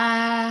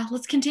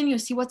 Let's continue.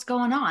 See what's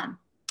going on.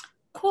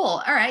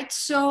 Cool. All right.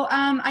 So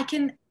I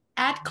can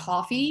add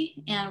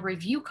coffee and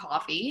review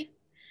coffee,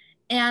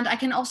 and I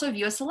can also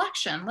view a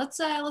selection.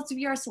 Let's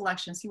view our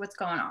selection. See what's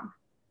going on.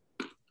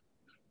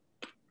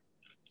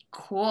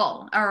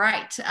 Cool. All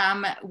right.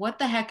 What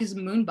the heck is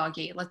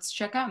Moonbuggy? Let's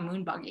check out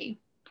Moonbuggy.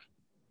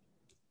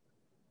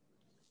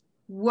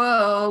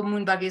 Whoa,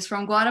 Moonbuggy is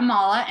from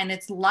Guatemala and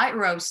it's light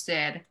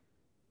roasted.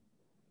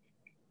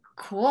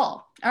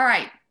 Cool. All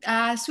right.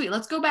 Sweet.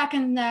 Let's go back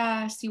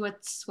and see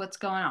what's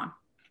going on.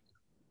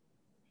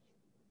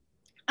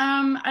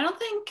 I don't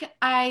think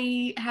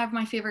I have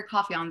my favorite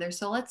coffee on there,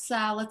 so let's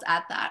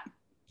add that.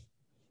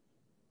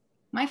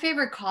 My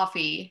favorite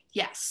coffee,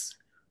 yes,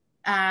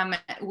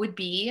 would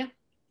be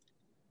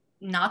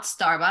not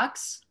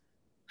Starbucks.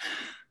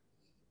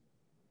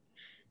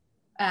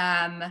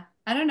 I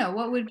don't know,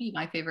 what would be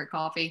my favorite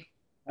coffee?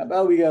 How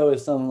about we go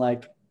with something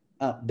like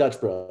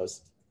Dutch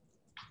Bros?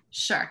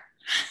 Sure.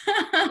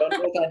 Don't know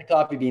what kind of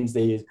coffee beans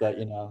they use, but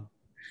you know,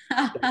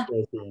 Dutch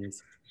Bros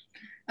beans.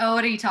 Oh,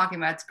 what are you talking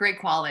about? It's great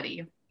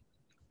quality.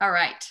 All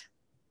right.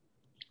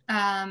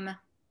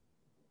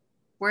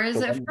 Where is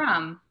it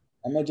from?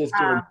 I'm gonna just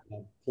do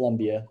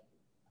Colombia.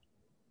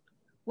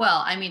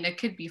 Well, I mean, it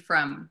could be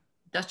from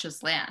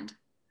Dutch's land,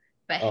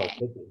 but hey.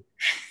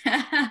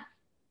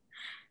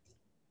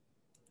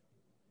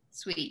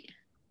 Sweet.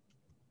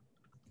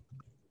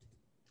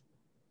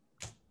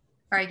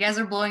 All right, you guys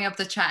are blowing up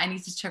the chat. I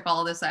need to check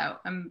all this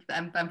out. I'm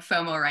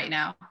FOMO right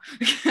now.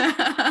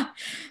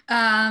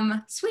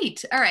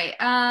 Sweet. All right.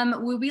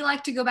 Would we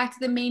like to go back to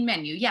the main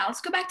menu? Yeah,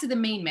 let's go back to the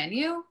main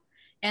menu,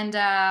 and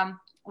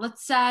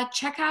let's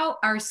check out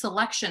our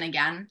selection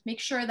again. Make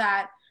sure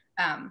that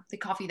the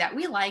coffee that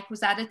we like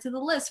was added to the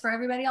list for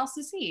everybody else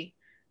to see.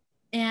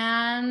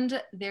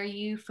 And there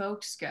you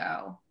folks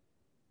go.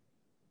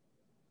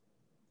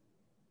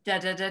 Da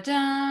da da da.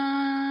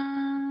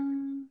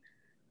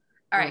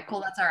 All right, cool.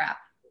 That's our app.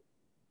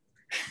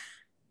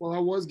 Well, I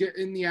was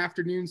getting the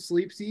afternoon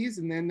sleepsies,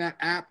 and then that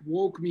app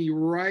woke me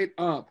right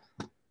up.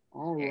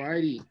 All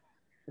righty.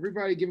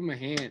 Everybody give them a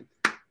hand.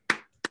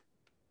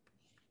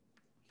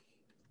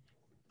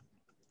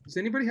 Does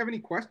anybody have any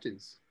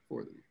questions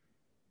for them?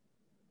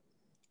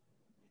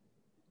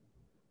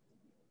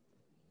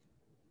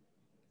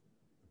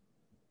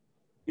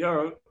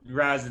 Yo,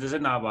 Raz, does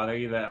it not bother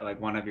you that like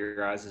one of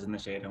your eyes is in the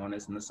shade and one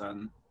is in the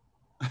sun?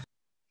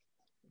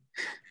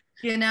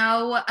 You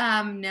know,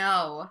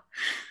 no.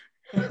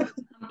 I'm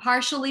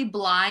partially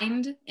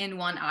blind in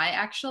one eye,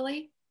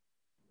 actually.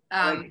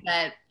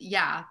 But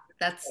yeah,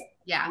 that's,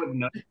 yeah. I would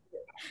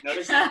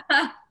notice it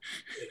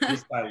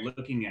just by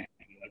looking at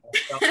you.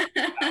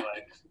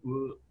 Like,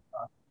 ooh.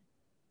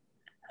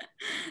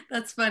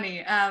 That's funny.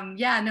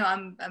 Yeah, no,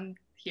 I'm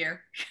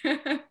here.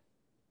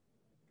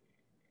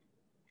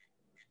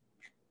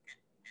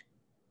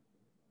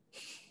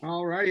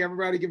 All righty,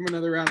 everybody give him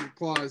another round of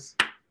applause.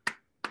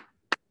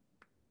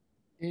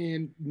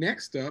 And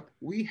next up,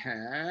 we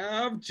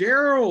have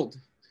Gerald.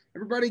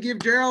 Everybody give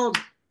Gerald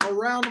a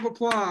round of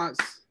applause.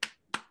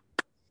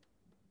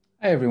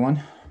 Hi,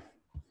 everyone.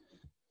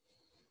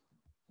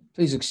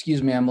 Please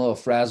excuse me, I'm a little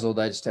frazzled.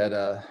 I just had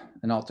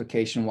an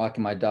altercation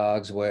walking my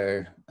dogs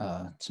where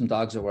some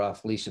dogs that were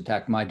off leash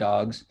attacked my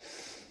dogs.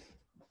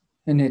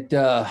 And it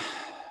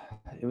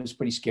was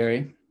pretty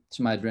scary.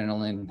 So my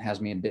adrenaline has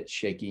me a bit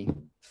shaky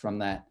from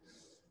that.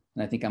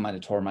 And I think I might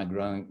have tore my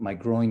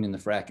groin in the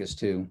fracas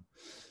too.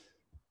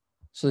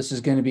 So this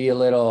is going to be a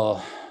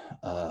little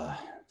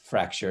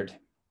fractured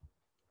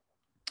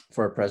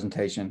for a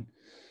presentation.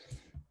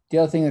 The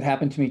other thing that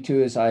happened to me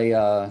too is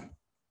I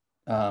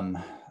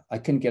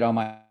couldn't get all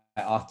my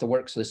auth to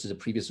work. So this is a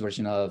previous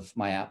version of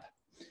my app.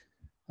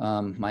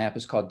 My app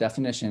is called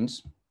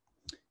Definitions.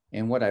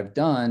 And what I've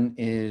done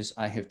is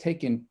I have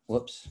taken,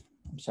 whoops,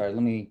 I'm sorry,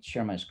 let me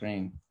share my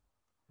screen.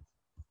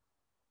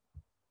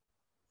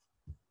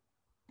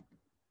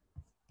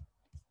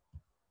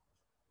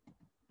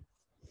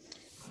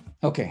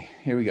 Okay,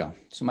 here we go.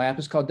 So my app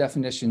is called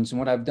Definitions. And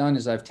what I've done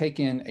is I've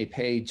taken a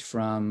page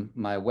from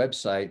my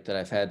website that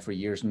I've had for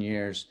years and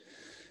years,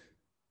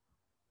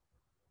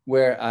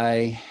 where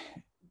I,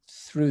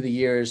 through the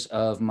years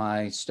of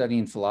my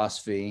studying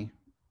philosophy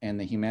and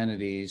the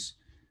humanities,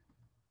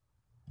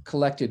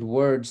 collected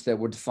words that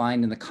were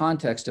defined in the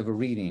context of a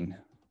reading.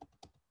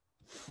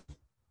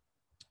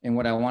 And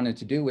what I wanted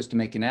to do was to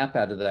make an app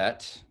out of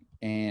that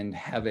and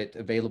have it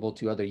available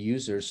to other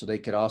users so they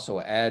could also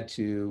add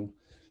to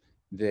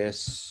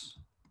this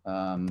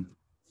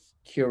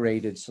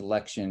curated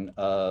selection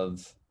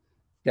of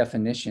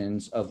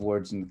definitions of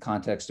words in the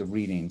context of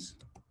readings.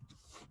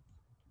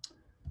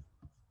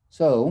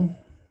 So,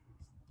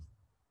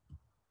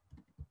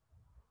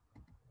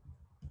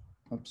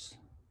 oops,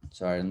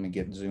 sorry, let me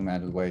get zoom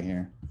out of the way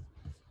here.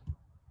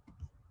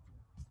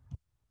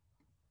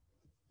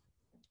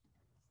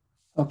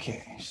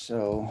 Okay,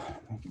 so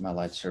let me get my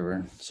light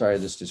server. Sorry,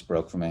 this just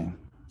broke for me.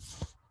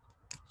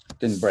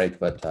 Didn't break,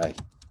 but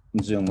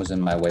Zoom was in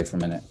my way for a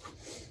minute.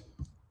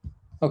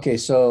 Okay,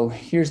 so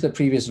here's the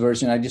previous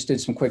version. I just did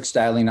some quick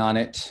styling on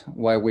it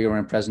while we were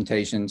in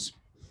presentations.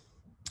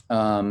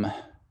 I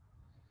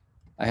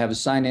have a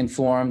sign-in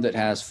form that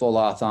has full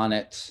auth on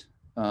it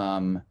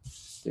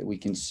that we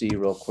can see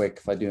real quick.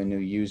 If I do a new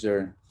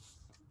user,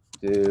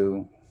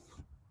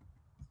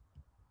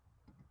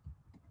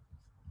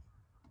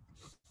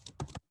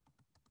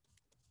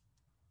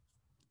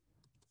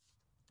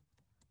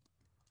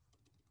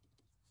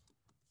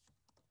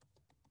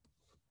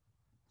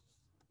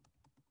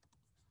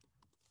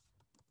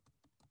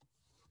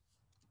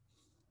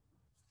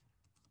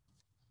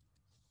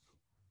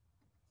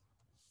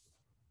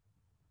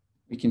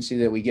 we can see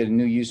that we get a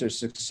new user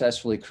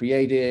successfully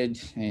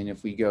created. And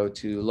if we go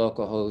to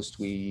localhost,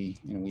 we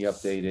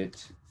update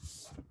it.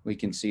 We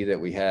can see that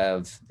we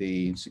have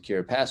the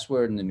secure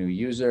password and the new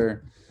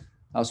user.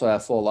 I also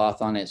have full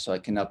auth on it, so I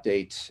can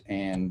update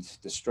and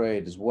destroy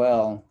it as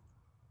well.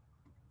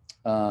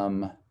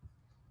 Go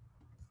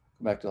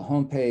back to the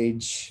home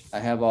page. I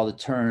have all the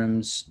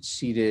terms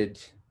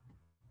seated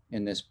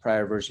in this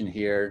prior version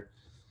here.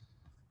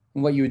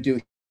 And what you would do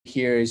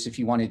here is if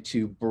you wanted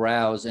to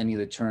browse any of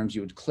the terms,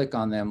 you would click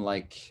on them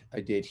like I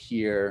did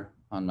here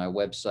on my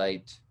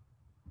website.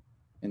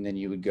 And then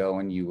you would go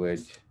and you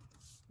would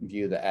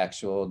view the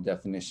actual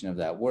definition of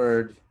that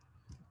word.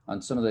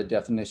 On some of the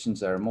definitions,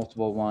 there are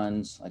multiple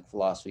ones, like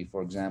philosophy,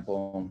 for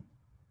example.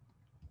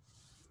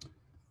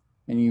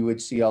 And you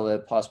would see all the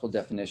possible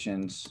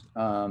definitions.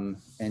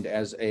 And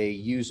as a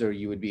user,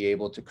 you would be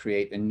able to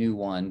create a new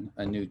one,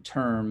 a new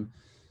term,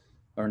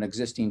 or an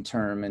existing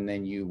term, and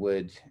then you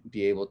would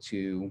be able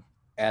to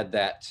add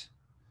that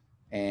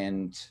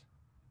and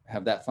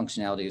have that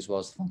functionality as well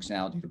as the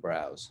functionality to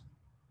browse.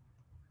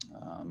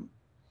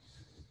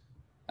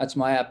 That's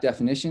my app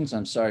definitions.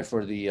 I'm sorry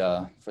for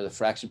the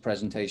fractured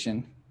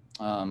presentation.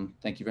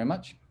 Thank you very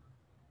much.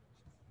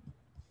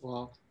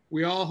 Well,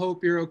 we all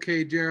hope you're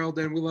okay, Gerald,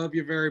 and we love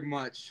you very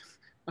much.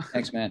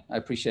 Thanks, man. I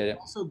appreciate it.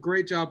 Also,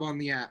 great job on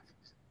the app.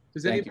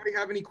 Does anybody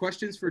have any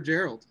questions for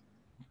Gerald?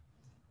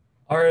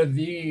 Are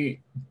the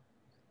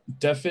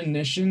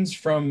definitions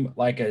from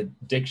like a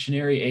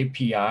dictionary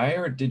API,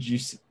 or did you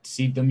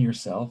seed them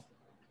yourself?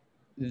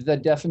 The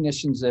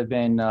definitions have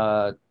been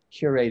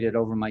curated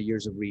over my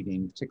years of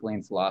reading, particularly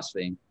in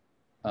philosophy.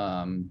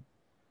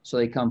 So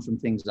they come from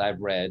things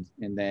I've read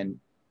and then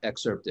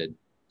excerpted.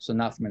 So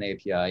not from an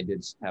API, I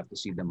did have to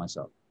seed them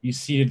myself. You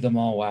seeded them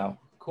all, wow.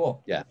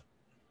 Cool. Yeah.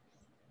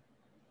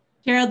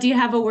 Gerald, do you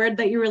have a word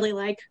that you really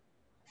like?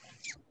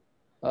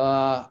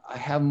 I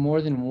have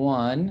more than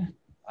one.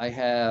 I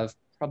have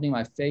probably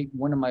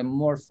one of my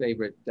more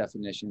favorite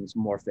definitions,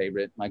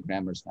 my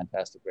grammar is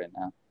fantastic right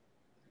now,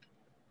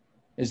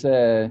 is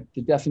the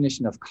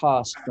definition of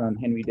cost from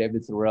Henry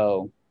David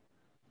Thoreau.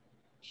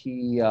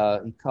 He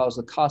calls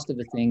the cost of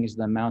a thing is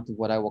the amount of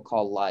what I will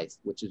call life,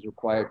 which is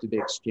required to be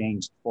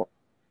exchanged for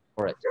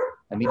it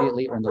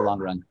immediately or in the long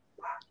run.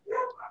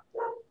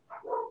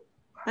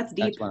 That's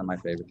deep. That's one of my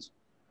favorites.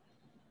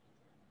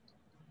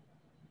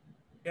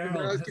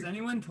 Gerald, has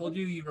anyone told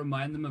you you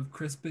remind them of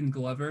Crispin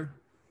Glover?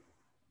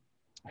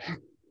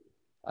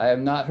 I have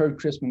not heard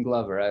Crispin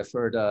Glover. I've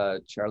heard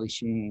Charlie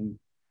Sheen,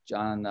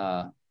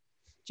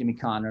 Jimmy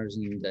Connors,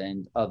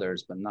 and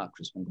others, but not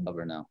Crispin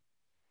Glover, no.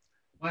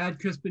 I had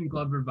Crispin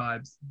Glover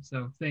vibes,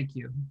 so thank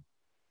you.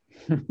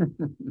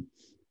 I'm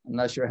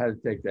not sure how to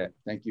take that.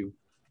 Thank you.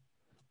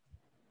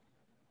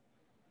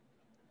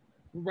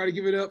 Everybody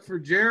give it up for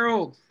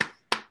Gerald.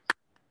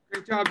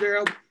 Great job,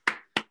 Gerald.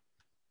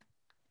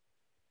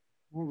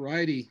 All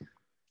righty.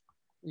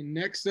 And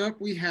next up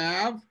we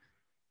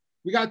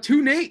got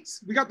two Nates.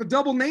 We got the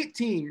double Nate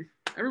team.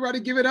 Everybody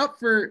give it up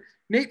for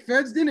Nate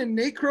Fedsden and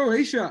Nate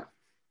Croatia.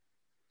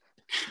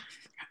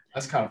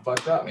 That's kind of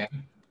fucked up,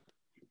 man.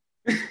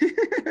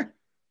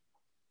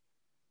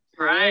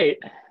 Right.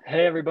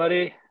 Hey,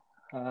 everybody.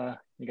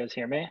 You guys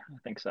hear me? I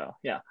think so.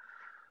 Yeah.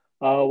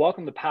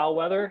 Welcome to POW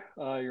Weather,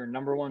 your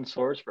 #1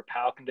 source for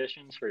POW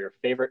conditions for your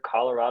favorite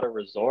Colorado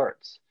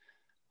resorts.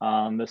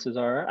 This is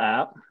our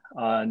app.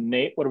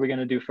 Nate, what are we going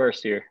to do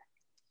first here?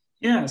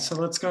 Yeah, so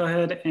let's go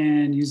ahead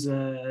and use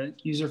the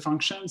user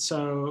function.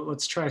 So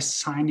let's try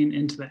signing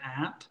into the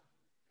app.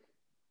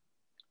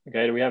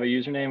 Okay, do we have a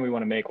username? We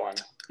want to make one.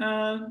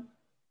 No,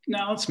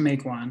 let's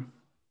make one.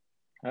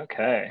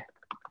 Okay.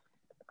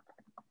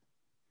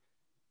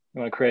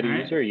 You want to create a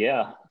user?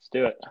 Yeah, let's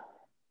do it.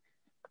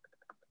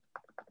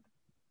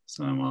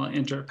 So then we'll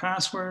enter a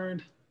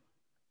password,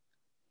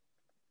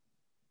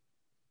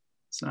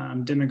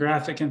 some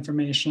demographic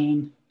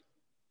information.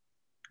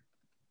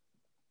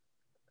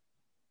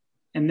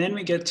 And then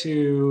we get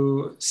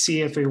to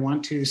see if we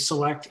want to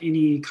select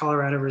any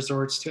Colorado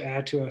resorts to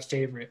add to a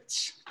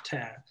favorites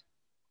tab.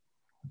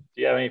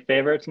 Do you have any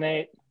favorites,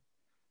 Nate?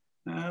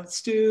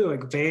 Let's do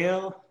like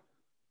Vail.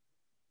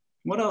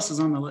 What else is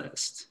on the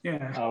list?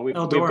 Yeah, we've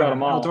got Eldora.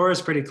 them all. Eldora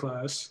is pretty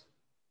close.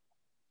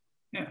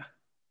 Yeah.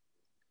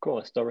 Cool,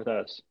 let's start with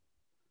those.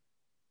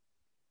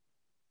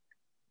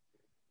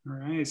 All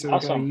right, so we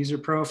got a Awesome. user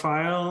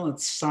profile.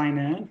 Let's sign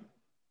in.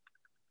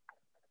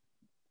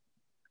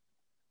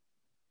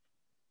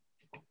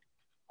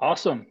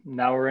 Awesome.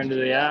 Now we're into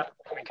the app.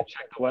 We can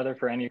check the weather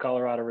for any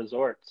Colorado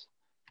resorts.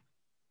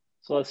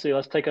 So let's see.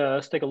 Let's take a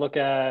look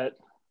at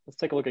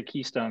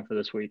Keystone for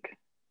this week.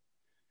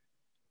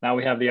 Now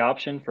we have the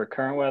option for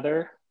current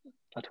weather,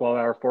 a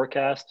 12-hour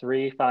forecast,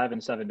 3, 5,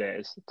 and 7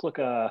 days. Let's look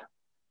and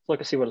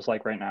see what it's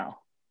like right now.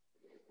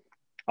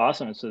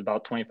 Awesome. It's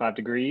about 25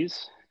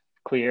 degrees,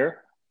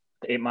 clear,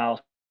 8 miles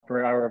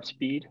per hour of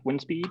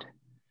wind speed.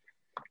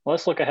 Well,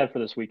 let's look ahead for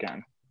this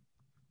weekend.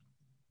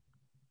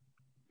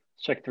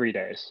 Let's check 3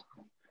 days.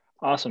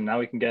 Awesome. Now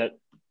we can get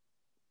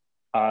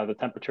the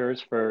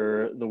temperatures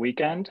for the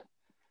weekend,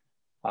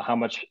 how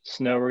much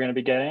snow we're going to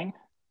be getting,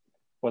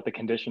 what the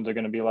conditions are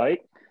going to be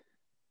like.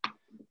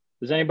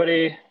 Does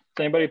anybody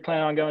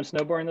plan on going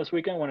snowboarding this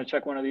weekend? Want to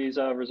check one of these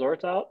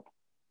resorts out?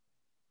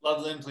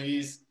 Loveland,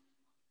 please.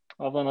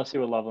 Loveland, let's see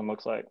what Loveland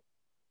looks like.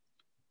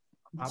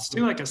 Let's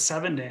do like a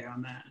 7-day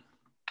on that.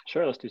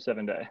 Sure, let's do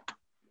 7-day.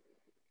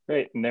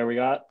 Great, and there we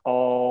got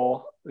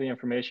all the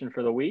information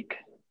for the week,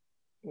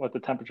 what the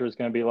temperature is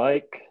going to be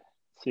like.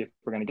 See if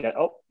we're going to get,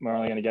 we're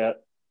only going to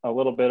get a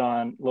little bit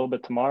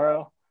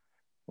tomorrow,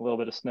 a little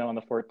bit of snow on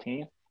the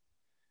 14th.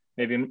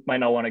 Maybe might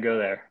not want to go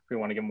there if we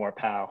want to get more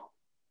POW.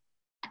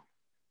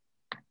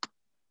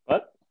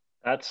 But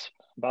that's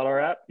about our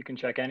app. You can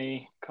check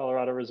any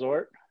Colorado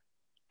resort,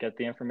 get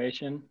the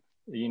information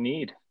that you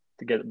need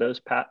to get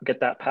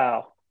that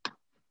POW.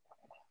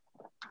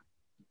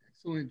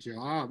 Excellent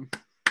job.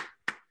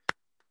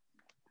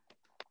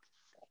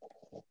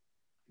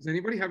 Does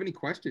anybody have any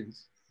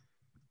questions?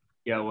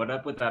 Yeah, what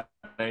up with that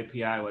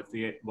API?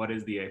 What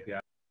is the API?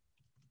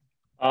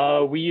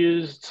 We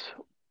used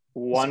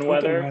One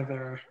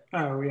Weather.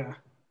 Oh yeah.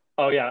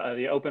 Oh yeah,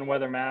 the open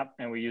weather map,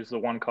 and we used the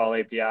One Call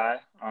API.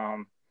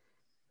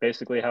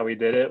 Basically, how we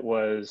did it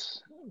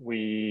was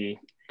we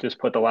just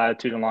put the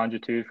latitude and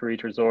longitude for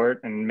each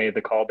resort and made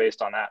the call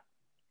based on that.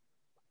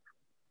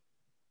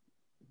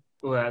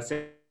 Well,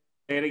 say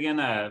it again.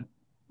 I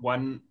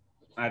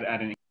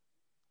didn't.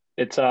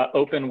 It's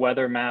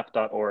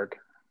openweathermap.org.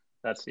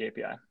 That's the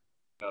API.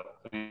 Oh,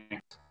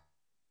 thanks.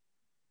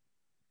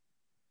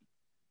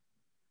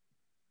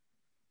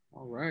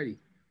 All righty.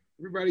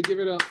 Everybody give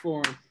it up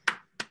for him.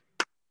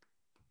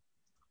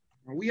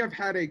 We have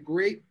had a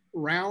great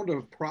round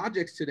of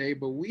projects today,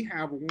 but we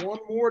have one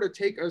more to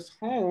take us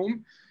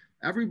home.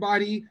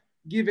 Everybody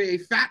give a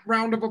fat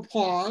round of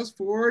applause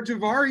for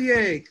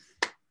Javarier.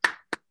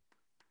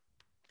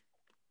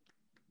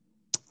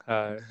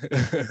 Hi.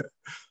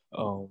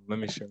 Let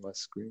me share my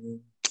screen.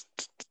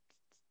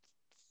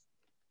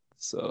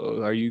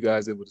 So are you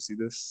guys able to see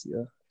this?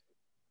 Yeah.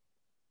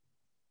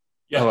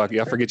 Yeah. Oh,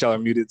 I forget y'all are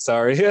muted.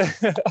 Sorry.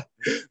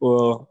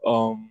 Well,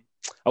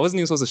 I wasn't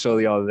even supposed to show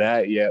y'all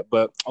that yet,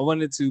 but I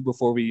wanted to,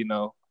 before we,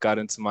 got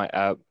into my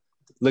app,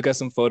 look at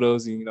some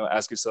photos and,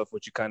 ask yourself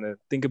what you kind of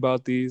think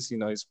about these.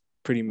 He's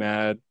pretty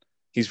mad.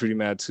 He's pretty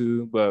mad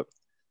too. But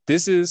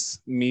this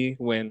is me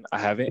when I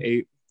haven't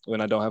ate,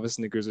 when I don't have a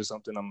Snickers or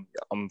something.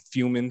 I'm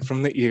fuming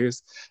from the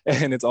ears.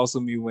 And it's also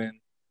me when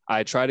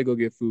I try to go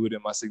get food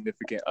and my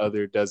significant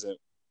other doesn't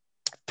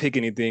pick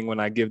anything when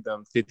I give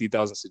them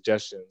 50,000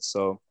 suggestions.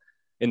 So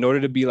in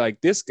order to be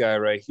like this guy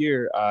right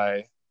here,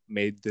 I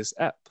made this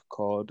app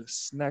called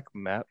Snack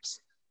Maps.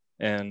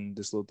 And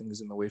this little thing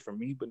is in the way for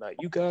me, but not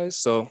you guys.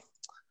 So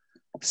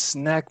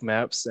Snack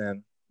Maps,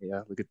 and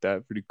yeah, look at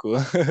that, pretty cool.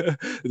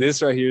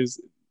 This right here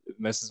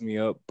messes me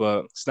up,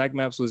 but Snack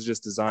Maps was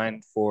just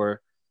designed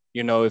for,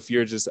 if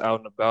you're just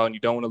out and about and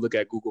you don't want to look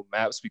at Google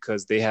Maps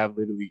because they have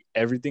literally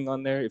everything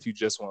on there. If you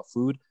just want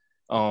food,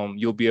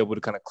 you'll be able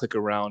to kind of click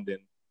around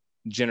and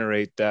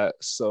generate that.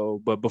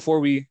 So, but before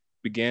we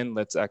begin,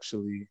 let's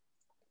actually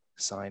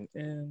sign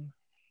in.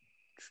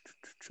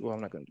 Well,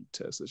 I'm not going to do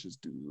tests. Let's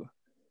just do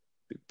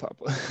Big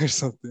Papa or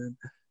something.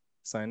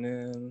 Sign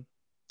in.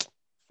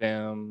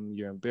 Fam,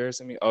 you're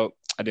embarrassing me. Oh,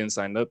 I didn't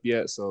sign up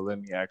yet. So let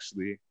me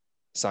actually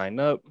sign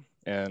up.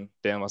 And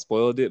damn, I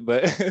spoiled it,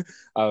 but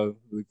I'm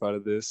really proud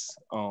of this.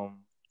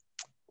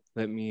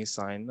 Let me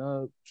sign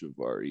up.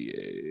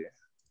 Javarier.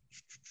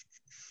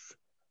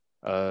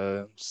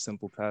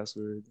 Simple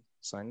password.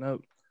 Sign up.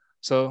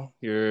 So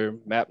your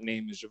map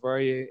name is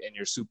Javarier, and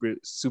your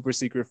super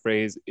secret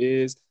phrase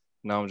is.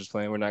 No, I'm just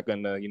playing. We're not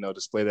gonna,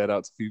 display that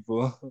out to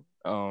people.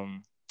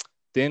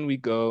 Then we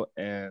go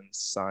and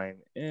sign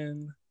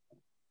in.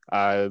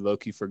 I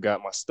low-key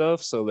forgot my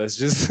stuff, so let's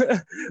just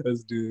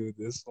let's do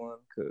this one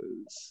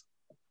because.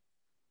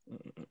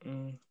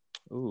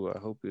 Oh, I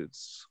hope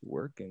it's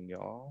working,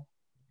 y'all.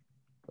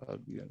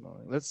 That'd be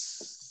annoying.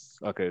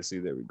 Okay, see,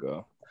 there we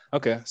go.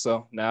 Okay,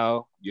 so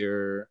now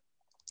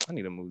I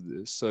need to move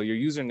this. So your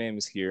username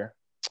is here.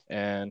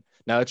 And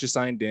now that you're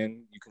signed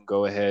in, you can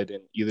go ahead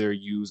and either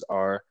use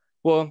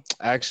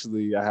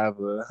actually, I have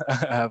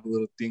a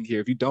little thing here.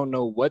 If you don't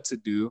know what to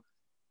do,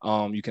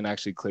 you can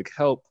actually click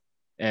help.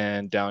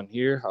 And down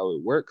here, how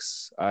it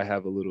works, I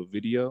have a little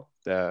video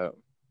that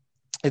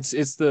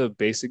it's the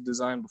basic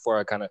design before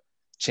I kind of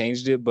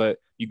changed it, but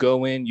you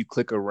go in, you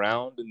click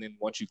around, and then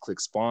once you click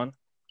spawn,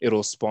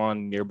 it'll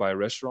spawn nearby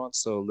restaurants.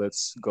 So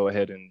let's go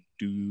ahead and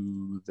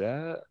do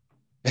that.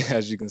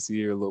 As you can see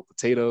here, a little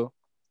potato.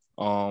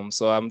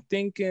 So I'm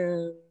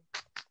thinking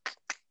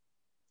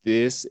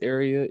this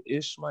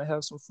area-ish might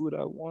have some food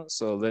I want.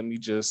 So let me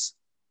just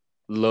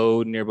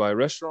load nearby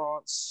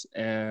restaurants,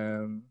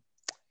 and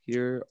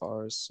here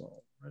are some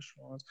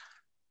restaurants.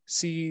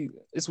 See,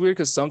 it's weird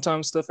because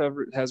sometimes stuff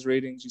has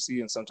ratings, you see,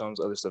 and sometimes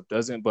other stuff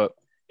doesn't. But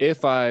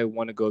if I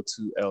want to go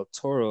to El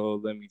Toro,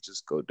 let me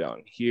just go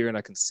down here and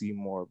I can see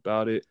more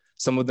about it.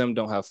 Some of them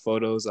don't have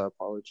photos. I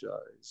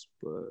apologize,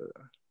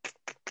 but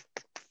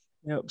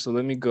yep. So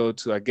let me go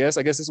to, I guess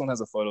this one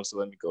has a photo. So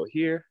let me go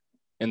here.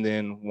 And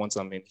then once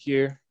I'm in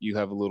here, you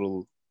have a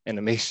little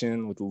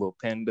animation with a little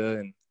panda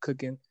and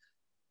cooking.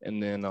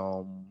 And then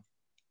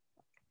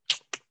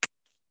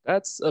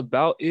that's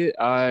about it.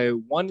 I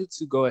wanted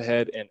to go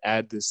ahead and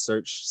add this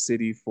search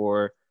city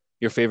for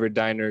your favorite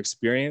diner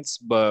experience,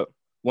 but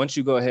once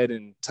you go ahead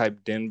and type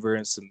Denver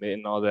and submit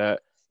and all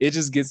that, it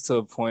just gets to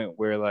a point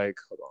where, like,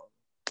 hold on,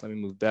 let me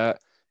move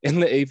that. In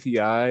the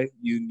API,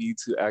 you need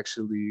to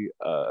actually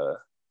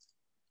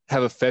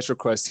have a fetch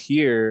request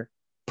here,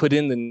 put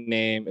in the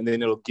name, and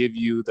then it'll give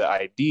you the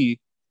ID,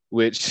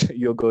 which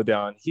you'll go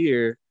down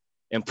here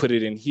and put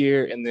it in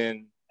here, and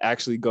then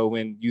actually go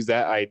in, use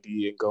that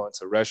ID and go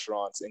into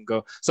restaurants and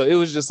go. So it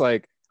was just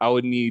like, I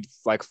would need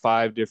like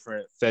 5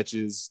 different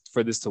fetches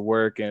for this to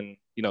work, and,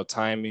 you know,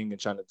 timing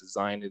and trying to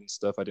design it and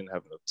stuff. I didn't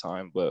have enough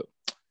time, but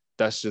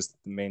that's just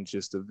the main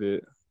gist of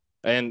it.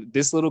 And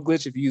this little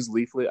glitch, if you use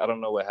Leaflet, I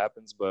don't know what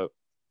happens, but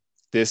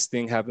this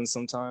thing happens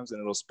sometimes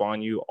and it'll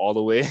spawn you all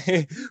the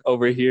way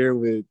over here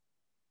with,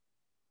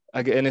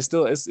 and it's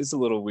still, it's a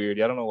little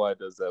weird. I don't know why it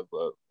does that,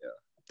 but yeah.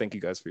 Thank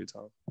you guys for your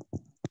time.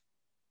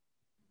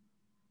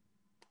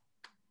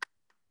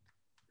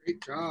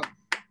 Great job.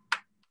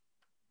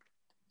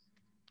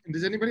 And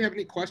does anybody have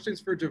any questions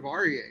for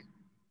Javarie?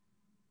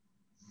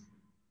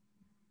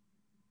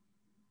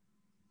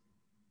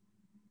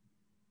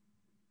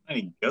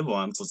 Any good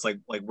ones? It's like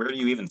where do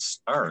you even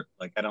start?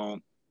 Like, I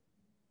don't.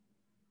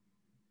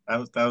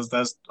 That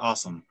was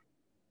awesome.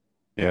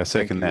 Yeah,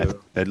 second that.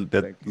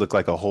 That looked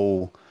like a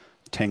whole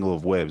tangle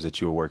of webs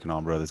that you were working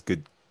on, bro. That's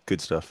good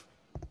stuff.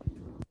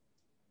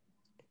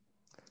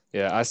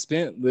 Yeah, I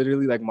spent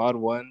literally like mod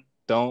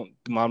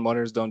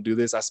modders don't do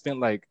this. I spent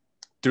like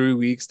 3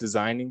 weeks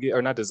designing it,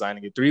 or not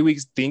designing it, 3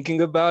 weeks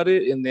thinking about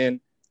it. And then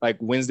like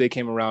Wednesday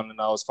came around and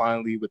I was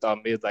finally with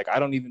Ahmed, like, I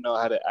don't even know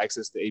how to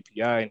access the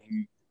API. And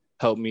he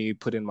helped me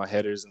put in my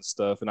headers and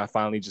stuff. And I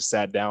finally just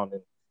sat down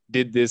and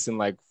did this in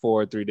like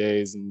 4 or 3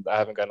 days. And I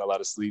haven't gotten a lot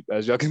of sleep,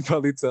 as y'all can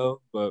probably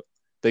tell. But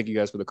thank you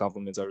guys for the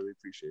compliments. I really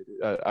appreciate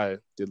it. I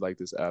did like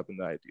this app and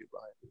the idea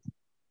behind it,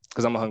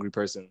 because I'm a hungry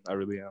person. I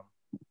really am.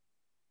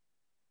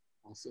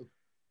 Awesome.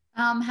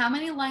 How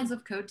many lines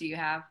of code do you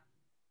have?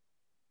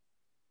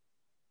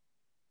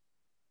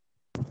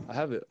 I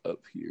have it up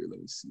here. Let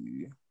me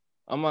see.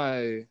 On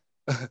my,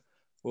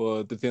 well,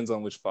 it depends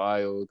on which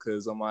file,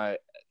 because on my,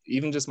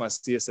 even just my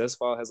CSS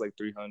file has like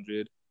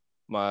 300.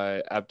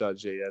 My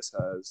app.js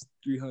has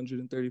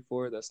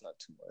 334. That's not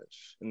too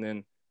much. And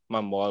then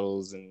my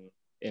models and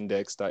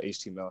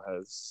index.html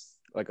has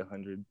like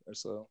 100 or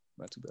so.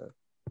 Not too bad.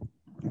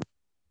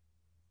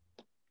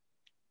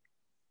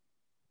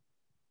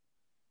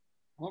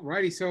 All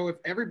righty. So if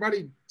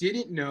everybody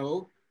didn't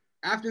know,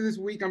 after this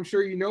week, I'm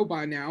sure you know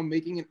by now,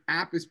 making an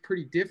app is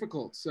pretty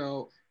difficult.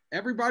 So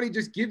everybody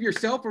just give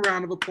yourself a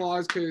round of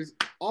applause, because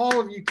all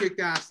of you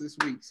kicked ass this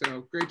week.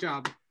 So great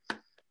job.